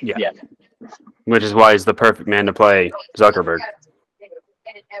 yeah, Which is why he's the perfect man to play Zuckerberg.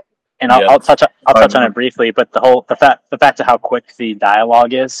 and Yeah. I'll touch on it briefly, but the fact of how quick the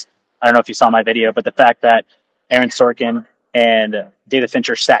dialogue is. I don't know if you saw my video, but the fact that Aaron Sorkin and David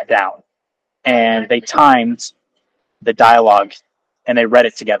Fincher sat down and they timed the dialogue and they read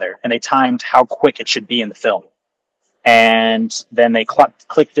it together and they timed how quick it should be in the film, and then they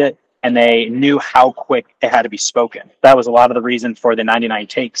clicked it and they knew how quick it had to be spoken. That was a lot of the reason for the 99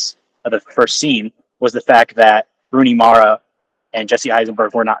 takes of the first scene, was the fact that Rooney Mara and Jesse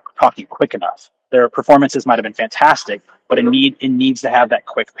Eisenberg were not talking quick enough. Their performances might have been fantastic, but it needs to have that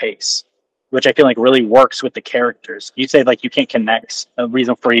quick pace, which I feel like really works with the characters. You say like you can't connect, a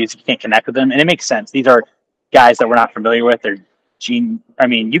reason for you can't connect with them, and it makes sense. These are guys that we're not familiar with. They're I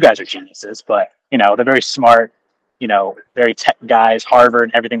mean, you guys are geniuses, but you know they're very smart. You know, very tech guys,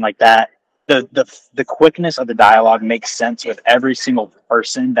 Harvard, everything like that. The quickness of the dialogue makes sense with every single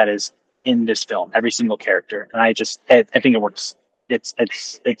person that is in this film, every single character, and I think it works.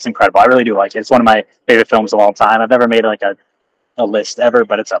 It's incredible. I really do like it. It's one of my favorite films of all time. I've never made like a list ever,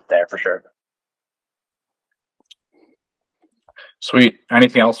 but it's up there for sure. Sweet.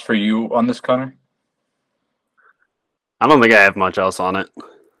 Anything else for you on this, Connor? I don't think I have much else on it.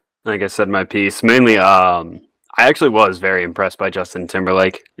 Like I said, my piece mainly. I actually was very impressed by Justin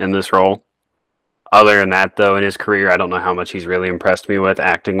Timberlake in this role. Other than that, though, in his career, I don't know how much he's really impressed me with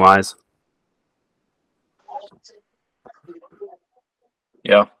acting wise.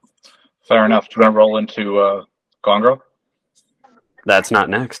 Yeah, fair enough. Do you want to roll into Gone Girl? That's not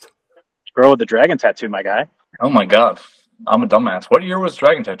next. Girl with the dragon tattoo, my guy. Oh my god, I'm a dumbass. What year was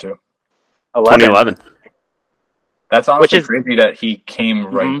Dragon Tattoo? 2011. That's honestly Which is crazy that he came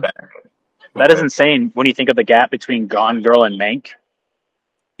right back. That is insane when you think of the gap between Gone Girl and Mank.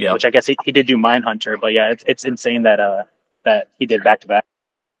 Yeah. Which I guess he did do Mindhunter, but yeah, it's insane that that he did back to back.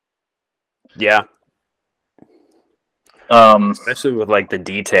 Yeah. Especially with like the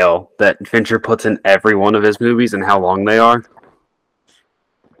detail that Fincher puts in every one of his movies and how long they are.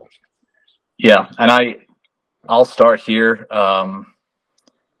 Yeah, and I'll start here.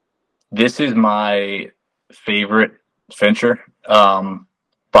 This is my favorite Fincher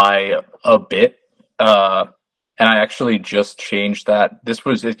by a bit. And I actually just changed that.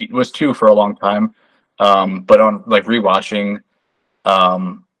 It was 2 for a long time. But on like rewatching,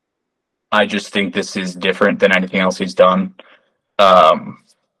 I just think this is different than anything else he's done. Like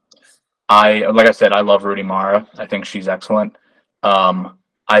I said, I love Rooney Mara. I think she's excellent.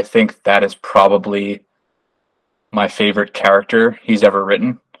 I think that is probably my favorite character he's ever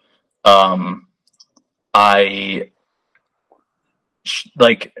written.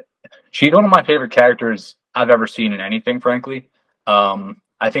 She's one of my favorite characters I've ever seen in anything, frankly.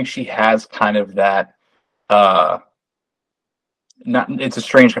 I think she has kind of that, it's a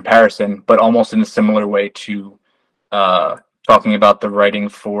strange comparison, but almost in a similar way to talking about the writing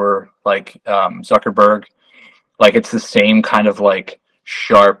for like Zuckerberg. Like it's the same kind of like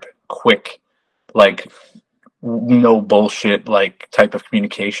sharp, quick, like no bullshit like type of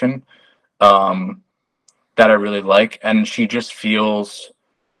communication that I really like, and she just feels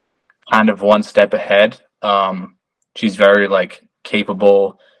kind of one step ahead. She's very like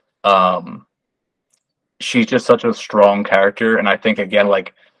capable. She's just such a strong character, and I think again,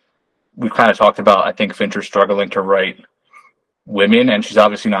 like we've kind of talked about, I think Fincher's struggling to write women, and she's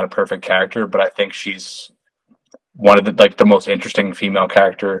obviously not a perfect character, but I think she's one of the most interesting female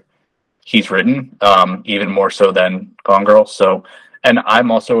character he's written, even more so than Gone Girl. So, and I'm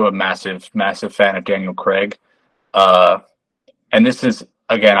also a massive fan of Daniel Craig. And this is,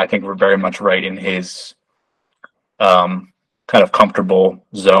 again, I think we're very much right in his kind of comfortable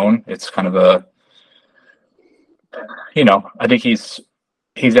zone. It's kind of a, I think he's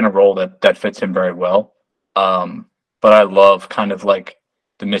in a role that fits him very well. But I love kind of like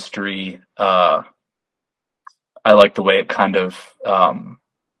the mystery. I like the way it kind of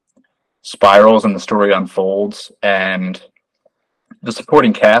spirals and the story unfolds, and the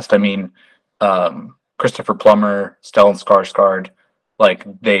supporting cast. I mean, Christopher Plummer, Stellan Skarsgård, like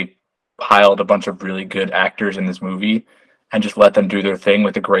they piled a bunch of really good actors in this movie and just let them do their thing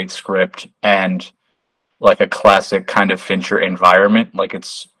with a great script and like a classic kind of Fincher environment. Like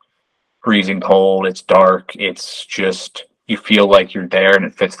it's freezing cold, it's dark, it's just you feel like you're there, and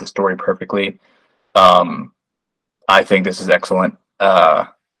it fits the story perfectly. Um, I think this is excellent. I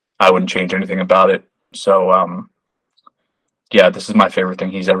wouldn't change anything about it. So yeah, this is my favorite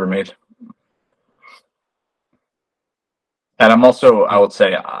thing he's ever made. And I'm also, I would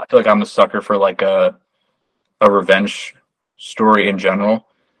say, I feel like I'm a sucker for like a revenge story in general,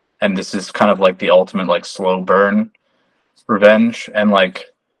 and this is kind of like the ultimate like slow burn revenge, and like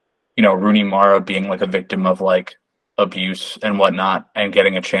Rooney Mara being like a victim of like abuse and whatnot, and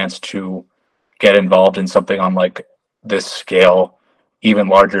getting a chance to get involved in something on like this scale, even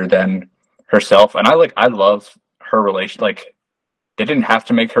larger than herself. And I love her relation. Like they didn't have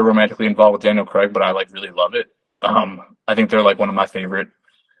to make her romantically involved with Daniel Craig, but I like really love it. I think they're like one of my favorite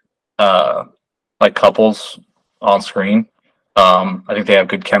uh like couples on screen. I think they have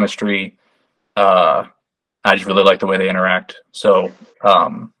good chemistry. Uh, I just really like the way they interact. So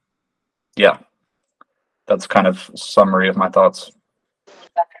yeah, that's kind of summary of my thoughts.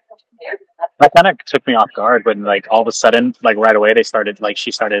 That kind of took me off guard when, like, all of a sudden, like, right away,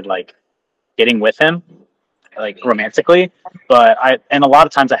 she started, like, getting with him, like, romantically. And a lot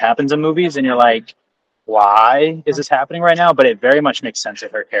of times that happens in movies, and you're like, why is this happening right now? But it very much makes sense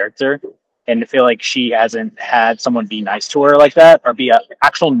of her character. And to feel like she hasn't had someone be nice to her like that, or be a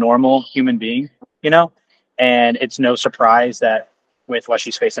actual normal human being, you know? And it's no surprise that with what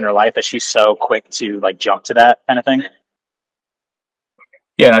she's faced in her life, that she's so quick to, like, jump to that kind of thing.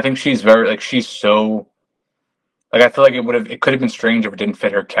 Yeah, and I think she's very like she's so like I feel like it could have been strange if it didn't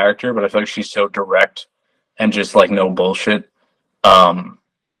fit her character, but I feel like she's so direct and just like no bullshit. Um,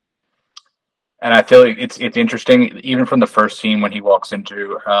 and I feel like it's interesting even from the first scene when he walks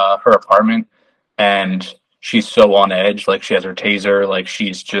into her apartment and she's so on edge, like she has her taser, like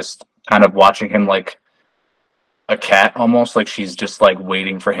she's just kind of watching him like a cat almost, like she's just like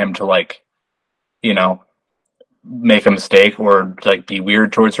waiting for him to like you know make a mistake or like be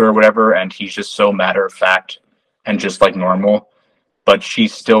weird towards her or whatever, and he's just so matter of fact and just like normal, but she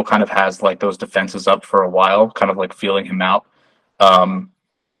still kind of has like those defenses up for a while, kind of like feeling him out. um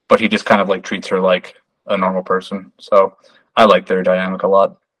but he just kind of like treats her like a normal person, so I like their dynamic a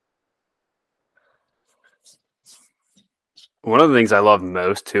lot. One of the things I love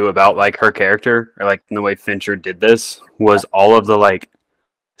most too about like her character, or like the way Fincher did this, was all of the like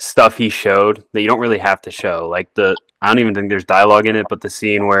stuff he showed that you don't really have to show. Like I don't even think there's dialogue in it, but the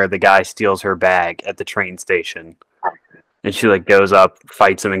scene where the guy steals her bag at the train station, and she like goes up,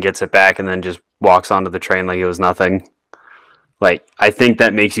 fights him, and gets it back, and then just walks onto the train like it was nothing. Like I think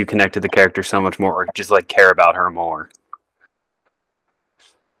that makes you connect to the character so much more, or just like care about her more.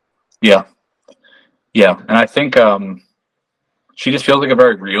 Yeah, yeah, and I think she just feels like a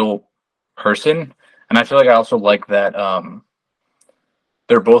very real person, and I feel like I also like that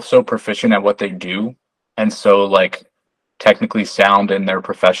they're both so proficient at what they do and so like technically sound in their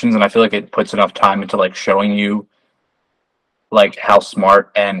professions, and I feel like it puts enough time into like showing you like how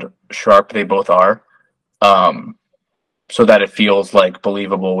smart and sharp they both are, um so that it feels like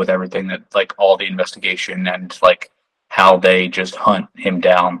believable with everything that like all the investigation and like how they just hunt him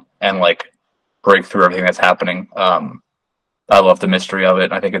down and like break through everything that's happening. I love the mystery of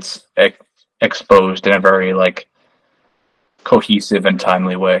it. I think it's exposed in a very like cohesive and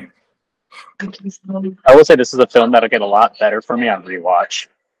timely way. I will say this is a film that'll get a lot better for me on rewatch.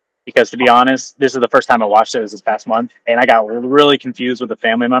 Because to be honest, this is the first time I watched it. It was this past month, and I got really confused with the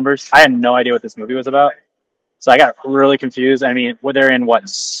family members. I had no idea what this movie was about, so I got really confused. I mean, were they in what,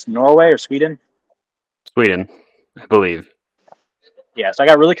 Norway or Sweden? Sweden, I believe. Yeah, so I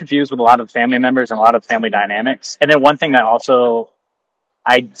got really confused with a lot of family members and a lot of family dynamics. And then one thing that also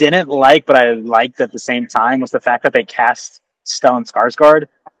I didn't like, but I liked at the same time, was the fact that they cast Stellan Skarsgård,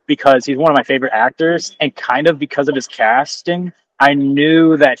 because he's one of my favorite actors, and kind of because of his casting, I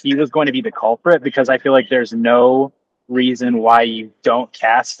knew that he was going to be the culprit, because I feel like there's no reason why you don't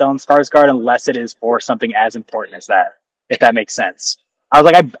cast Stellan Skarsgård unless it is for something as important as that, if that makes sense. I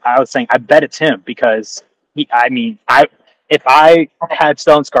was saying, I bet it's him, because if I had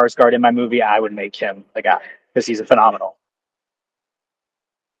Stellan Skarsgård in my movie, I would make him the guy, because he's a phenomenal.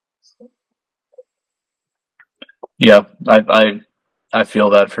 Yeah, I feel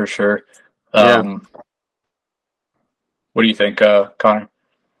that for sure. Yeah. What do you think, Connor?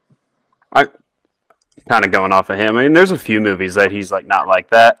 I kind of going off of him. I mean, there's a few movies that he's like not like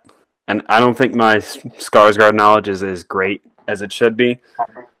that, and I don't think my Skarsgård knowledge is as great as it should be,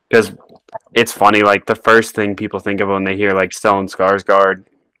 because it's funny. Like the first thing people think of when they hear like Stellan Skarsgård,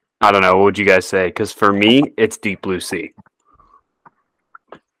 I don't know. What would you guys say? Because for me, it's Deep Blue Sea.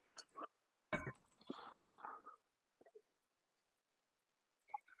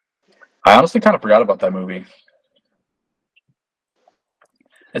 I honestly kind of forgot about that movie.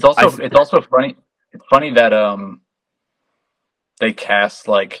 It's also funny. It's funny that they cast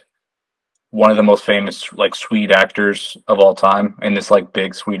like one of the most famous like Swede actors of all time in this like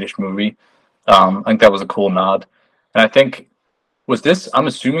big Swedish movie. I think that was a cool nod. And I think was this. I'm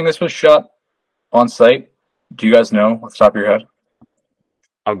assuming this was shot on site. Do you guys know off the top of your head?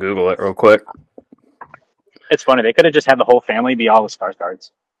 I'll Google it real quick. It's funny. They could have just had the whole family be all the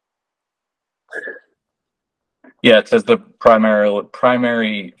Skarsgårds. Yeah, it says the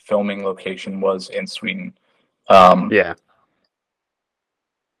primary filming location was in Sweden. Yeah.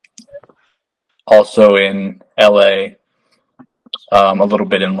 Also in LA, a little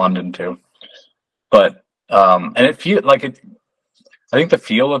bit in London too. But and it feel like it. I think the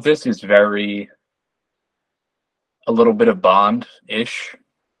feel of this is very a little bit of Bond-ish,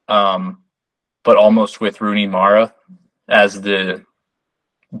 but almost with Rooney Mara as the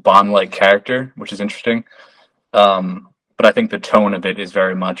Bond-like character, which is interesting. But I think the tone of it is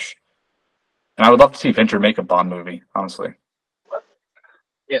very much, and I would love to see Fincher make a Bond movie, honestly.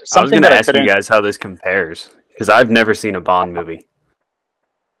 Yeah, I was something going to that I ask you couldn't. guys how this compares because I've never seen a Bond movie.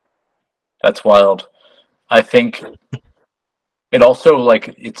 That's wild. I think it also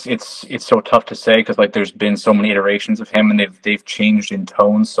like it's so tough to say because like there's been so many iterations of him and they've changed in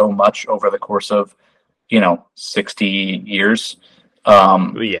tone so much over the course of 60 years.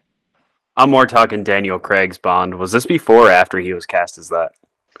 Yeah. I'm more talking Daniel Craig's Bond. Was this before or after he was cast as that?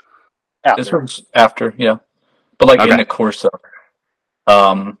 This was after, yeah, but like in Okay. the course of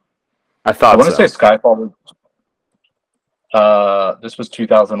um I I thought want to so. say Skyfall. This was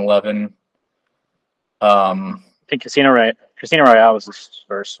 2011. I think Casino Royale was the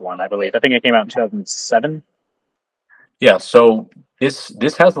first one, I believe. I think it came out in 2007. Yeah, so this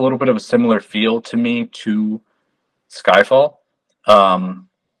has a little bit of a similar feel to me to Skyfall, um,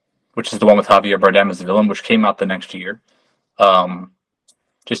 which is the one with Javier Bardem as the villain, which came out the next year. Um,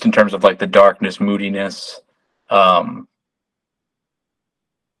 just in terms of like the darkness, moodiness. Um,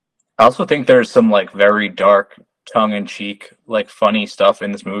 I also think there's some like very dark, tongue-in-cheek, like funny stuff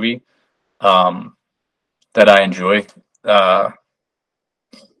in this movie that I enjoy. Uh,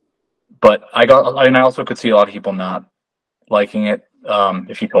 but I also could see a lot of people not liking it.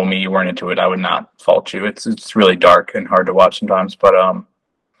 If you told me you weren't into it, I would not fault you. It's really dark and hard to watch sometimes, but I was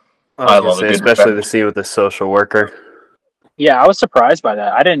I going to love a say, good especially the revenge. scene with the social worker. Yeah, I was surprised by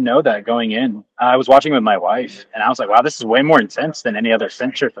that. I didn't know that going in. I was watching with my wife, and I was like, "Wow, this is way more intense than any other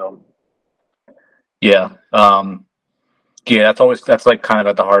Fincher film." Yeah, yeah. That's like kind of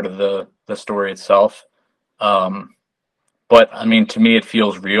at the heart of the story itself. Um, but I mean, to me, it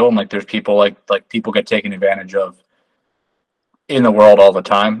feels real, and like there's people like people get taken advantage of in the world all the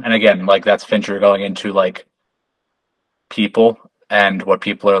time. And again, like that's Fincher going into like people and what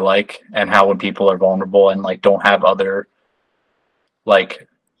people are like, and how when people are vulnerable and like don't have other like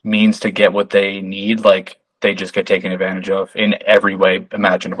means to get what they need, like they just get taken advantage of in every way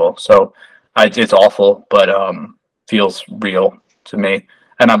imaginable. So it's awful, but feels real to me.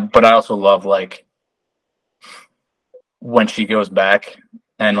 But I also love like when she goes back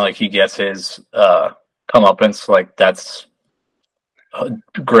and like he gets his comeuppance, like that's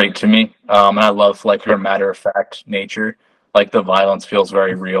great to me. And I love like her matter of fact nature. Like the violence feels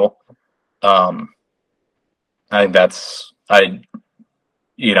very real. Um, I think that's I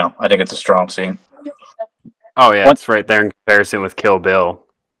think it's a strong scene. Oh, yeah. One, It's right there in comparison with Kill Bill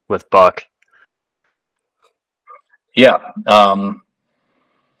with Buck. Yeah.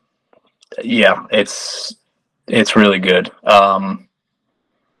 Yeah, it's really good. But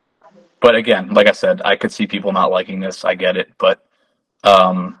again, like I said, I could see people not liking this. I get it, but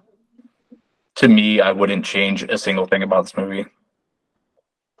um, to me, I wouldn't change a single thing about this movie.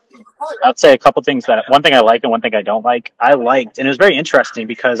 I'd say a couple things that one thing I like and one thing I don't like. I liked, and it was very interesting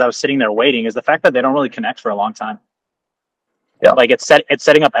because I was sitting there waiting, is the fact that they don't really connect for a long time. Yeah. Like it's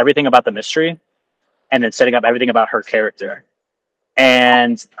setting up everything about the mystery, and then setting up everything about her character.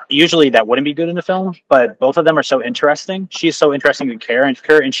 And usually that wouldn't be good in the film, but both of them are so interesting. She's so interesting to care,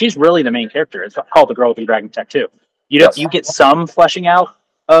 and she's really the main character. It's called The Girl with the Dragon Tattoo. Yes. You get some fleshing out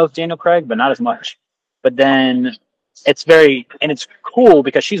of Daniel Craig, but not as much. But then it's cool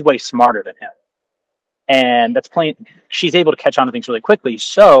because she's way smarter than him, and that's plain. She's able to catch on to things really quickly.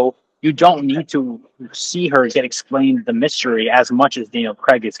 So you don't need to see her get explained the mystery as much as Daniel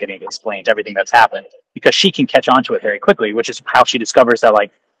Craig is getting explained everything that's happened, because she can catch on to it very quickly, which is how she discovers that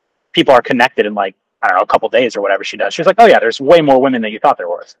like people are connected in like, I don't know, a couple days or whatever she does. She's like, oh yeah, there's way more women than you thought there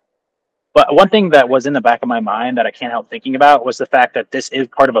was. But one thing that was in the back of my mind that I can't help thinking about was the fact that this is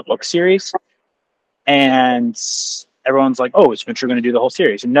part of a book series, and everyone's like, oh, is Fincher going to do the whole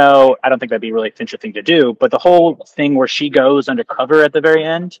series? No, I don't think that'd be really a Fincher thing to do. But the whole thing where she goes undercover at the very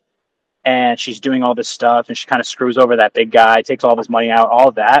end and she's doing all this stuff and she kind of screws over that big guy, takes all of his money out, all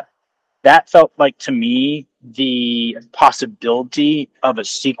of that, that felt like to me the possibility of a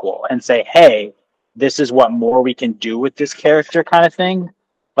sequel and say, hey, this is what more we can do with this character kind of thing.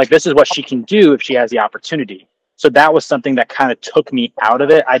 Like, this is what she can do if she has the opportunity. So that was something that kind of took me out of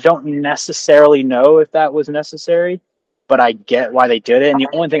it. I don't necessarily know if that was necessary, but I get why they did it. And the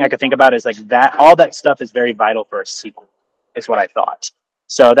only thing I could think about is like that, all that stuff is very vital for a sequel, is what I thought.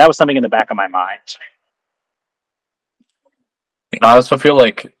 So that was something in the back of my mind. I also feel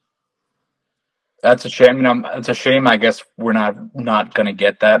like that's a shame. It's a shame. I guess we're not going to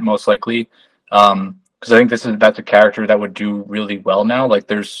get that most likely, because I think that's a character that would do really well now. Like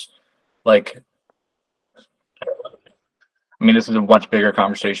there's like, I mean, this is a much bigger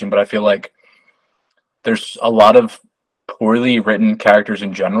conversation, but I feel like there's a lot of poorly written characters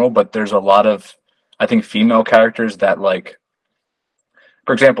in general, but there's a lot of, I think, female characters that, like,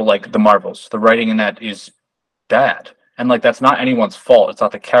 for example, like the Marvels, the writing in that is bad, and like that's not anyone's fault. It's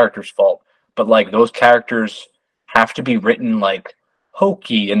not the character's fault, but like those characters have to be written like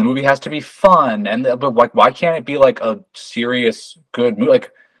hokey, and the movie has to be fun. And but like, why can't it be like a serious, good movie?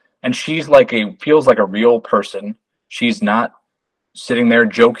 Like, and she's like feels like a real person. She's not sitting there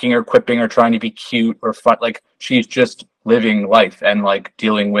joking or quipping or trying to be cute or fun. Like she's just living life and like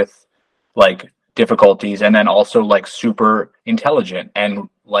dealing with like difficulties, and then also like super intelligent and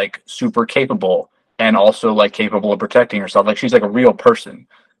like super capable, and also like capable of protecting herself. Like she's like a real person.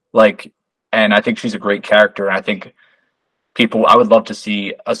 Like, and I think she's a great character. And I think I would love to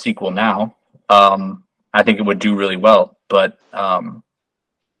see a sequel now. I think it would do really well, but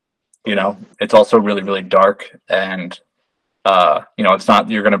it's also really, really dark, and it's not,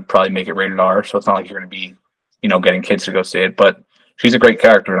 you're going to probably make it rated R, so it's not like you're going to be, getting kids to go see it, but she's a great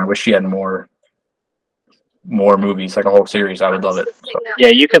character, and I wish she had more movies, like a whole series. I would love it. So. Yeah,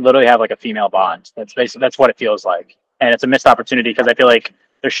 you could literally have like a female Bond. That's basically, that's what it feels like. And it's a missed opportunity because I feel like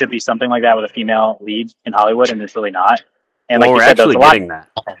there should be something like that with a female lead in Hollywood, and there's really not. And well, like we're you said, actually getting that.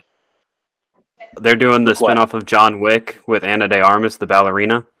 They're doing the spinoff of John Wick with Ana de Armas, the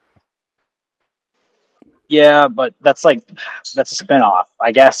ballerina. Yeah, but that's a spinoff.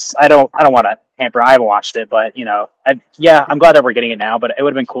 I guess I don't want to hamper. I haven't watched it, but I'm glad that we're getting it now. But it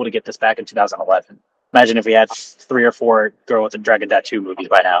would have been cool to get this back in 2011. Imagine if we had 3 or 4 Girl with a Dragon Tattoo movies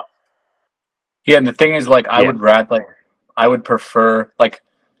by now. Yeah, and the thing is, like, I would prefer, like,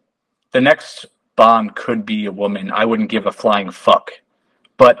 the next Bond could be a woman. I wouldn't give a flying fuck,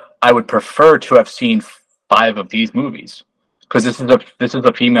 but I would prefer to have seen 5 of these movies, because this is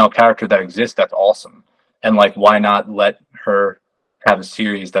a female character that exists. That's awesome. And like, why not let her have a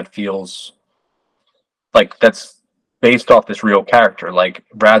series that feels like that's based off this real character, like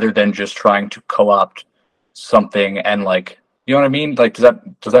rather than just trying to co-opt something and like, you know what I mean? Like,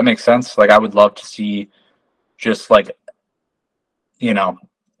 does that make sense? Like, I would love to see just like,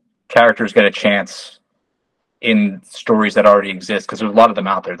 characters get a chance in stories that already exist, because there's a lot of them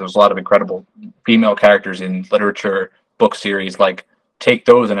out there. There's a lot of incredible female characters in literature, book series. Like, take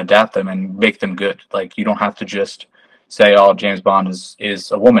those and adapt them and make them good. Like, you don't have to just say, oh, James Bond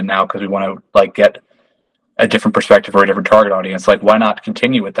is a woman now because we want to like get a different perspective or a different target audience. Like, why not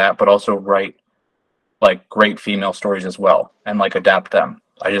continue with that, but also write like great female stories as well and like adapt them?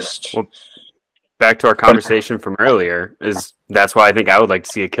 Back to our conversation from earlier, that's why I think I would like to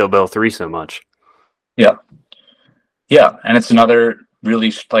see a Kill Bill 3 so much. Yeah, and it's another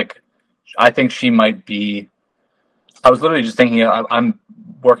really, like, I think she might be. I was literally just thinking, I'm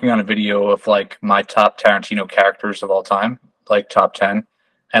working on a video of like my top Tarantino characters of all time, like top 10.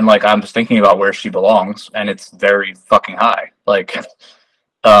 And like, I'm just thinking about where she belongs, and it's very fucking high. Like,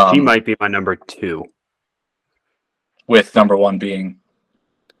 she might be my number 2. With number 1 being,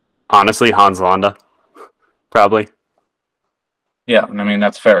 honestly, Hans Landa, probably. Yeah, I mean,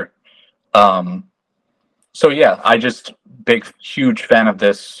 that's fair. So yeah, huge fan of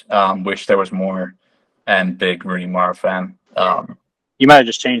this. Wish there was more. And big Rooney Mara fan. You might have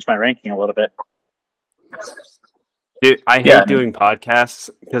just changed my ranking a little bit. Dude, I hate doing podcasts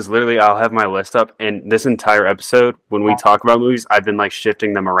because literally I'll have my list up, and this entire episode, when we talk about movies, I've been like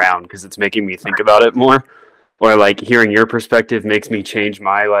shifting them around because it's making me think about it more. Or like hearing your perspective makes me change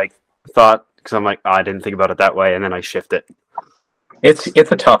my like thought, because I'm like, oh, I didn't think about it that way, and then I shift it. It's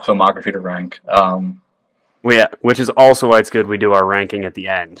a tough filmography to rank. Well, yeah, which is also why it's good we do our ranking at the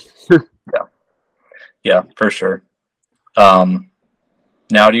end. Yeah, for sure. Now,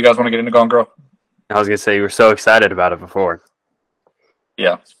 do you guys want to get into Gone Girl? I was gonna say you were so excited about it before.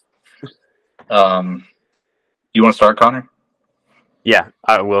 Yeah. You want to start, Connor? Yeah,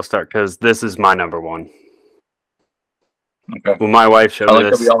 I will start because this is my number one. Okay. When my wife showed I me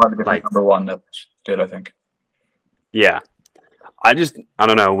like that we this, all have a different like, number one. That's good, I think. yeah, I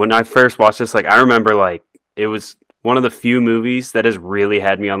don't know. When I first watched this, like, I remember, like, it was one of the few movies that has really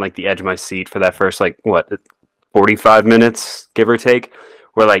had me on, like, the edge of my seat for that first, like, 45 minutes, give or take,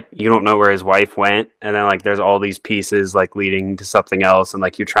 where, like, you don't know where his wife went, and then, like, there's all these pieces, like, leading to something else, and,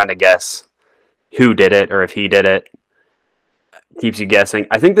 like, you're trying to guess who did it or if he did it. Keeps you guessing.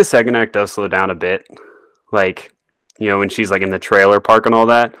 I think the second act does slow down a bit, like, when she's, like, in the trailer park and all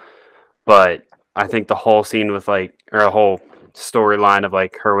that, but I think the whole scene with, like, or a whole storyline of,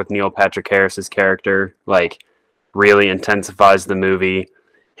 like, her with Neil Patrick Harris's character, like, really intensifies the movie.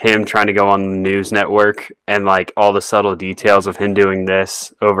 Him trying to go on the news network and, like, all the subtle details of him doing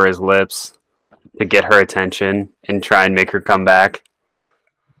this over his lips to get her attention and try and make her come back.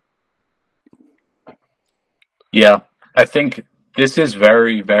 Yeah, I think this is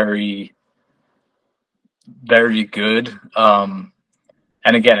very, very, very good. And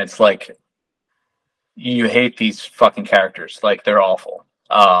again, it's like you hate these fucking characters. Like, they're awful.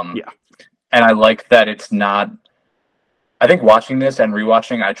 Yeah. And I like that it's not. I think watching this and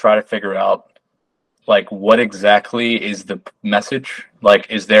rewatching, I try to figure out, like, what exactly is the message? Like,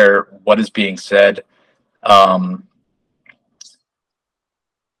 what is being said? And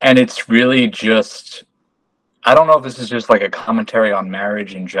it's really just, I don't know if this is just like a commentary on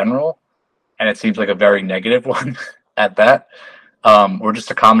marriage in general, and it seems like a very negative one at that, or just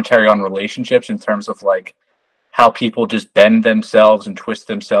a commentary on relationships in terms of, like, how people just bend themselves and twist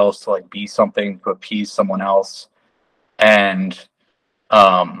themselves to, like, be something to appease someone else, and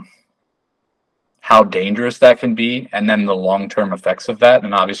how dangerous that can be, and then the long-term effects of that.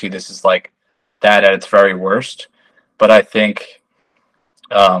 And obviously this is like that at its very worst, but I think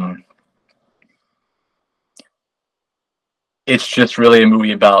it's just really a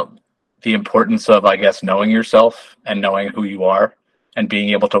movie about the importance of, I guess, knowing yourself and knowing who you are and being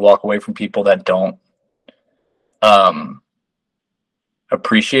able to walk away from people that don't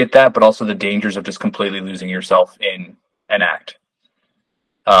appreciate that, but also the dangers of just completely losing yourself in an act,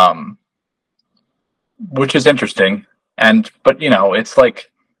 which is interesting. But it's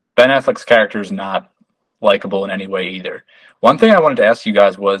like Ben Affleck's character is not likable in any way either. One thing I wanted to ask you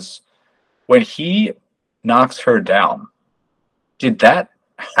guys was, when he knocks her down, did that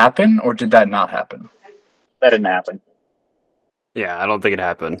happen or did that not happen? That didn't happen. Yeah, I don't think it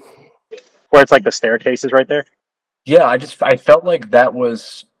happened. Where it's like the staircase is right there. Yeah, I felt like that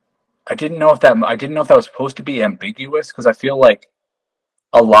was, I didn't know if that was supposed to be ambiguous, because I feel like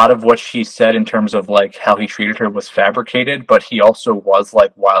a lot of what she said in terms of, like, how he treated her was fabricated, but he also was,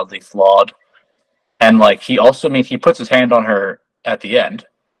 like, wildly flawed. And, like, he also, I mean, he puts his hand on her at the end,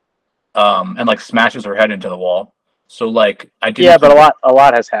 and, like, smashes her head into the wall. So, like, I didn't. Yeah, but a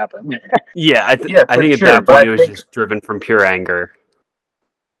lot has happened. Yeah, I for think at sure, that but point I it was think, just driven from pure anger.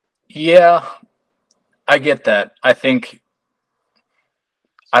 yeah, I get that. I think,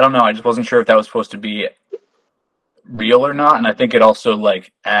 I don't know. I just wasn't sure if that was supposed to be real or not, and I think it also,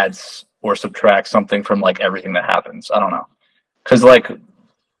 like, adds or subtracts something from, like, everything that happens. I don't know, because, like,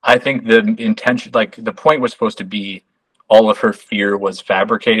 I think the intention, like, the point was supposed to be all of her fear was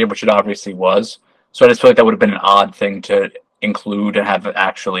fabricated, which it obviously was. So I just feel like that would have been an odd thing to include and have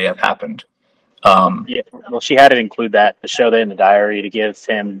actually have happened. Yeah, well, she had to include that to show that in the diary to give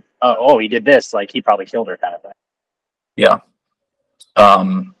him, oh, he did this, like he probably killed her, kind of thing. Yeah.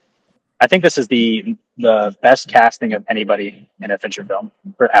 I think this is the best casting of anybody in a Fincher film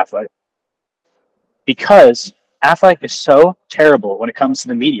for Affleck, because Affleck is so terrible when it comes to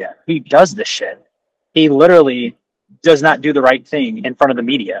the media. He does this shit. He literally does not do the right thing in front of the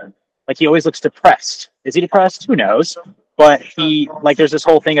media. Like, he always looks depressed. Is he depressed? Who knows? But he, like, there's this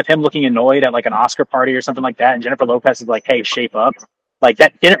whole thing of him looking annoyed at, like, an Oscar party or something like that, and Jennifer Lopez is like, "Hey, shape up." Like,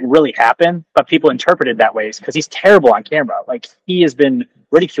 that didn't really happen, but people interpreted that way because he's terrible on camera. Like, he has been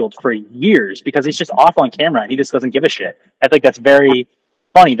ridiculed for years because he's just off on camera and he just doesn't give a shit. I think that's very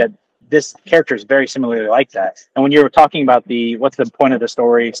funny that this character is very similarly like that. And when you were talking about what's the point of the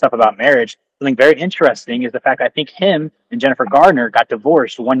story, stuff about marriage, something very interesting is the fact I think him and Jennifer Gardner got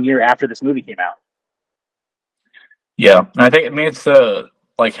divorced 1 year after this movie came out. Yeah, and I think, I mean, it's the,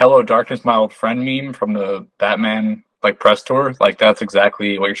 like, "Hello Darkness, My Old Friend" meme from the Batman, like, press tour. Like, that's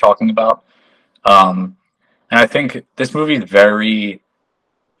exactly what you're talking about. And I think this movie is very,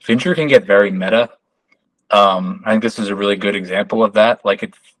 Fincher can get very meta. I think this is a really good example of that.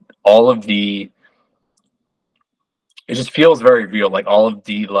 Like, all of the, it just feels very real. Like, all of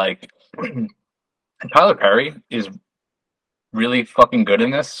the, like, Tyler Perry is really fucking good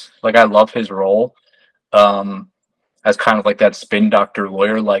in this. Like, I love his role. as kind of like that spin doctor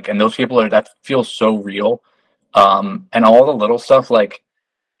lawyer, like, and those people that feels so real. And all the little stuff, like,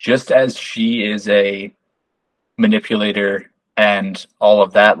 just as she is a manipulator and all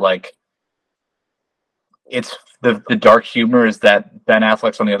of that, like, it's the dark humor is that Ben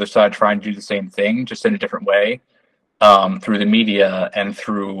Affleck's on the other side trying to do the same thing, just in a different way, through the media and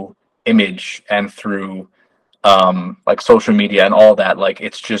through image and through like social media and all that. Like,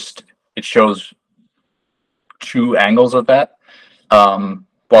 it's just, it shows two angles of that,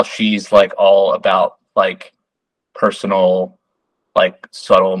 while she's like all about like personal, like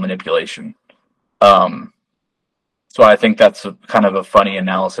subtle manipulation. So I think that's kind of a funny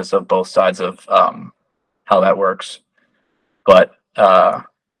analysis of both sides of how that works. But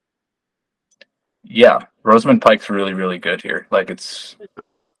yeah, Rosamund Pike's really, really good here. Like,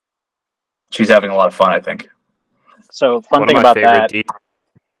 she's having a lot of fun, I think. So fun One thing of my about favorite that,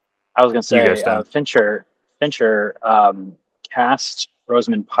 I was gonna You go, say Stan. Fincher cast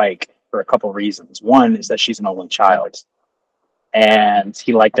Rosamund Pike for a couple reasons. One is that she's an only child, and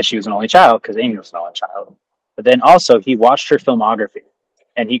he liked that she was an only child because Amy was an only child. But then also he watched her filmography,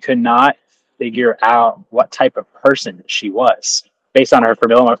 and he could not figure out what type of person she was based on her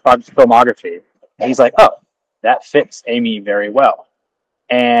filmography. And he's like, "Oh, that fits Amy very well."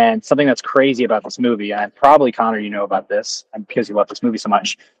 And something that's crazy about this movie, and probably Connor, you know about this, and because you love this movie so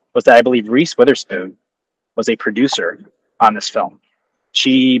much, was that I believe Reese Witherspoon was a producer on this film.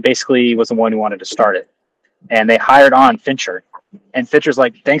 She basically was the one who wanted to start it, and they hired on Fincher. And Fincher's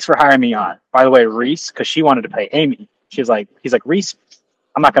like, "Thanks for hiring me on. By the way, Reese, because she wanted to play Amy. He's like, Reese,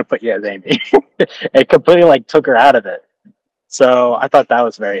 I'm not going to put you as Amy." It completely like took her out of it. So I thought that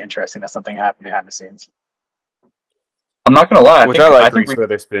was very interesting. That something happened behind the scenes. I'm not gonna lie. Which I like Reese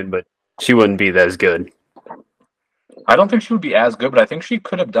Witherspoon, but she wouldn't be as good. I don't think she would be as good, but I think she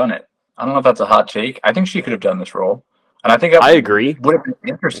could have done it. I don't know if that's a hot take. I think she could have done this role, and I think I agree. would have been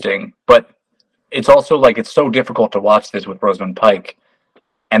interesting. But it's also like, it's so difficult to watch this with Rosamund Pike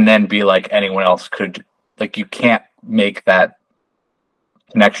and then be like, anyone else could, like, you can't make that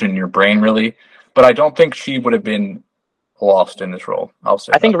connection in your brain really. But I don't think she would have been lost in this role. I'll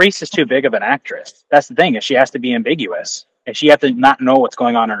say. I think Reese is too big of an actress. That's the thing, is she has to be ambiguous. And she has to not know what's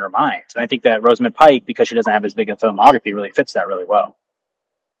going on in her mind. And I think that Rosamund Pike, because she doesn't have as big a filmography, really fits that really well.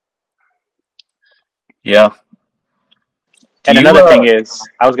 Yeah. And another thing is,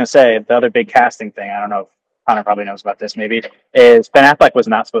 I was going to say, the other big casting thing, I don't know if Connor probably knows about this maybe, is Ben Affleck was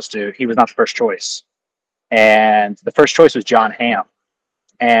not he was not the first choice. And the first choice was John Hamm.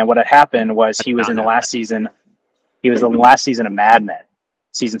 And what had happened was he was in the last season of Mad Men,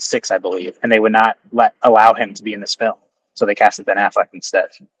 season 6, I believe, and they would not allow him to be in this film. So they casted Ben Affleck instead.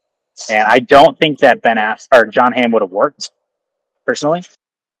 And I don't think that John Hamm would have worked, personally.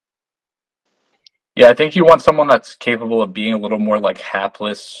 Yeah, I think you want someone that's capable of being a little more like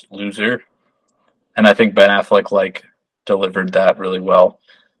hapless loser, and I think Ben Affleck like delivered that really well.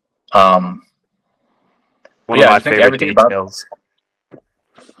 One of my favorite details.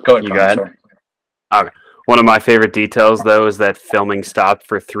 Go ahead. You go ahead. Sorry. Okay. One of my favorite details, though, is that filming stopped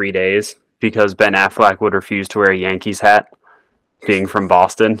for 3 days because Ben Affleck would refuse to wear a Yankees hat, being from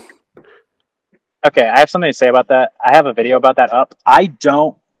Boston. Okay, I have something to say about that. I have a video about that up. I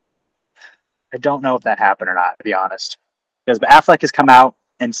don't know if that happened or not, to be honest. Because Affleck has come out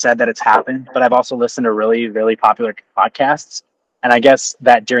and said that it's happened, but I've also listened to really, really popular podcasts. And I guess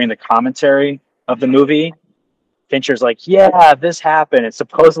that during the commentary of the movie, Fincher's like, "Yeah, this happened." And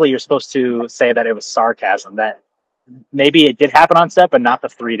supposedly you're supposed to say that it was sarcasm, that maybe it did happen on set, but not the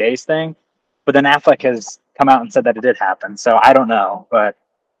 3 days thing. But then Affleck has come out and said that it did happen. So I don't know, but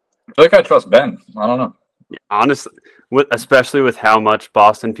I feel like I trust Ben. I don't know. Honestly, especially with how much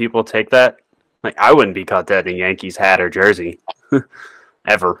Boston people take that, like, I wouldn't be caught dead in a Yankees hat or jersey.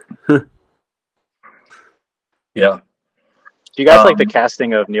 Ever. Yeah. do you guys like the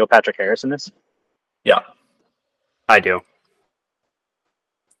casting of Neil Patrick Harris in this? Yeah. I do.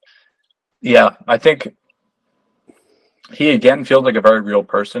 Yeah, I think he again feels like a very real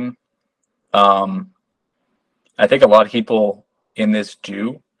person. I think a lot of people in this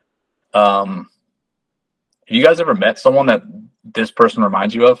do. Have you guys ever met someone that this person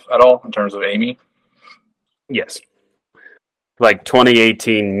reminds you of at all in terms of Amy? Yes. Like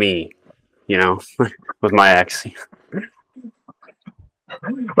 2018 me, with my ex.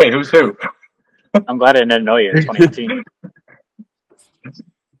 Wait, who's who? I'm glad I didn't know you in 2018.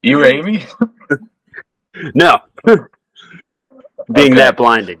 You, Amy? No. Being Okay. that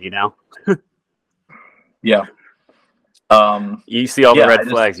blinded, Yeah. You see all the Yeah, red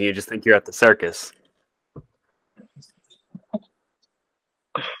flags and you just think you're at the circus.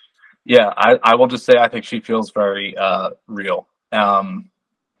 Yeah, I will just say I think she feels very real. And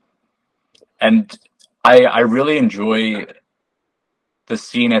I really enjoy the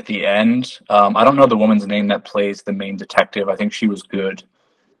scene at the end. I don't know the woman's name that plays the main detective. I think she was good.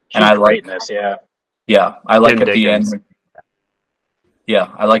 And She's I great like, in this. Yeah. yeah, I like Kim at the Dickens. end.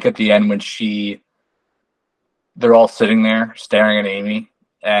 Yeah, I like at the end when they're all sitting there staring at Amy,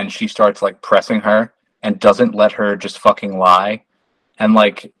 and she starts like pressing her and doesn't let her just fucking lie. And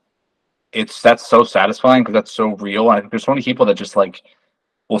like, that's so satisfying because that's so real. And I think there's so many people that just like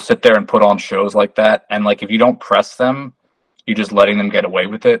will sit there and put on shows like that. And like, if you don't press them, you're just letting them get away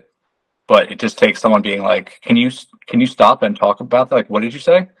with it. But it just takes someone being like, can you stop and talk about that? Like, what did you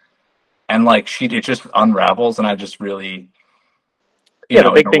say? And like, it just unravels. And I just really, Yeah.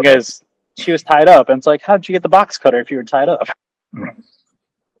 The big thing is she was tied up, and it's like, how'd you get the box cutter if you were tied up?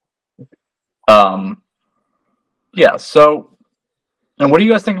 um, yeah. So, and what do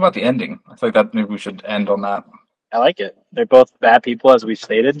you guys think about the ending? I think that maybe we should end on that. I like it. They're both bad people, as we've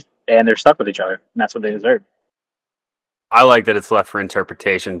stated, and they're stuck with each other, and that's what they deserve. I like that it's left for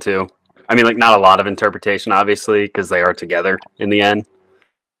interpretation too. I mean, like not a lot of interpretation, obviously, because they are together in the end.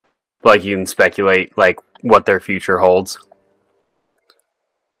 Like you can speculate like what their future holds.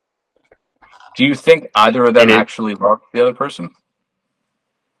 Do you think either of them And it, actually loved the other person?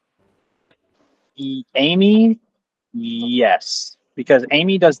 Amy, yes, because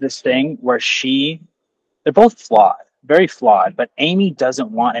Amy does this thing where they're both flawed, very flawed, but Amy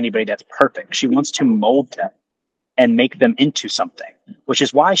doesn't want anybody that's perfect. She wants to mold them and make them into something, which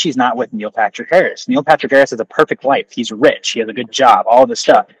is why she's not with Neil Patrick Harris. Neil Patrick Harris has a perfect life. He's rich. He has a good job, all this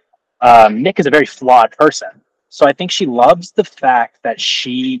stuff. Nick is a very flawed person. So I think she loves the fact that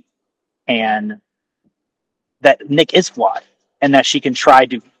that Nick is flawed and that she can try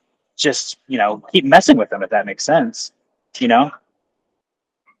to just, keep messing with him, if that makes sense, you know?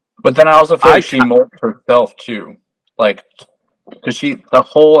 But then I also feel I like she molded herself too. Like, because the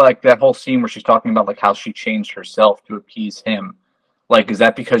whole, like, that whole scene where she's talking about, like, how she changed herself to appease him. Like, is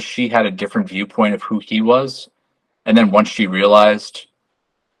that because she had a different viewpoint of who he was? And then once she realized,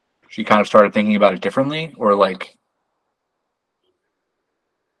 she kind of started thinking about it differently? Or, like,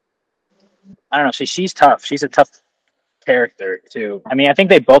 I don't know. She's tough. She's a tough character too. I mean, I think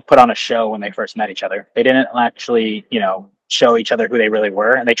they both put on a show when they first met each other. They didn't actually, show each other who they really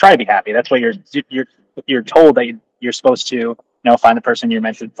were, and they try to be happy. That's what you're told that you're supposed to, find the person you're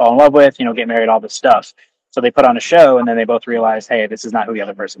meant to fall in love with, get married, all this stuff. So they put on a show, and then they both realize, hey, this is not who the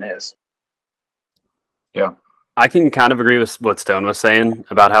other person is. yeah. I can kind of agree with what Stone was saying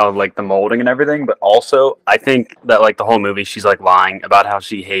about how like the molding and everything, but also I think that like the whole movie she's like lying about how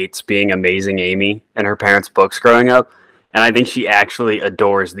she hates being Amazing Amy in her parents' books growing up. And I think she actually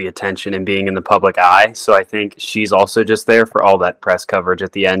adores the attention and being in the public eye. So I think she's also just there for all that press coverage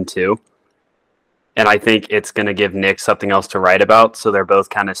at the end too. And I think it's going to give Nick something else to write about, so they're both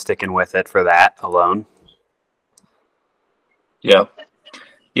kind of sticking with it for that alone. Yeah.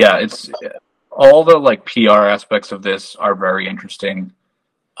 Yeah. It's all the, like, PR aspects of this are very interesting.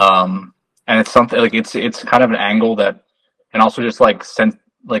 And it's something like it's kind of an angle that, and also just like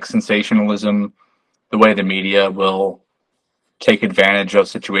sensationalism, the way the media will take advantage of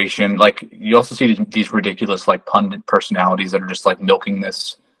situation. Like, you also see these ridiculous like pundit personalities that are just like milking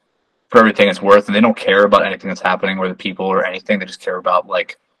this for everything it's worth, and they don't care about anything that's happening or the people or anything. They just care about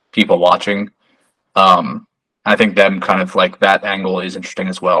like people watching. I think them kind of like that angle is interesting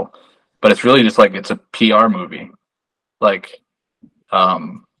as well, but it's really just like it's a PR movie, like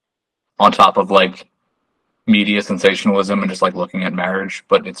on top of like media sensationalism and just like looking at marriage,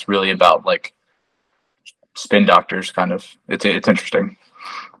 but it's really about like spin doctors kind of. It's interesting.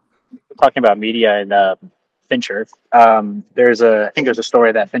 Talking about media and Fincher, I think there's a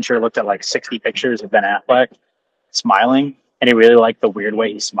story that Fincher looked at like 60 pictures of Ben Affleck smiling, and he really liked the weird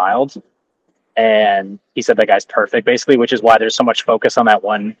way he smiled. And he said that guy's perfect, basically, which is why there's so much focus on that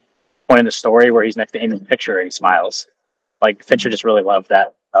one point in the story where he's next to Amy's picture and he smiles. Like Fincher just really loved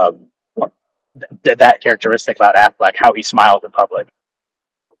that that characteristic about Affleck, how he smiled in public.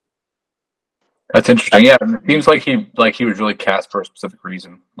 That's interesting. Yeah, it seems like he was really cast for a specific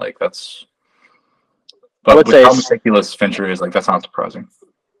reason. Like that's, I but would with say how meticulous Fincher is, like that's not surprising.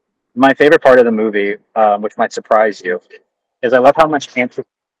 my favorite part of the movie, which might surprise you, is I love how much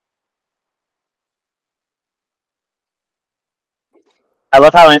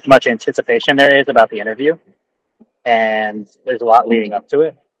anticipation there is about the interview, and there's a lot leading up to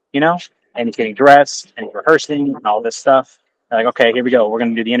it, And he's getting dressed and he's rehearsing and all this stuff. They're like, okay, here we go. We're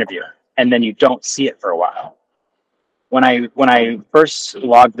going to do the interview, and then you don't see it for a while. When I first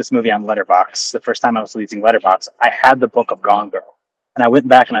logged this movie on Letterboxd, the first time I was using Letterboxd, I had the book of Gone Girl, And I went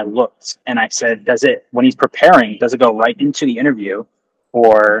back and I looked and I said, when he's preparing, does it go right into the interview,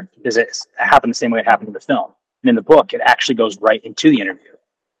 or does it happen the same way it happened in the film? And in the book, it actually goes right into the interview.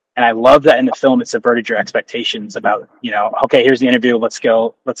 And I love that in the film, it subverted your expectations about, okay, here's the interview. Let's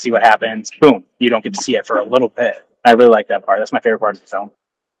go. Let's see what happens. Boom. You don't get to see it for a little bit. I really like that part. That's my favorite part of the film.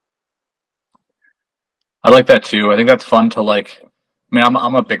 I like that too. I think that's fun to like. I mean,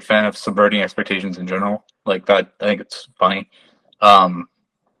 I'm a big fan of subverting expectations in general. Like that, I think it's funny, and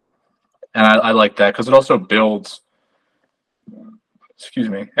I like that because it also builds,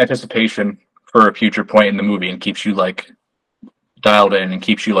 anticipation for a future point in the movie and keeps you like dialed in and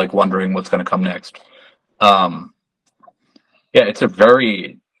keeps you like wondering what's going to come next. Yeah, it's a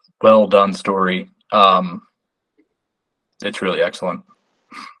very well done story. It's really excellent.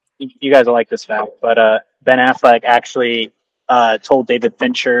 You guys will like this fact, but Ben Affleck actually told David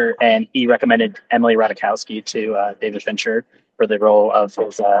Fincher, and he recommended Emily Ratajkowski to David Fincher for the role of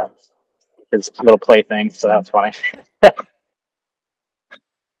his little plaything. So that was funny.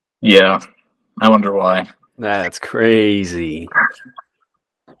 Yeah, I wonder why. That's crazy.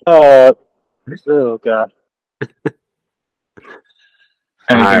 Oh god.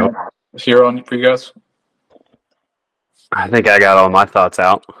 Anything All right. here on for you guys? I think I got all my thoughts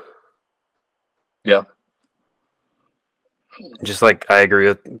out. Yeah. Just like I agree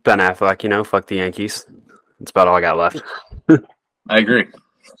with Ben Affleck, fuck the Yankees. That's about all I got left. I agree.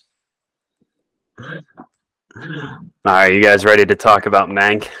 All right, you guys ready to talk about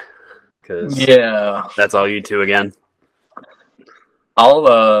Mank? Because Yeah. that's all you two again.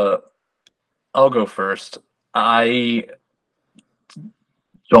 I'll go first. I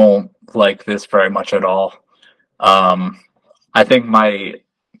don't like this very much at all. I think I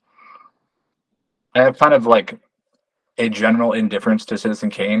have kind of like a general indifference to Citizen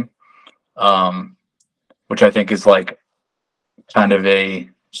Kane, which I think is like kind of a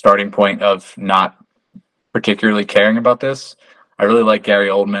starting point of not particularly caring about this. I really like Gary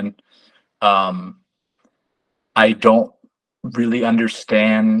Oldman. I don't really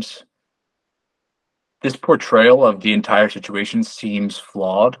understand this portrayal of the entire situation seems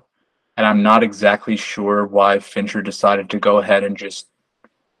flawed, and I'm not exactly sure why Fincher decided to go ahead and just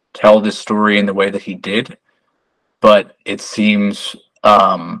tell this story in the way that he did, but it seems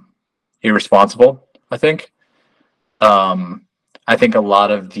irresponsible, I think. I think a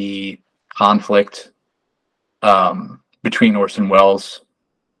lot of the conflict between Orson Welles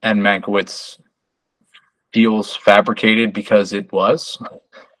and Mankiewicz feels fabricated because it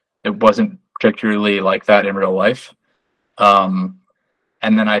wasn't particularly like that in real life. And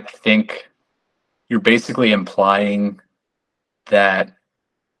then I think you're basically implying that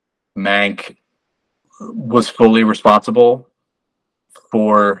Mank was fully responsible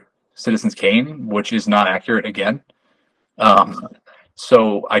for Citizens Kane, which is not accurate again.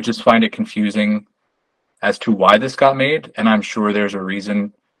 So I just find it confusing as to why this got made, and I'm sure there's a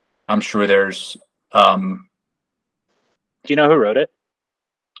reason. I'm sure there's Do you know who wrote it?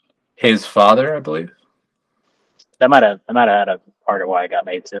 his father, I believe. That might have had a part of why it got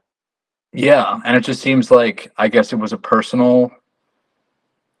made too. Yeah, and it just seems like I guess it was a personal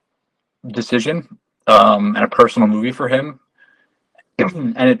decision and a personal movie for him.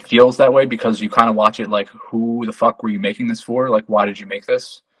 And it feels that way because you kind of watch it like, who the fuck were you making this for? Like, why did you make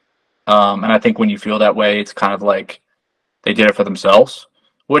this? And I think when you feel that way, it's kind of like they did it for themselves,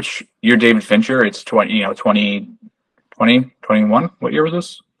 which you're David Fincher. It's 2020, 21. What year was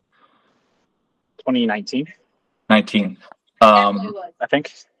this? 2019, 19. I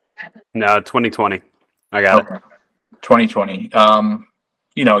think. No, 2020. I got it. 2020.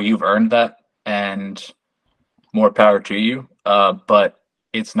 You've earned that, and more power to you. But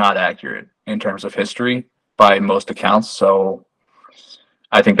it's not accurate in terms of history by most accounts. So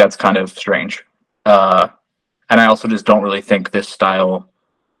I think that's kind of strange. And I also just don't really think this style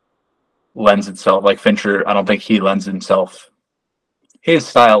lends itself, like Fincher, I don't think he lends himself, his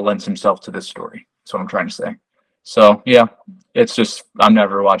style lends himself to this story. That's what I'm trying to say. So yeah, it's just, I'm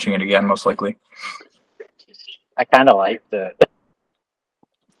never watching it again, most likely. I kind of liked it,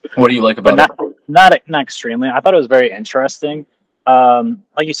 What do you like but about it? not extremely. I thought it was very interesting.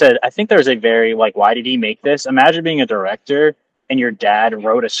 Like you said, I think there's a very why did he make this? Imagine being a director and your dad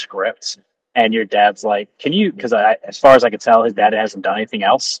wrote a script, and your dad's like, "Can you?" Because as far as I could tell, his dad hasn't done anything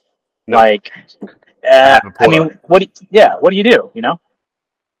else. No. Like, have it I pulled mean, what do you do? You know?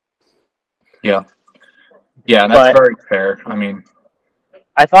 Yeah, and that's But very fair. I mean,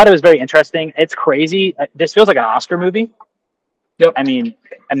 I thought it was very interesting. It's crazy. This feels like an Oscar movie. Yep. I mean,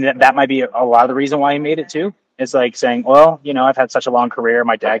 and that might be a lot of the reason why he made it too. It's like saying, well, I've had such a long career.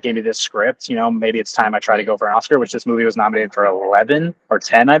 My dad gave me this script. Maybe it's time I try to go for an Oscar, which this movie was nominated for 11 or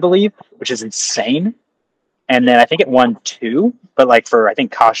 10, I believe, which is insane. And then I think it won 2, but like for, I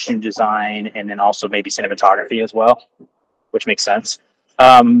think, costume design and then also maybe cinematography as well, which makes sense.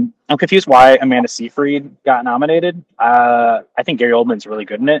 I'm confused why Amanda Seyfried got nominated. I think Gary Oldman's really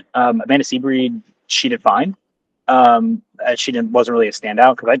good in it. Amanda Seyfried, she did fine. Wasn't really a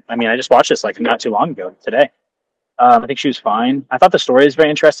standout because I just watched this like not too long ago today. I think she was fine. I thought the story is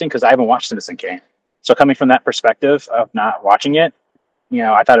very interesting because I haven't watched Citizen Kane. So coming from that perspective of not watching it,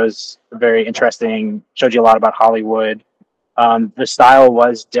 I thought it was very interesting. Showed you a lot about Hollywood. The style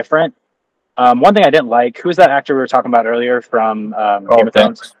was different. One thing I didn't like, who was that actor we were talking about earlier from Game of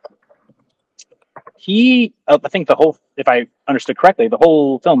Thrones? I think if I understood correctly, the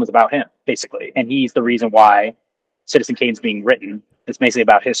whole film was about him, basically. And he's the reason why Citizen Kane's being written. It's basically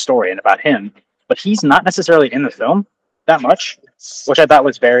about his story and about him. But he's not necessarily in the film that much, which I thought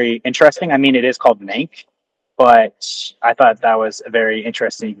was very interesting. I mean, it is called Mank, but I thought that was a very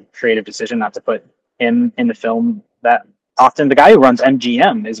interesting creative decision not to put him in the film that often. The guy who runs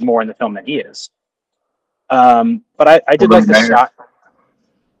MGM is more in the film than he is. But I did like the shot.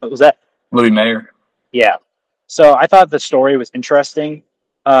 What was that? Louis Mayer. Yeah. So I thought the story was interesting.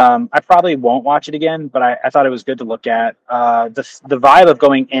 I probably won't watch it again, but I thought it was good to look at. The vibe of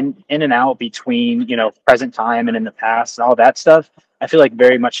going in and out between, present time and in the past, all that stuff, I feel like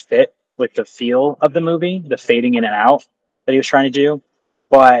very much fit with the feel of the movie, the fading in and out that he was trying to do.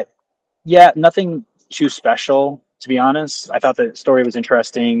 But yeah, nothing too special, to be honest. I thought the story was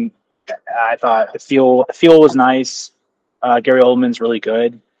interesting. I thought the feel was nice. Gary Oldman's really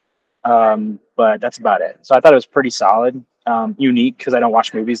good. But that's about it. So I thought it was pretty solid, unique because I don't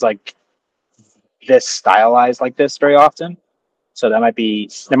watch movies like this stylized like this very often. So there might be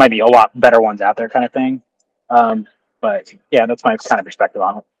a lot better ones out there, kind of thing. But yeah, that's my kind of perspective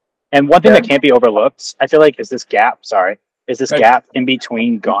on it. And one thing that can't be overlooked, I feel like, is this gap. Gap in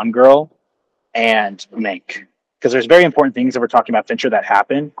between Gone Girl and Mank, because there's very important things that we're talking about Fincher that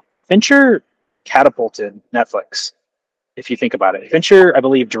happened. Fincher catapulted Netflix. If you think about it, Fincher, I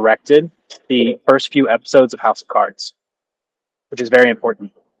believe, directed the first few episodes of House of Cards, which is very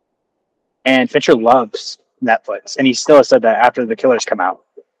important. And Fincher loves Netflix, and he still has said that after The Killers come out.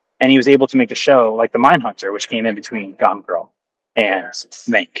 And he was able to make a show like The Mindhunter, which came in between Gone Girl and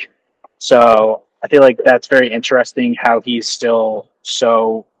Mank. So I feel like that's very interesting how he's still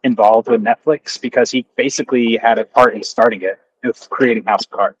so involved with Netflix, because he basically had a part in starting it with creating House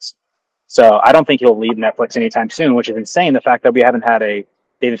of Cards. So I don't think he'll leave Netflix anytime soon, which is insane. The fact that we haven't had a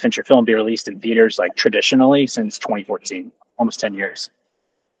David Fincher film be released in theaters like traditionally since 2014, almost 10 years.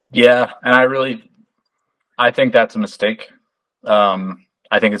 Yeah, and I think that's a mistake.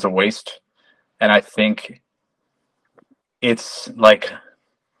 I think it's a waste. And I think it's like,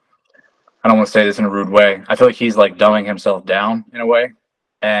 I don't want to say this in a rude way. I feel like he's like dumbing himself down in a way.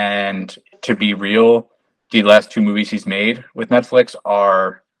 And to be real, the last 2 movies he's made with Netflix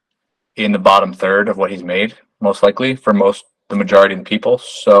are in the bottom third of what he's made, most likely, for the majority of the people.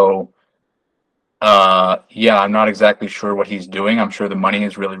 So, yeah, I'm not exactly sure what he's doing. I'm sure the money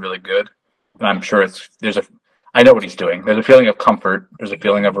is really, really good. And I'm sure I know what he's doing. There's a feeling of comfort. There's a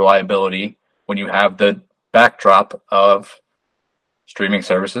feeling of reliability when you have the backdrop of streaming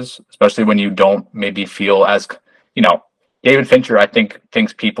services, especially when you don't maybe feel as, David Fincher, I think,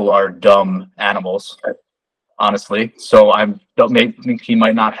 thinks people are dumb animals, honestly. So I don't think he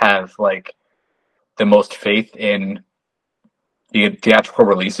might not have like the most faith in the theatrical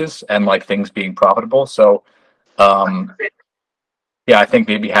releases and like things being profitable. So, yeah, I think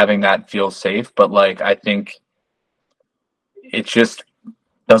maybe having that feels safe, but like I think it just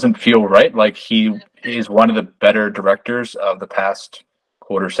doesn't feel right. Like he is one of the better directors of the past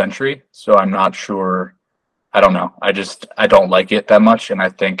quarter century. So I'm not sure. I don't know. I don't like it that much, and I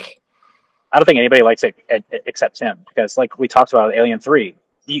don't think anybody likes it except him, because like we talked about Alien 3,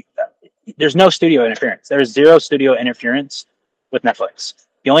 there's no studio interference. There's zero studio interference with Netflix.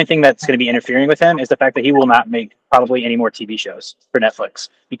 The only thing that's going to be interfering with him is the fact that he will not make probably any more TV shows for Netflix,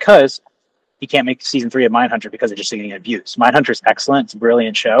 because he can't make season 3 of Mindhunter because it's just getting views. Mindhunter is excellent. It's a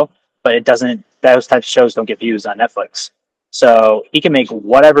brilliant show, but those types of shows don't get views on Netflix. So he can make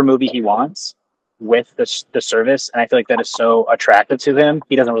whatever movie he wants with the service, and I feel like that is so attractive to him.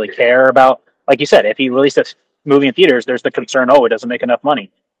 He doesn't really care about, like you said, if he released a movie in theaters, there's the concern, it doesn't make enough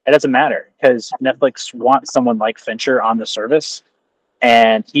money. It doesn't matter, because Netflix wants someone like Fincher on the service,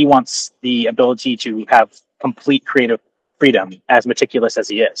 and he wants the ability to have complete creative freedom, as meticulous as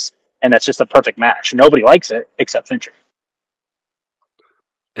he is. And that's just a perfect match. Nobody likes it except Fincher.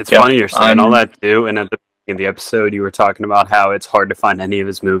 It's funny you're saying all that too, and at the in the episode, you were talking about how it's hard to find any of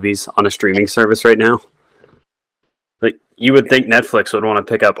his movies on a streaming service right now. Like, you would think Netflix would want to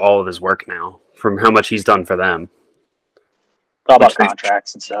pick up all of his work now from how much he's done for them. It's all about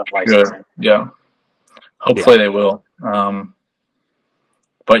contracts and stuff, licensing. Yeah. Hopefully they will.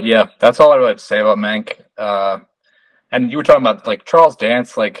 But yeah, that's all I really have to say about Mank. And you were talking about like Charles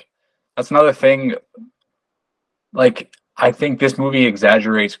Dance, like that's another thing. Like, I think this movie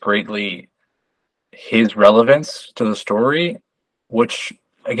exaggerates greatly his relevance to the story, which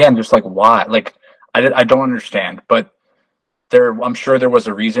again, just like why? Like, I don't understand, but I'm sure there was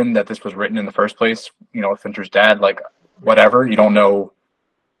a reason that this was written in the first place. You know, Fincher's dad, like whatever. You don't know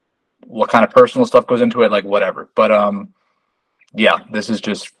what kind of personal stuff goes into it, like whatever. But yeah, this is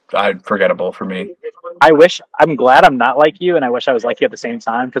just forgettable for me. I'm glad I'm not like you, and I wish I was like you at the same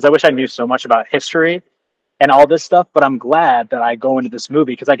time, because I wish I knew so much about history and all this stuff, but I'm glad that I go into this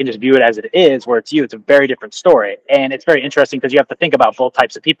movie because I can just view it as it is, where it's a very different story. And it's very interesting because you have to think about both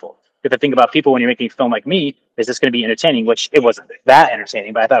types of people. You have to think about people when you're making a film like me, is this going to be entertaining? Which it wasn't that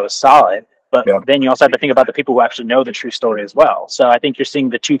entertaining, but I thought it was solid. But then you also have to think about the people who actually know the true story as well. So I think you're seeing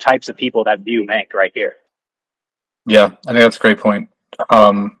the two types of people that view Mank right here. Yeah, I think that's a great point.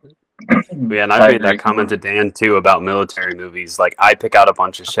 Yeah, and I made that comment to Dan too about military movies. Like, I pick out a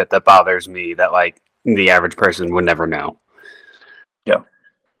bunch of shit that bothers me that like the average person would never know. Yeah,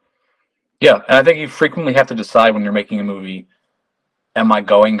 and I think you frequently have to decide when you're making a movie, am I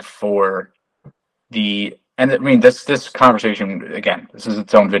going for and I mean this conversation, again, this is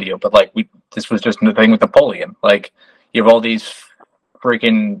its own video, but like this was just the thing with Napoleon. Like, you have all these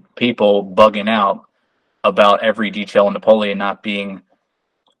freaking people bugging out about every detail in Napoleon not being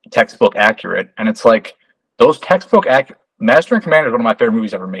textbook accurate, and it's like those textbook Master and Commander is one of my favorite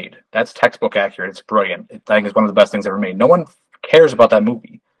movies ever made. That's textbook accurate. It's brilliant. I think it's one of the best things ever made. No one cares about that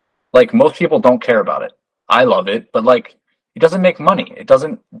movie. Like, most people don't care about it. I love it, but like, it doesn't make money. It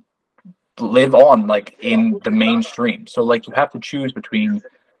doesn't live on like in the mainstream. So like, you have to choose between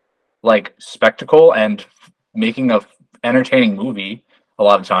like spectacle and making a entertaining movie a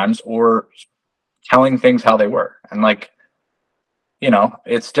lot of times, or telling things how they were. And like, you know,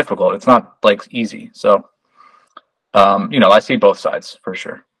 it's difficult. It's not like easy. So you know, I see both sides for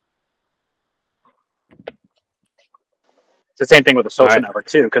sure. It's the same thing with The Social Network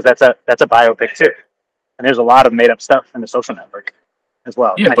too, because that's a biopic too, and there's a lot of made up stuff in The Social Network as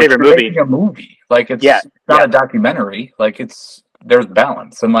well. Yeah, my favorite movie. A movie, like it's not a documentary. Like, there's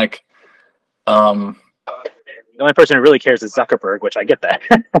balance, and like the only person who really cares is Zuckerberg, which I get that.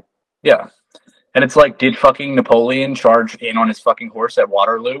 Yeah, and it's like, did fucking Napoleon charge in on his fucking horse at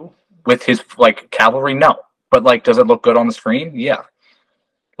Waterloo with his like cavalry? No, but like, does it look good on the screen? Yeah,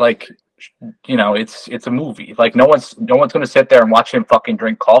 like, you know, it's a movie. Like, no one's gonna sit there and watch him fucking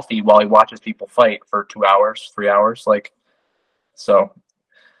drink coffee while he watches people fight for 2 hours, 3 hours. Like, so,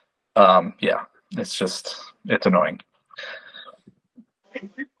 yeah, it's annoying.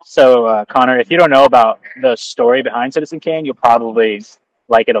 So, Connor, if you don't know about the story behind Citizen Kane, you'll probably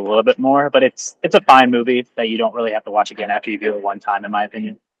like it a little bit more. But it's a fine movie that you don't really have to watch again after you view it one time, in my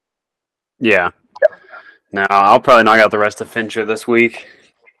opinion. Yeah. Now, I'll probably knock out the rest of Fincher this week.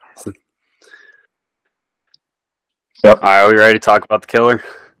 Yep. All right, are we ready to talk about The Killer?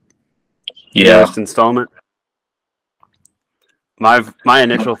 Yeah. Newest installment. My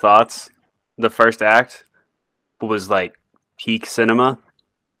initial thoughts, the first act was like peak cinema,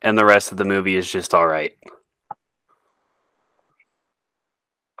 and the rest of the movie is just all right.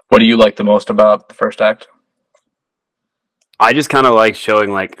 What do you like the most about the first act? I just kind of like showing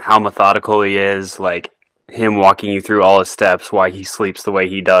like how methodical he is, like him walking you through all his steps, why he sleeps the way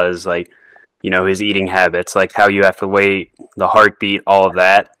he does, like, you know, his eating habits, like how you have to wait, the heartbeat, all of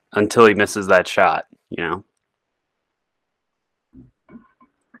that until he misses that shot, you know?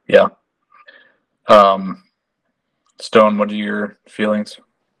 Yeah. Stone, what are your feelings?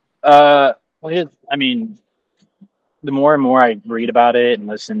 Well, I mean, the more and more I read about it and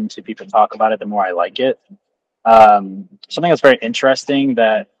listen to people talk about it, the more I like it. Something that's very interesting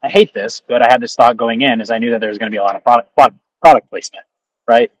that I hate this, but I had this thought going in, is I knew that there was going to be a lot of product placement,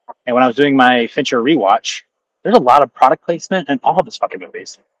 right? And when I was doing my Fincher rewatch, there's a lot of product placement in all of his fucking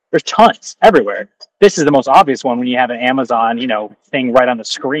movies. There's tons everywhere. This is the most obvious one when you have an Amazon, you know, thing right on the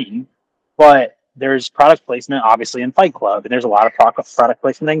screen. But there's product placement, obviously, in Fight Club, and there's a lot of product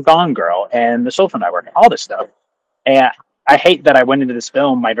placement in Gone Girl and The Social Network, and all this stuff. And I hate that I went into this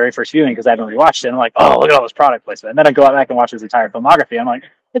film, my very first viewing, because I haven't rewatched it. And I'm like, oh, look at all this product placement. And then I go back and watch his entire filmography. I'm like,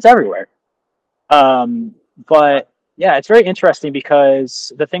 it's everywhere. But yeah, it's very interesting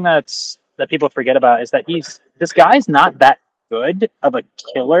because the thing that people forget about is that this guy's not that good of a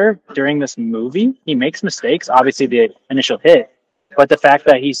killer during this movie. He makes mistakes, obviously the initial hit, but the fact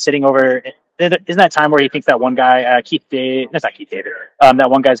that he's sitting over, isn't that time where he thinks that one guy, Keith David, that's not Keith David, that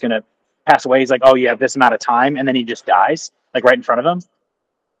one guy's gonna pass away. He's like, oh, you have this amount of time, and then he just dies, like right in front of him,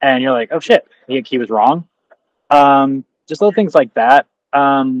 and you're like, oh shit, he was wrong. Just little things like that.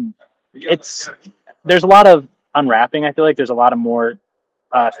 It's there's a lot of unwrapping. I feel like there's a lot of more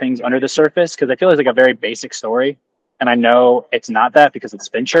things under the surface because I feel it's like a very basic story, and I know it's not that because it's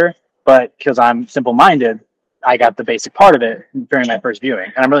Fincher, but because I'm simple-minded, I got the basic part of it during my first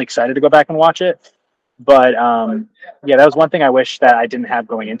viewing, and I'm really excited to go back and watch it. But yeah, that was one thing I wish that I didn't have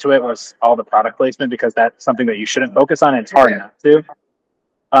going into it was all the product placement because that's something that you shouldn't focus on, and it's hard not to.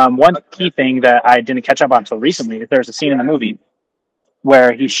 One key thing that I didn't catch up on until recently is there's a scene in the movie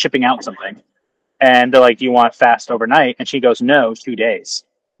where he's shipping out something. And they're like, do you want fast overnight? And she goes, no, 2 days.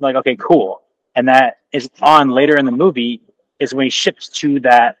 I'm like, okay, cool. And that is on later in the movie is when he ships to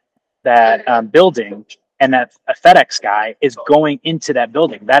that building and that a FedEx guy is going into that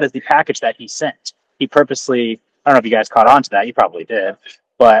building. That is the package that he sent. He purposely, I don't know if you guys caught on to that. You probably did.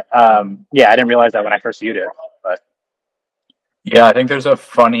 But yeah, I didn't realize that when I first viewed it. But Yeah, I think there's a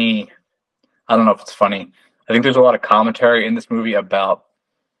funny, I don't know if it's funny. I think there's a lot of commentary in this movie about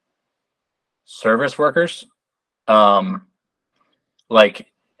service workers. Like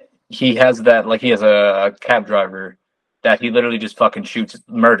he has a cab driver that he literally just fucking shoots,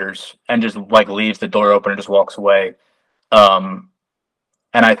 murders, and just like leaves the door open and just walks away. And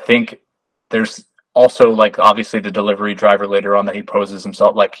I think there's also like obviously the delivery driver later on that he poses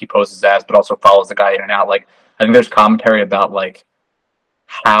himself, like he poses as, but also follows the guy in and out. Like I think there's commentary about like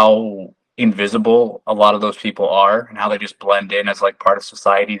how invisible a lot of those people are and how they just blend in as like part of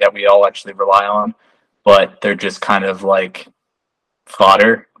society that we all actually rely on, but they're just kind of like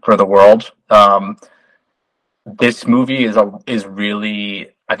fodder for the world. This movie is really,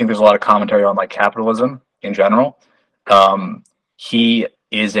 I think there's a lot of commentary on like capitalism in general. He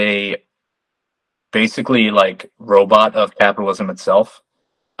is a basically like robot of capitalism itself.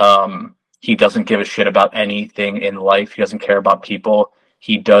 He doesn't give a shit about anything in life. He doesn't care about people.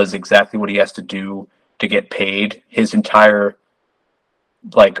 He does exactly what he has to do to get paid. His entire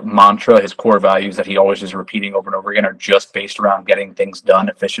like mantra, his core values that he always is repeating over and over again are just based around getting things done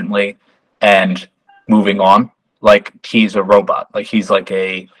efficiently and moving on. Like he's a robot. Like he's like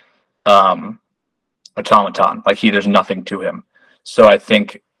a automaton. Like there's nothing to him. So I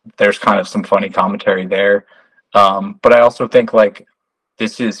think there's kind of some funny commentary there. But I also think like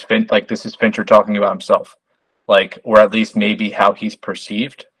this is Fincher talking about himself, like, or at least maybe how he's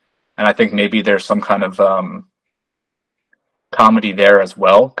perceived. And I think maybe there's some kind of comedy there as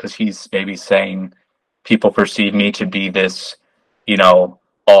well, because he's maybe saying people perceive me to be this,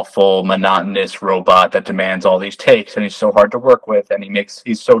 awful, monotonous robot that demands all these takes, and he's so hard to work with, and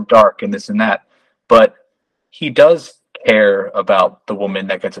he's so dark and this and that. But he does care about the woman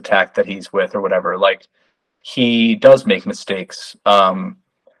that gets attacked that he's with or whatever. Like he does make mistakes.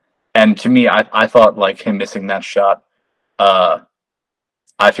 And to me, I thought like him missing that shot. I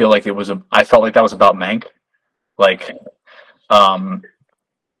felt like that was about Mank. Like, and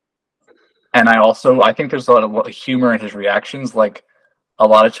I think there's a lot of humor in his reactions. Like a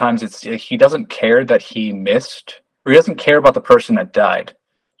lot of times he doesn't care that he missed, or he doesn't care about the person that died.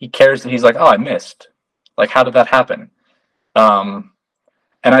 He cares that he's like, oh, I missed. Like, how did that happen? And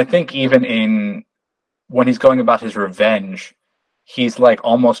I think even when he's going about his revenge, he's like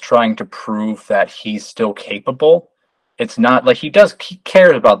almost trying to prove that he's still capable. It's not like he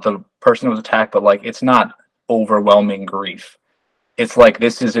cares about the person who was attacked, but like it's not overwhelming grief. It's like,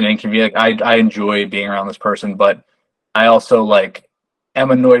 this is an inconvenience. I enjoy being around this person, but I also like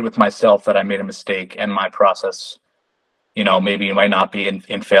am annoyed with myself that I made a mistake, and my process, maybe it might not be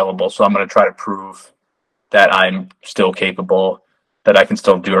infallible. So I'm going to try to prove that I'm still capable, that I can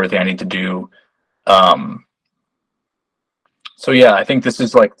still do everything I need to do. So yeah, I think this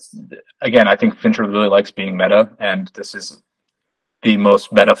is like, again, I think Fincher really likes being meta, and this is the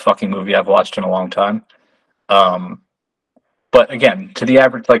most meta fucking movie I've watched in a long time. But again, to the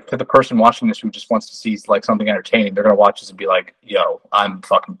average, like to the person watching this who just wants to see like something entertaining, they're gonna watch this and be like, "Yo, I'm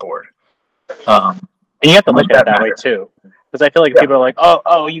fucking bored." And you have to look at it that way too, because I feel like people are like,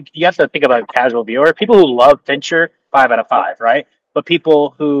 "Oh, you have to think about a casual viewer." People who love Fincher, 5 out of 5, right? But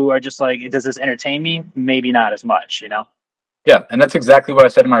people who are just like, "Does this entertain me?" Maybe not as much, Yeah, and that's exactly what I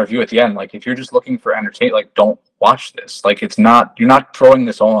said in my review at the end. Like, if you're just looking for entertainment, like, don't watch this. Like, you're not throwing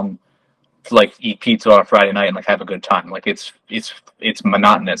this on to like eat pizza on a Friday night and like have a good time. Like, it's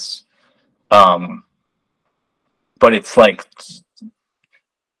monotonous. But it's like,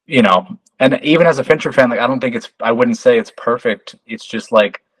 And even as a Fincher fan, like I wouldn't say it's perfect. It's just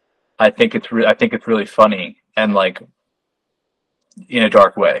like I think it's really funny and like in a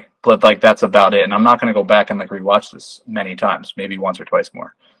dark way. But like that's about it. And I'm not gonna go back and like rewatch this many times, maybe once or twice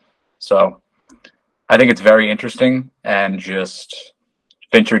more. So I think it's very interesting and just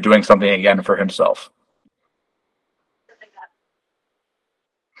Fincher doing something again for himself.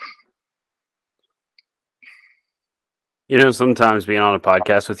 You know, sometimes being on a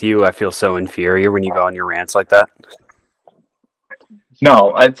podcast with you, I feel so inferior when you go on your rants like that.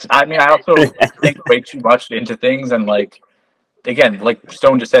 No, I mean, I also think way too much into things, and like again, like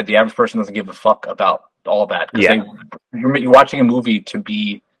Stone just said, the average person doesn't give a fuck about all of that because Yeah. you're watching a movie to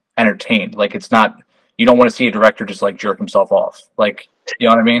be entertained. Like it's not, you don't want to see a director just like jerk himself off. Like, you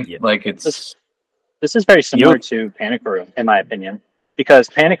know what I mean? Yeah. Like it's This is very similar You- to Panic Room, in my opinion, because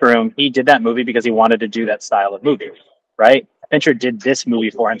Panic Room, he did that movie because he wanted to do that style of movie, right? Fincher did this movie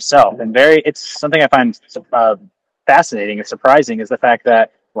for himself, and it's something I find fascinating and surprising is the fact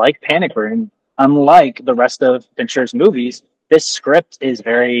that, like Panic Room, unlike the rest of Fincher's movies, this script is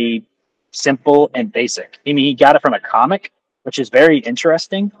very simple and basic. I mean, he got it from a comic, which is very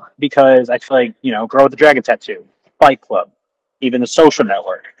interesting because I feel like, Girl with the Dragon Tattoo, Fight Club, even The Social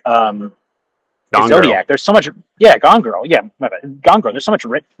Network, Gone Zodiac. There's so much, Gone Girl. Yeah, my bad. Gone Girl. There's so much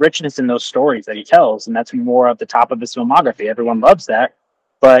richness in those stories that he tells, and that's more at the top of his filmography. Everyone loves that,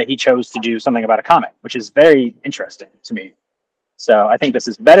 but he chose to do something about a comic, which is very interesting to me. So I think this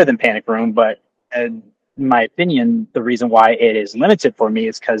is better than Panic Room, but in my opinion, the reason why it is limited for me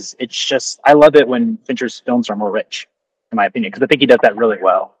is because it's just, I love it when Fincher's films are more rich, in my opinion, because I think he does that really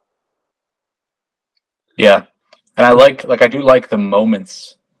well. yeah, and I do like the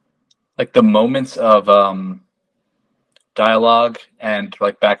moments, of dialogue and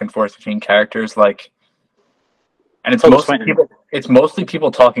like back and forth between characters, like, and it's Tilda mostly Swinton. people. It's mostly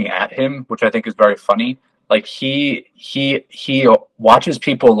people talking at him, which I think is very funny. Like he watches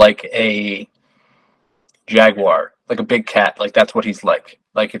people like a jaguar, like a big cat. Like that's what he's like.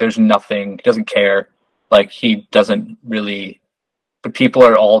 Like there's nothing. He doesn't care. Like he doesn't really. But people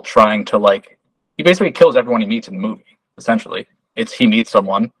are all trying to like. He basically kills everyone he meets in the movie. Essentially, it's he meets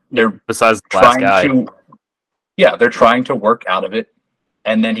someone. They're besides the last trying guy. to. Yeah, they're trying to work out of it,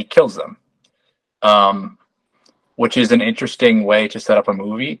 and then he kills them. Which is an interesting way to set up a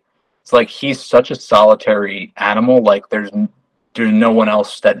movie. It's like he's such a solitary animal. Like there's no one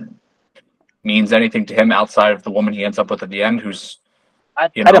else that means anything to him outside of the woman he ends up with at the end, who's I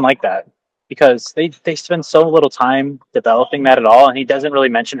didn't like that because they spend so little time developing that at all, and he doesn't really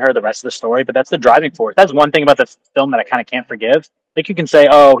mention her the rest of the story. But that's the driving force. That's one thing about the film that I kind of can't forgive. Like you can say,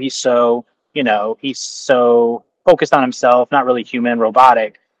 oh, he's so focused on himself, not really human,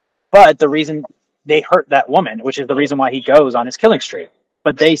 robotic. But the reason they hurt that woman, which is the reason why he goes on his killing streak.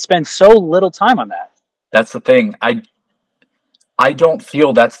 But they spend so little time on that. that's the thing. I don't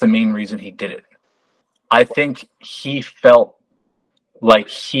feel that's the main reason he did it. I think he felt like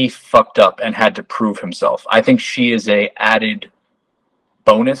he fucked up and had to prove himself. I think she is a added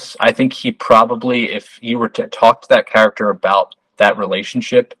bonus. I think he probably, if you were to talk to that character about that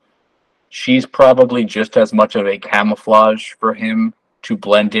relationship, she's probably just as much of a camouflage for him to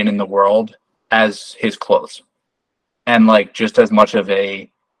blend in the world as his clothes. And like just as much of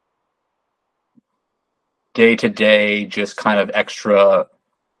a day-to-day, just kind of extra,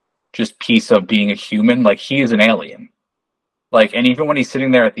 just piece of being a human. Like he is an alien. Like, and even when he's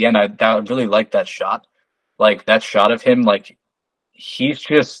sitting there at the end, I really like that shot. Like that shot of him, like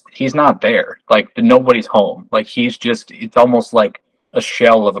he's not there. Like nobody's home. Like it's almost like a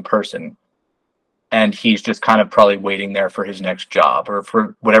shell of a person. And he's just kind of probably waiting there for his next job or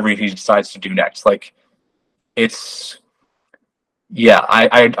for whatever he decides to do next. Like it's, yeah,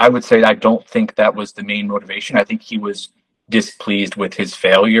 I would say I don't think that was the main motivation. I think he was displeased with his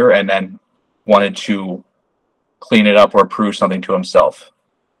failure and then wanted to clean it up or prove something to himself.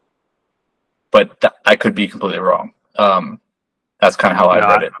 But I could be completely wrong. That's kind of how I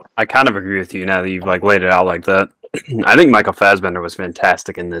read it. I kind of agree with you now that you've like laid it out like that. I think Michael Fassbender was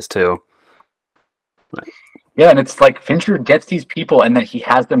fantastic in this too. Yeah, and it's like Fincher gets these people and then he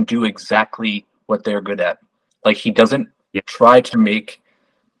has them do exactly what they're good at. Like he doesn't try to make,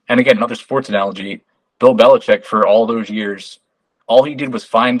 and again, another sports analogy, Bill Belichick for all those years, all he did was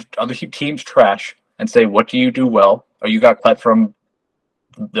find other teams' trash and say, what do you do well? Oh, you got cut from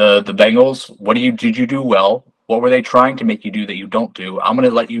the Bengals. Did you do well? What were they trying to make you do that you don't do? I'm going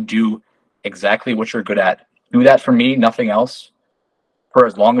to let you do exactly what you're good at. Do that for me, nothing else. For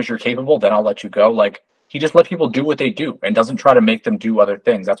as long as you're capable, then I'll let you go. Like he just let people do what they do and doesn't try to make them do other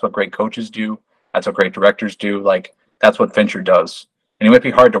things. That's what great coaches do. That's what great directors do. Like that's what Fincher does. and he might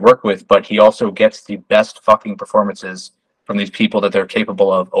be hard to work with, but he also gets the best fucking performances from these people that they're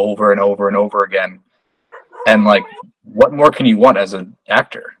capable of over and over and over again. And like, what more can you want as an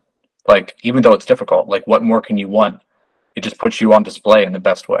actor? Like, even though it's difficult, like, what more can you want? It just puts you on display in the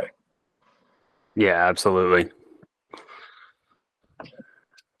best way. Yeah, absolutely.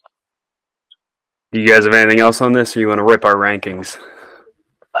 Do you guys have anything else on this, or you want to rip our rankings?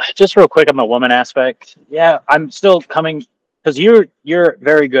 Just real quick on the woman aspect. Yeah, I'm still coming because you're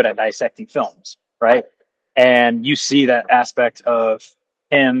very good at dissecting films, right? And you see that aspect of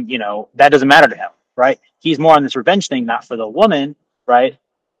him. That doesn't matter to him, right? He's more on this revenge thing, not for the woman, right?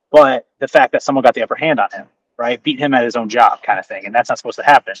 But the fact that someone got the upper hand on him, right? Beat him at his own job, kind of thing, and that's not supposed to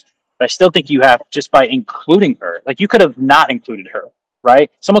happen. But I still think you have, just by including her, like you could have not included her,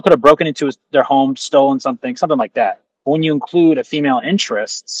 right? Someone could have broken into their home, stolen something like that. But when you include a female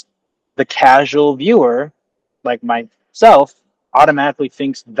interests, the casual viewer, like myself, automatically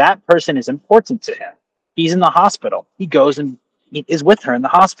thinks that person is important to him. He's in the hospital. He goes and he is with her in the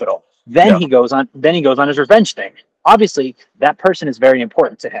hospital. Then he goes on. Then he goes on his revenge thing. Obviously, that person is very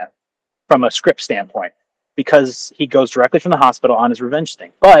important to him from a script standpoint because he goes directly from the hospital on his revenge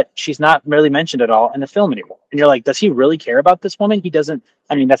thing. But she's not really mentioned at all in the film anymore. And you're like, does he really care about this woman? He doesn't.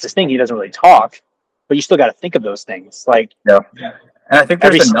 I mean, that's his thing. He doesn't really talk. But you still got to think of those things. Like, yeah. And I think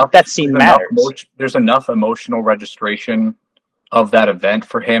there's enough. That scene matters. There's enough emotional registration of that event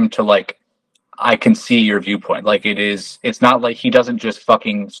for him to like. I can see your viewpoint. Like it's not like he doesn't just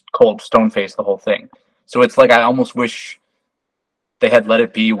fucking cold stone face the whole thing. So it's like I almost wish they had let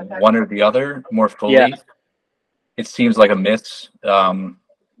it be one or the other more fully. Yeah. It seems like a miss. So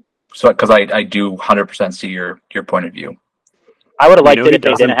because I do 100% see your point of view. I would have liked it if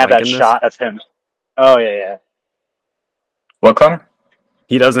they didn't have that shot of him. Oh yeah. What, Connor?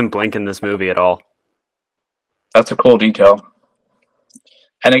 He doesn't blink in this movie at all. That's a cool detail.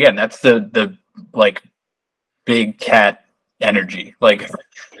 And again, that's the like big cat energy. Like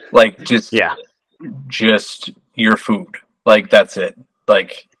just your food. Like that's it.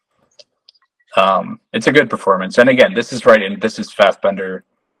 Like it's a good performance. And again, this is Fassbender.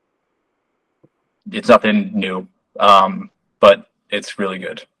 It's nothing new. But it's really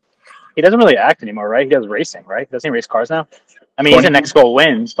good. He doesn't really act anymore, right? He does racing, right? Doesn't he race cars now? I mean, he's in Next Goal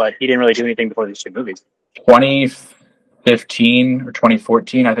Wins, but he didn't really do anything before these two movies. 2015 or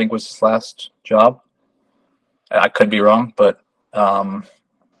 2014, I think, was his last job. I could be wrong, but yeah.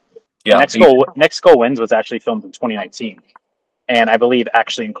 Next Goal Wins was actually filmed in 2019, and I believe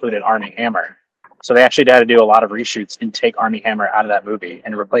actually included Armie Hammer. So they actually had to do a lot of reshoots and take Armie Hammer out of that movie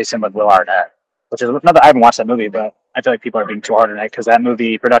and replace him with Will Arnett, which is not that I haven't watched that movie, but I feel like people are being too hard on it because that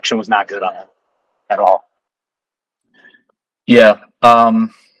movie production was not good on it at all. Yeah.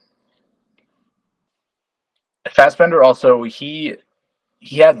 Fassbender also he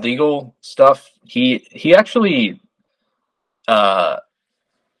had legal stuff. He actually I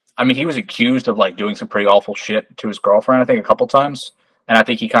mean he was accused of like doing some pretty awful shit to his girlfriend, I think a couple times, and I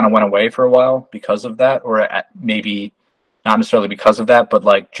think he kind of went away for a while because of that, or maybe not necessarily because of that, but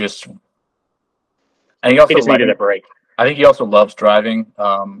like just. And he just needed a break. I think he also loves driving.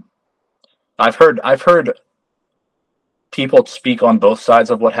 I've heard people speak on both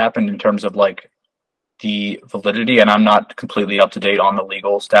sides of what happened in terms of like the validity, and I'm not completely up to date on the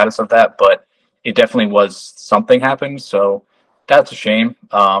legal status of that, but it definitely was something happened. So that's a shame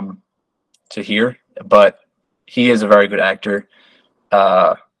to hear, but he is a very good actor.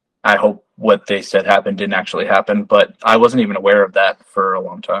 I hope what they said happened didn't actually happen, but I wasn't even aware of that for a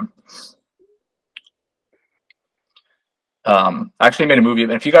long time. I actually made a movie,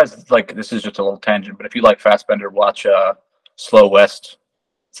 and if you guys like, this is just a little tangent, but if you like Fassbender, watch Slow West.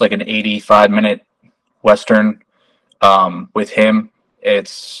 It's like an 85-minute Western with him.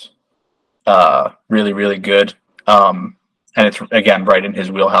 It's really, really good. And it's, again, right in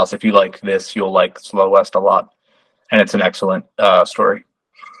his wheelhouse. If you like this, you'll like Slow West a lot. And it's an excellent story.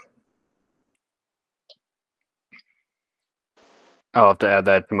 I'll have to add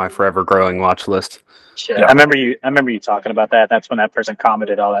that to my forever growing watch list. Yeah. I remember you talking about that. That's when that person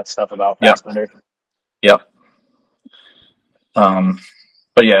commented all that stuff about Fassbender. Yep.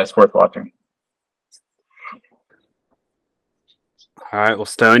 But yeah, it's worth watching. All right. Well,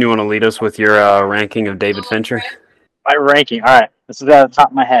 Stone, you want to lead us with your ranking of David Fincher? My ranking. All right. This is at the top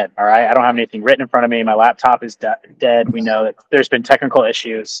of my head. All right. I don't have anything written in front of me. My laptop is dead. We know that there's been technical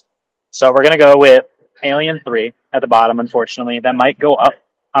issues. So we're going to go with Alien 3 at the bottom, unfortunately. That might go up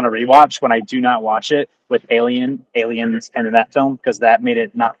on a rewatch when I do not watch it with Aliens and that film, because that made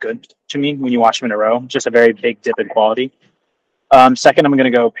it not good to me when you watch them in a row. Just a very big dip in quality. Second, I'm going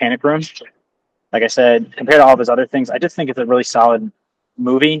to go Panic Room. Like I said, compared to all of his other things, I just think it's a really solid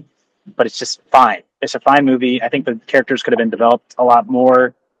movie, but it's just fine. It's a fine movie. I think the characters could have been developed a lot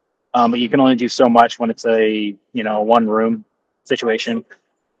more, but you can only do so much when it's a one room situation.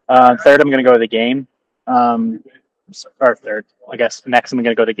 Third, I'm going to go to the game. Or third, I guess. Next, I'm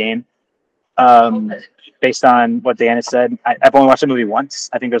going to go to the game. Um, Based on what Dan has said, I've only watched the movie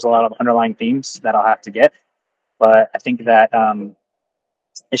once. I think there's a lot of underlying themes that I'll have to get, but I think that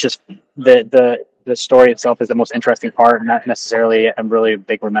it's just the story itself is the most interesting part, not necessarily a really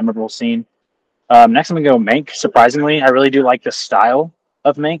big memorable scene. Next, I'm gonna go Mank. Surprisingly, I really do like the style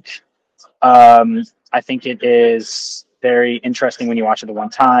of Mank. I think it is very interesting when you watch it the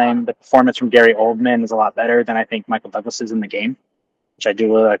one time. The performance from Gary Oldman is a lot better than I think Michael Douglas is in the game, which I do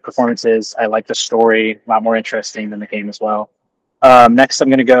really like performances. I like the story, a lot more interesting than the game as well. Next, I'm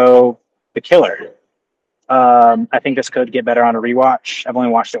going to go The Killer. I think this could get better on a rewatch. I've only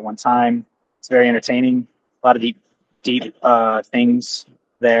watched it one time. It's very entertaining. A lot of deep things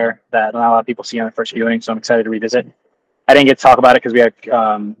there that not a lot of people see on the first viewing, so I'm excited to revisit. I didn't get to talk about it because we had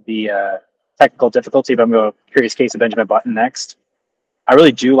the technical difficulty, but I'm going to go Curious Case of Benjamin Button next. I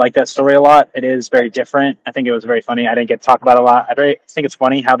really do like that story a lot. It is very different. I think it was very funny. I didn't get to talk about it a lot. I think it's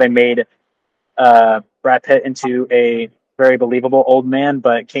funny how they made Brad Pitt into a very believable old man,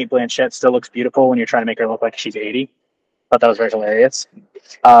 but Kate Blanchett still looks beautiful when you're trying to make her look like she's 80. Thought that was very hilarious.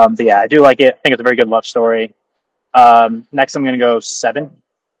 But yeah, I do like it. I think it's a very good love story. Next, I'm going to go Seven.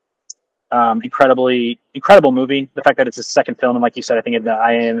 Incredible movie. The fact that it's his second film, and like you said, I think in the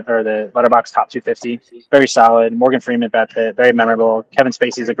IM or the Letterboxd top 250, very solid. Morgan Freeman, Brad Pitt, very memorable. Kevin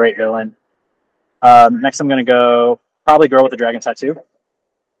Spacey is a great villain. Next, I'm going to go probably Girl with the Dragon Tattoo.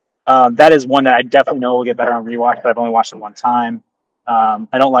 That is one that I definitely know will get better on rewatch, but I've only watched it one time. I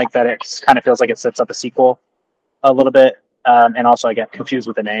don't like that it kind of feels like it sets up a sequel a little bit, and also I get confused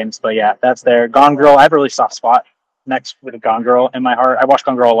with the names. But yeah, that's there. Gone Girl, I have a really soft spot next with Gone Girl in my heart. I watch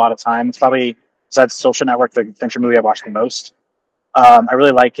Gone Girl a lot of times. It's probably, besides Social Network, the Fincher movie I watched the most. I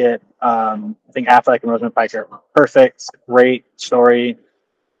really like it. I think Affleck and Rosamund Pike are perfect. Great story.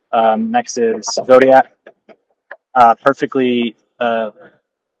 Next is Zodiac. Perfectly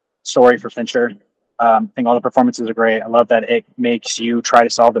story for Fincher. I think all the performances are great. I love that it makes you try to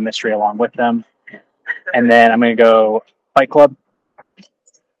solve the mystery along with them. And then I'm going to go Fight Club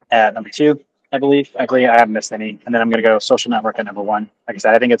at number 2, I believe. I haven't missed any. And then I'm going to go Social Network at number 1. Like I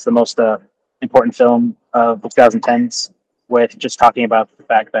said, I think it's the most important film of the 2010s, with just talking about the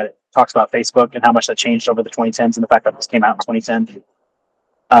fact that it talks about Facebook and how much that changed over the 2010s, and the fact that this came out in 2010.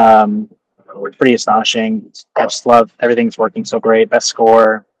 Pretty astonishing. I just love everything's working so great. Best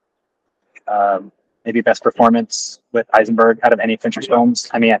score, maybe best performance with Eisenberg out of any Fincher's films.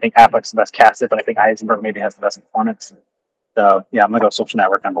 I mean, I think Affleck's the best casted, but I think Eisenberg maybe has the best performance. So yeah, I'm gonna go Social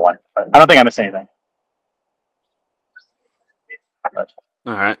Network number 1. But I don't think I missed anything. But,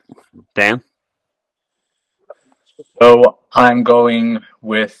 All right, Dan. So I'm going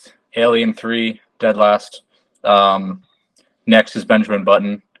with Alien 3, Dead Last. Next is Benjamin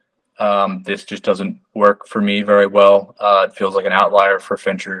Button. This just doesn't work for me very well. It feels like an outlier for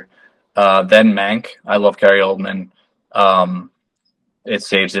Fincher. Then Mank. I love Gary Oldman. It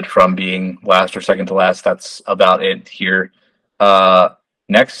saves it from being last or second to last. That's about it here.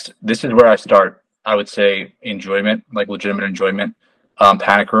 Next, this is where I start. I would say enjoyment, like legitimate enjoyment.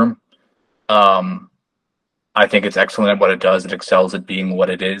 Panic Room. I think it's excellent at what it does. It excels at being what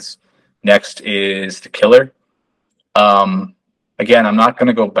it is. Next is The Killer. Again, I'm not going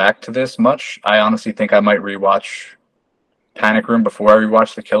to go back to this much. I honestly think I might rewatch Panic Room before I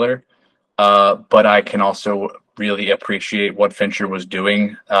rewatch The Killer. But I can also really appreciate what Fincher was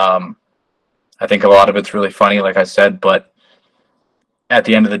doing. I think a lot of it's really funny, like I said, but at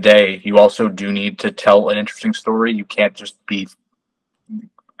the end of the day, you also do need to tell an interesting story. You can't just be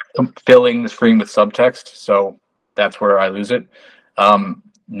filling the screen with subtext. So that's where I lose it.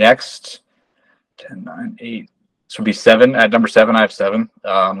 Next, 10, 9, 8. This would be 7. At number 7, I have 7.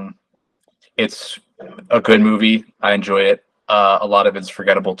 It's a good movie. I enjoy it. A lot of it's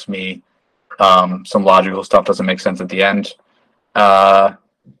forgettable to me. Some logical stuff doesn't make sense at the end. Yeah,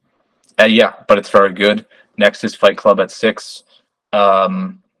 but it's very good. Next is Fight Club at 6.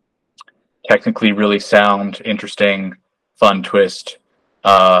 Technically really sound, interesting, fun twist.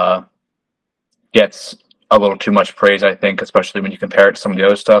 Gets a little too much praise, I think, especially when you compare it to some of the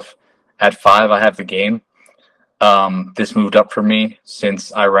other stuff. At 5, I have The Game. This moved up for me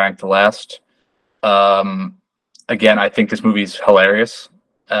since I ranked last. Again, I think this movie's hilarious.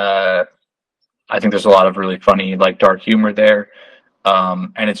 I think there's a lot of really funny, like, dark humor there.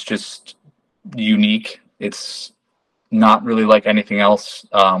 And it's just unique. It's not really like anything else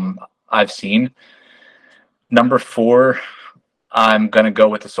I've seen. Number 4, I'm going to go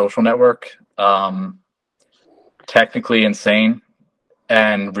with The Social Network. Technically insane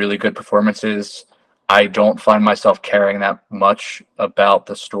and really good performances. I don't find myself caring that much about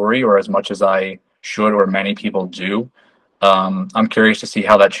the story, or as much as I should, or many people do. I'm curious to see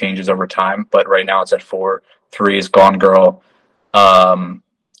how that changes over time, but right now it's at 4. 3 is Gone Girl.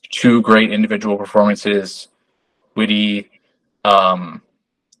 2 great individual performances, witty,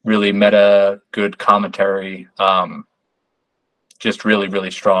 really meta, good commentary. Just really,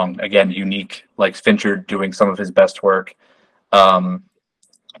 really strong. Again, unique, like Fincher doing some of his best work.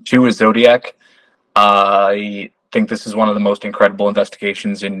 2 is Zodiac. I think this is one of the most incredible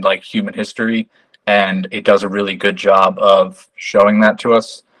investigations in like human history, and it does a really good job of showing that to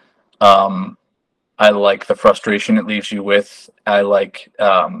us. I like the frustration it leaves you with. I like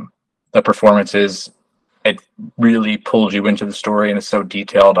the performances. It really pulls you into the story and is so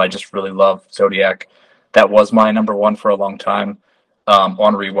detailed. I just really love Zodiac. That was my number 1 for a long time. On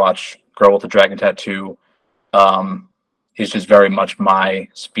rewatch, Girl with the Dragon Tattoo is just very much my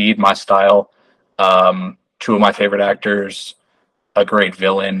speed, my style. 2 of my favorite actors, a great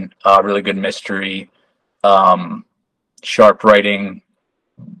villain, really good mystery, sharp writing.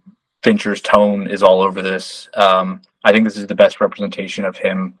 Fincher's tone is all over this. I think this is the best representation of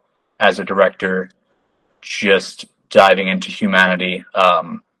him as a director, just diving into humanity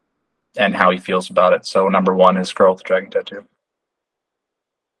and how he feels about it. So number 1 is Girl with the Dragon Tattoo.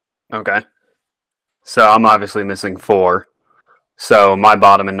 Okay. So I'm obviously missing 4. So my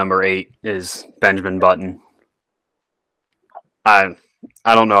bottom and number 8 is Benjamin Button. I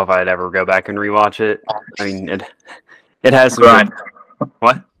don't know if I'd ever go back and rewatch it. I mean, it has some Grind.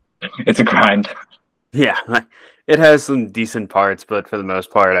 What? It's a grind. Yeah, it has some decent parts, but for the most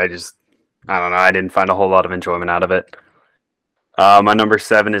part, I don't know. I didn't find a whole lot of enjoyment out of it. My number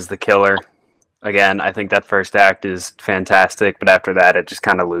 7 is The Killer. Again, I think that first act is fantastic, but after that, it just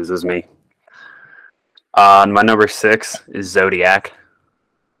kind of loses me. And my number 6 is Zodiac.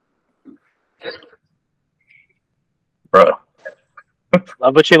 Bro.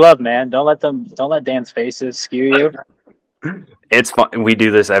 Love what you love, man. Don't let Dan's faces skew you. It's fun. We do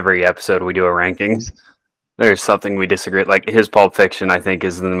this every episode. We do a ranking. There's something we disagree. Like his Pulp Fiction, I think,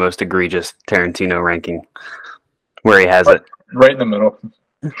 is the most egregious Tarantino ranking, where he has it. Right in the middle.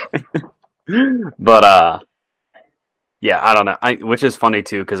 But yeah, I don't know. Which is funny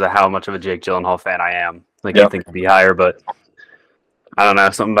too, because of how much of a Jake Gyllenhaal fan I am. Like, Yep. you think it'd be higher, but I don't know,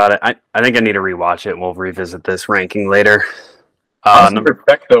 something about it. I think I need to rewatch it, and we'll revisit this ranking later.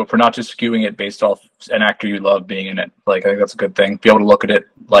 Respect though for not just skewing it based off an actor you love being in it. Like, I think that's a good thing. Be able to look at it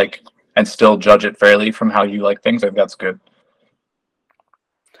like and still judge it fairly from how you like things. I think that's good.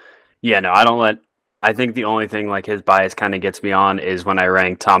 Yeah, no, I think the only thing like his bias kind of gets me on is when I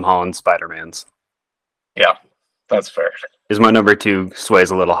rank Tom Holland's Spider-Mans. Yeah, that's fair. Is my number 2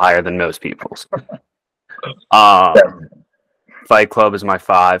 sways a little higher than most people's. Fight Club is my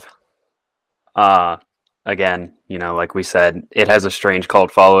 5. Again, you know, like we said, it has a strange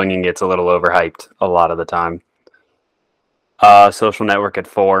cult following and gets a little overhyped a lot of the time. Social Network at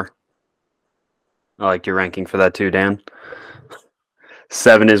 4. I like your ranking for that too, Dan.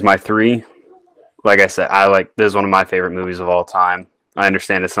 7 is my 3. Like I said, this is one of my favorite movies of all time. I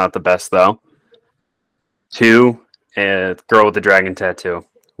understand it's not the best though. 2 is Girl with the Dragon Tattoo,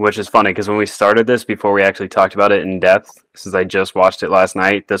 which is funny because when we started this, before we actually talked about it in depth, since I just watched it last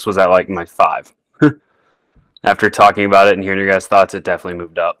night, this was at like my 5. After talking about it and hearing your guys' thoughts, it definitely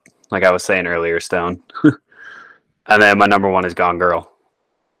moved up. Like I was saying earlier, Stone. And then my number 1 is Gone Girl.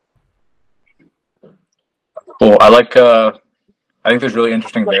 Cool. I think there's really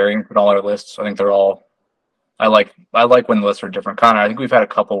interesting variance in all our lists. I think they're all. I like when the lists are different. Connor, I think we've had a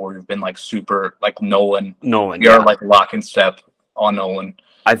couple where we've been like super like Nolan. Nolan. You're like lock and step on Nolan.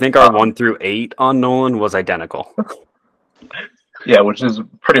 I think our 1 through 8 on Nolan was identical. Yeah, which is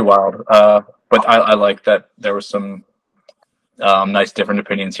pretty wild. But I like that there was some nice different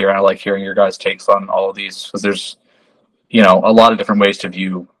opinions here, and I like hearing your guys' takes on all of these because there's, you know, a lot of different ways to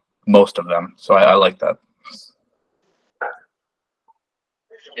view most of them. So I like that.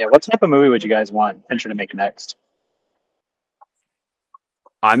 Yeah, what type of movie would you guys want Fincher to make next?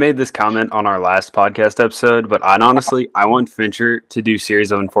 I made this comment on our last podcast episode, but I want Fincher to do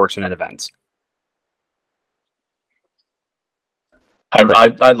Series of Unfortunate Events.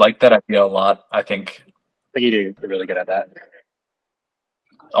 I like that idea a lot. I think You're really good at that.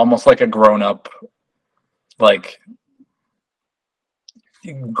 almost like a grown-up, like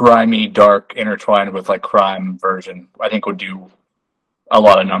grimy, dark, intertwined with like crime version. I think would do a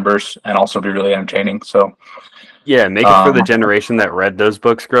lot of numbers and also be really entertaining. So Yeah, make it for the generation that read those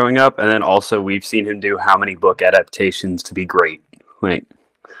books growing up, and then also we've seen him do how many book adaptations to be great. Like,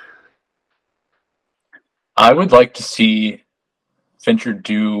 I would like to see Fincher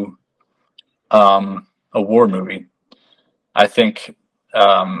do a war movie. I think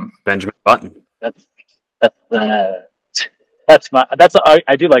Benjamin Button. That's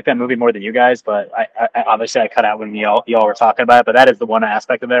I do like that movie more than you guys, but I obviously I cut out when y'all were talking about it. But that is the one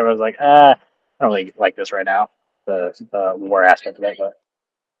aspect of it where I was like, I don't really like this right now. The war aspect of it, but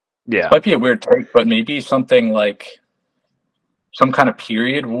Yeah, might be a weird take, but maybe something like some kind of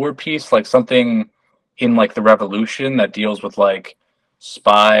period war piece, like something in like the Revolution that deals with like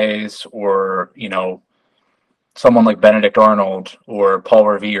spies or someone like Benedict Arnold or Paul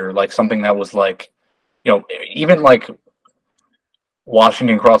Revere, like something that was like even like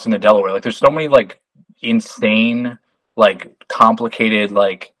Washington crossing the Delaware. Like there's so many like insane, like complicated,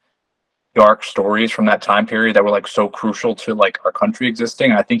 like dark stories from that time period that were like so crucial to like our country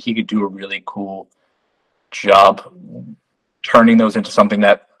existing. I think he could do a really cool job turning those into something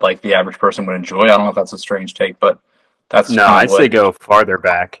that like the average person would enjoy. I don't know if that's a strange take, but that's no, kind I'd of say what. go farther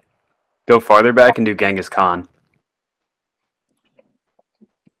back. Go farther back and do Genghis Khan.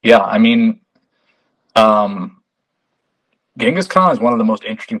 Yeah, I mean, um, Genghis Khan is one of the most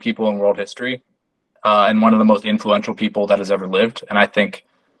interesting people in world history, and one of the most influential people that has ever lived. And I think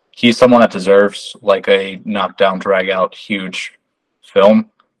he's someone that deserves like a knockdown, drag out, huge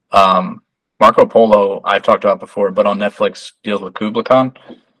film. Um, Marco Polo, I've talked about before, but on Netflix deals with Kublai Khan,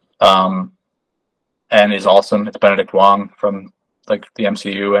 um, and is awesome. It's Benedict Wong from like the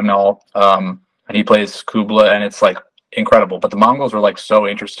MCU and all, and he plays Kublai, and it's like incredible. But the Mongols were like so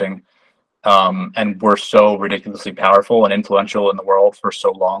interesting, and were so ridiculously powerful and influential in the world for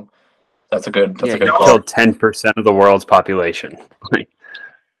so long. That's a good. That's Yeah, a he good call. killed 10% of the world's population.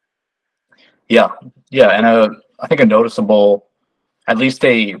 Yeah, yeah, and I think a noticeable, at least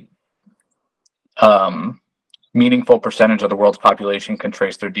a um, meaningful percentage of the world's population can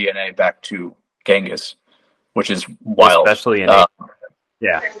trace their DNA back to Genghis, which is wild. Especially in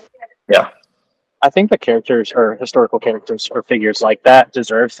yeah. Yeah, I think the characters or historical characters or figures like that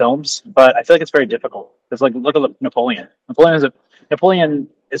deserve films, but I feel like it's very difficult. It's like look at Napoleon. Napoleon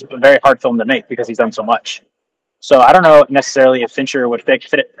is a very hard film to make because he's done so much. So I don't know necessarily if Fincher would fit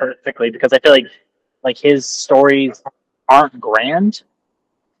it perfectly because I feel like his stories aren't grand,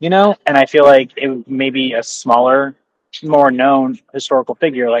 and I feel like it maybe a smaller, more known historical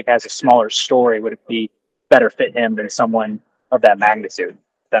figure like has a smaller story would be better fit him than someone of that magnitude.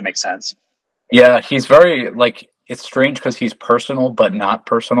 If that makes sense. yeah, he's very like it's strange because he's personal but not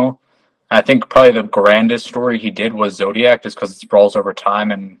personal. I think probably the grandest story he did was Zodiac, just because it sprawls over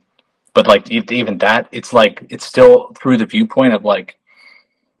time, and but like even that, it's like it's still through the viewpoint of like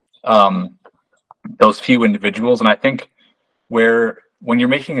um those few individuals, and I think where when you're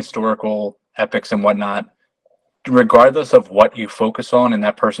making historical epics and whatnot, regardless of what you focus on in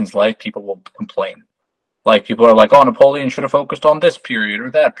that person's life, people will complain. Like people are like, "Oh, Napoleon should have focused on this period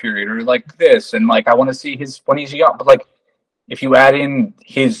or that period or like this," and like I want to see his when he's young. But like, if you add in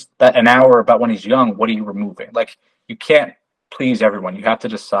his that an hour about when he's young, what are you removing? Like, you can't please everyone. You have to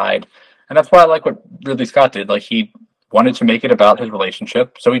decide, and that's why I like what Ridley Scott did. Like, he wanted to make it about his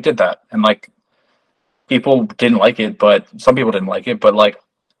relationship, so he did that. And like, people didn't like it, but some people didn't like it. But like,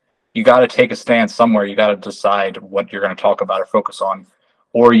 you got to take a stance somewhere. You got to decide what you're going to talk about or focus on,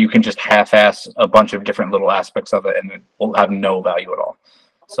 or you can just half-ass a bunch of different little aspects of it, and it will have no value at all.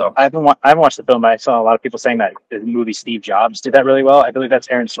 So I haven't watched the film, but I saw a lot of people saying that the movie Steve Jobs did that really well. I believe that's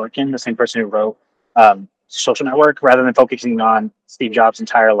Aaron Sorkin, the same person who wrote Social Network. Rather than focusing on Steve Jobs'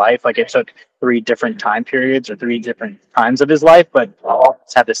 entire life, like it took three different time periods or three different times of his life, but all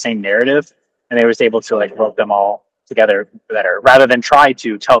have the same narrative, and they was able to like rope them all together better, rather than try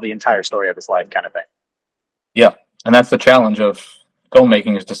to tell the entire story of his life, kind of thing. yeah, and that's the challenge of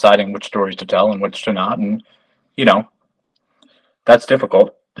filmmaking is deciding which stories to tell and which to not, and you know that's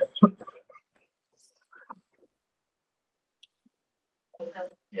difficult.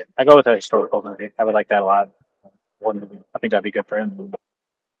 Yeah, I go with a historical movie. I would like that a lot. I think that'd be good for him.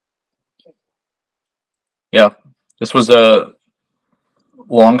 Yeah, this was a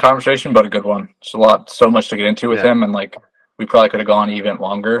long conversation, but a good one. It's so much to get into with Yeah. him, and like we probably could have gone even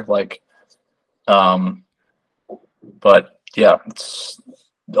longer. Like, um, but yeah, it's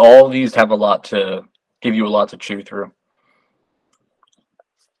all these have a lot to give you a lot to chew through.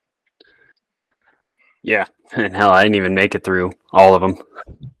 Yeah. And hell, I didn't even make it through all of them.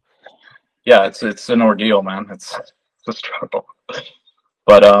 Yeah, it's an ordeal, man. It's a struggle.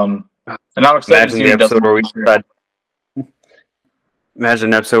 But and I'm excited to Imagine see the what he does. episode where we Next year. decide. Imagine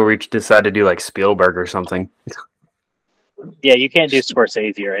an episode where we decide to do like Spielberg or something. Yeah, you can't do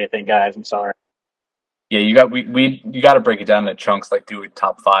Scorsese or anything, guys. I'm sorry. Yeah, you got to break it down into chunks. Like do a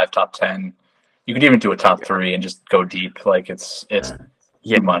top 5, top 10. You could even do a top 3 and just go deep. Like it's Yeah.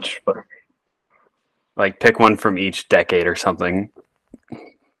 too much. But Like pick one from each decade or something.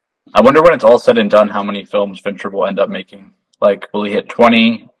 I wonder when it's all said and done, how many films Fincher will end up making. Like, will he hit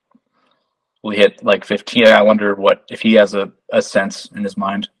 20? Will he hit like 15? I wonder what if he has a sense in his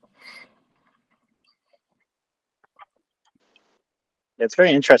mind. It's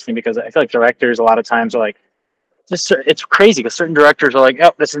very interesting because I feel like directors a lot of times are like, it's crazy because certain directors are like,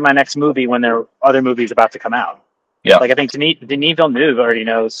 oh, this is my next movie when there are other movies about to come out. Yeah. Like I think Denis Villeneuve already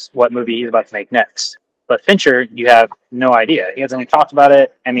knows what movie he's about to make next. But Fincher, you have no idea. He hasn't even talked about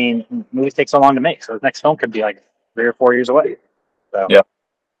it. I mean, movies take so long to make, so his next film could be like 3 or 4 years away. So Yeah.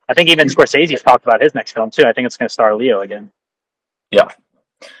 I think even Scorsese's talked about his next film too. I think it's going to star Leo again. Yeah.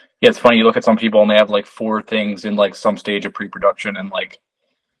 Yeah, it's funny. You look at some people and they have like 4 things in like some stage of pre-production, and like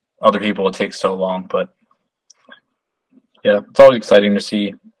other people it takes so long. But yeah, it's always exciting to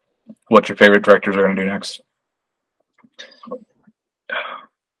see what your favorite directors are going to do next.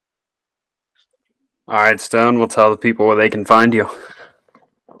 All right, Stone, we'll tell the people where they can find you.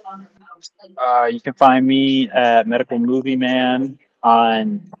 You can find me at Medical Movie Man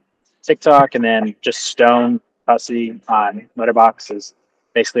on TikTok, and then just Stone Tussey on Letterboxd is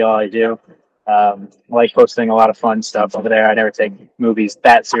basically all I do. I like posting a lot of fun stuff over there. I never take movies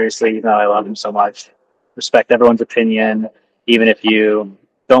that seriously, even though I love them so much. Respect everyone's opinion, even if you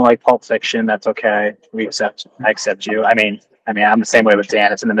don't like Pulp Fiction. That's okay. I accept you. I mean, I'm the same way with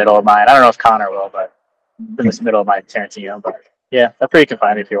Dan. It's in the middle of mine. I don't know if Connor will, but it's in the middle of my Tarantino. But yeah, that's where you can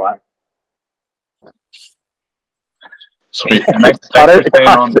find me if you want. Sweet. And thanks for staying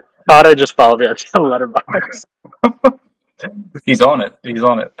on. Connor just followed me on Letterboxd. He's on it. He's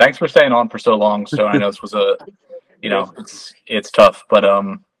on it. Thanks for staying on for so long. So I know this was it's tough, but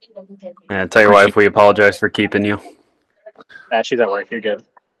Yeah, tell your wife we apologize for keeping you. She's at work. You're good.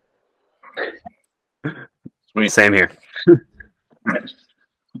 Sweet. Same here.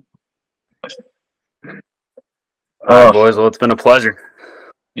 All right, boys. Well, it's been a pleasure.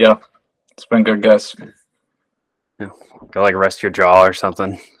 Yeah, it's been good, guys. Yeah. Go like rest your jaw or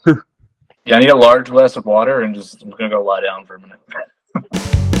something. Yeah, I need a large glass of water, and I'm gonna go lie down for a minute.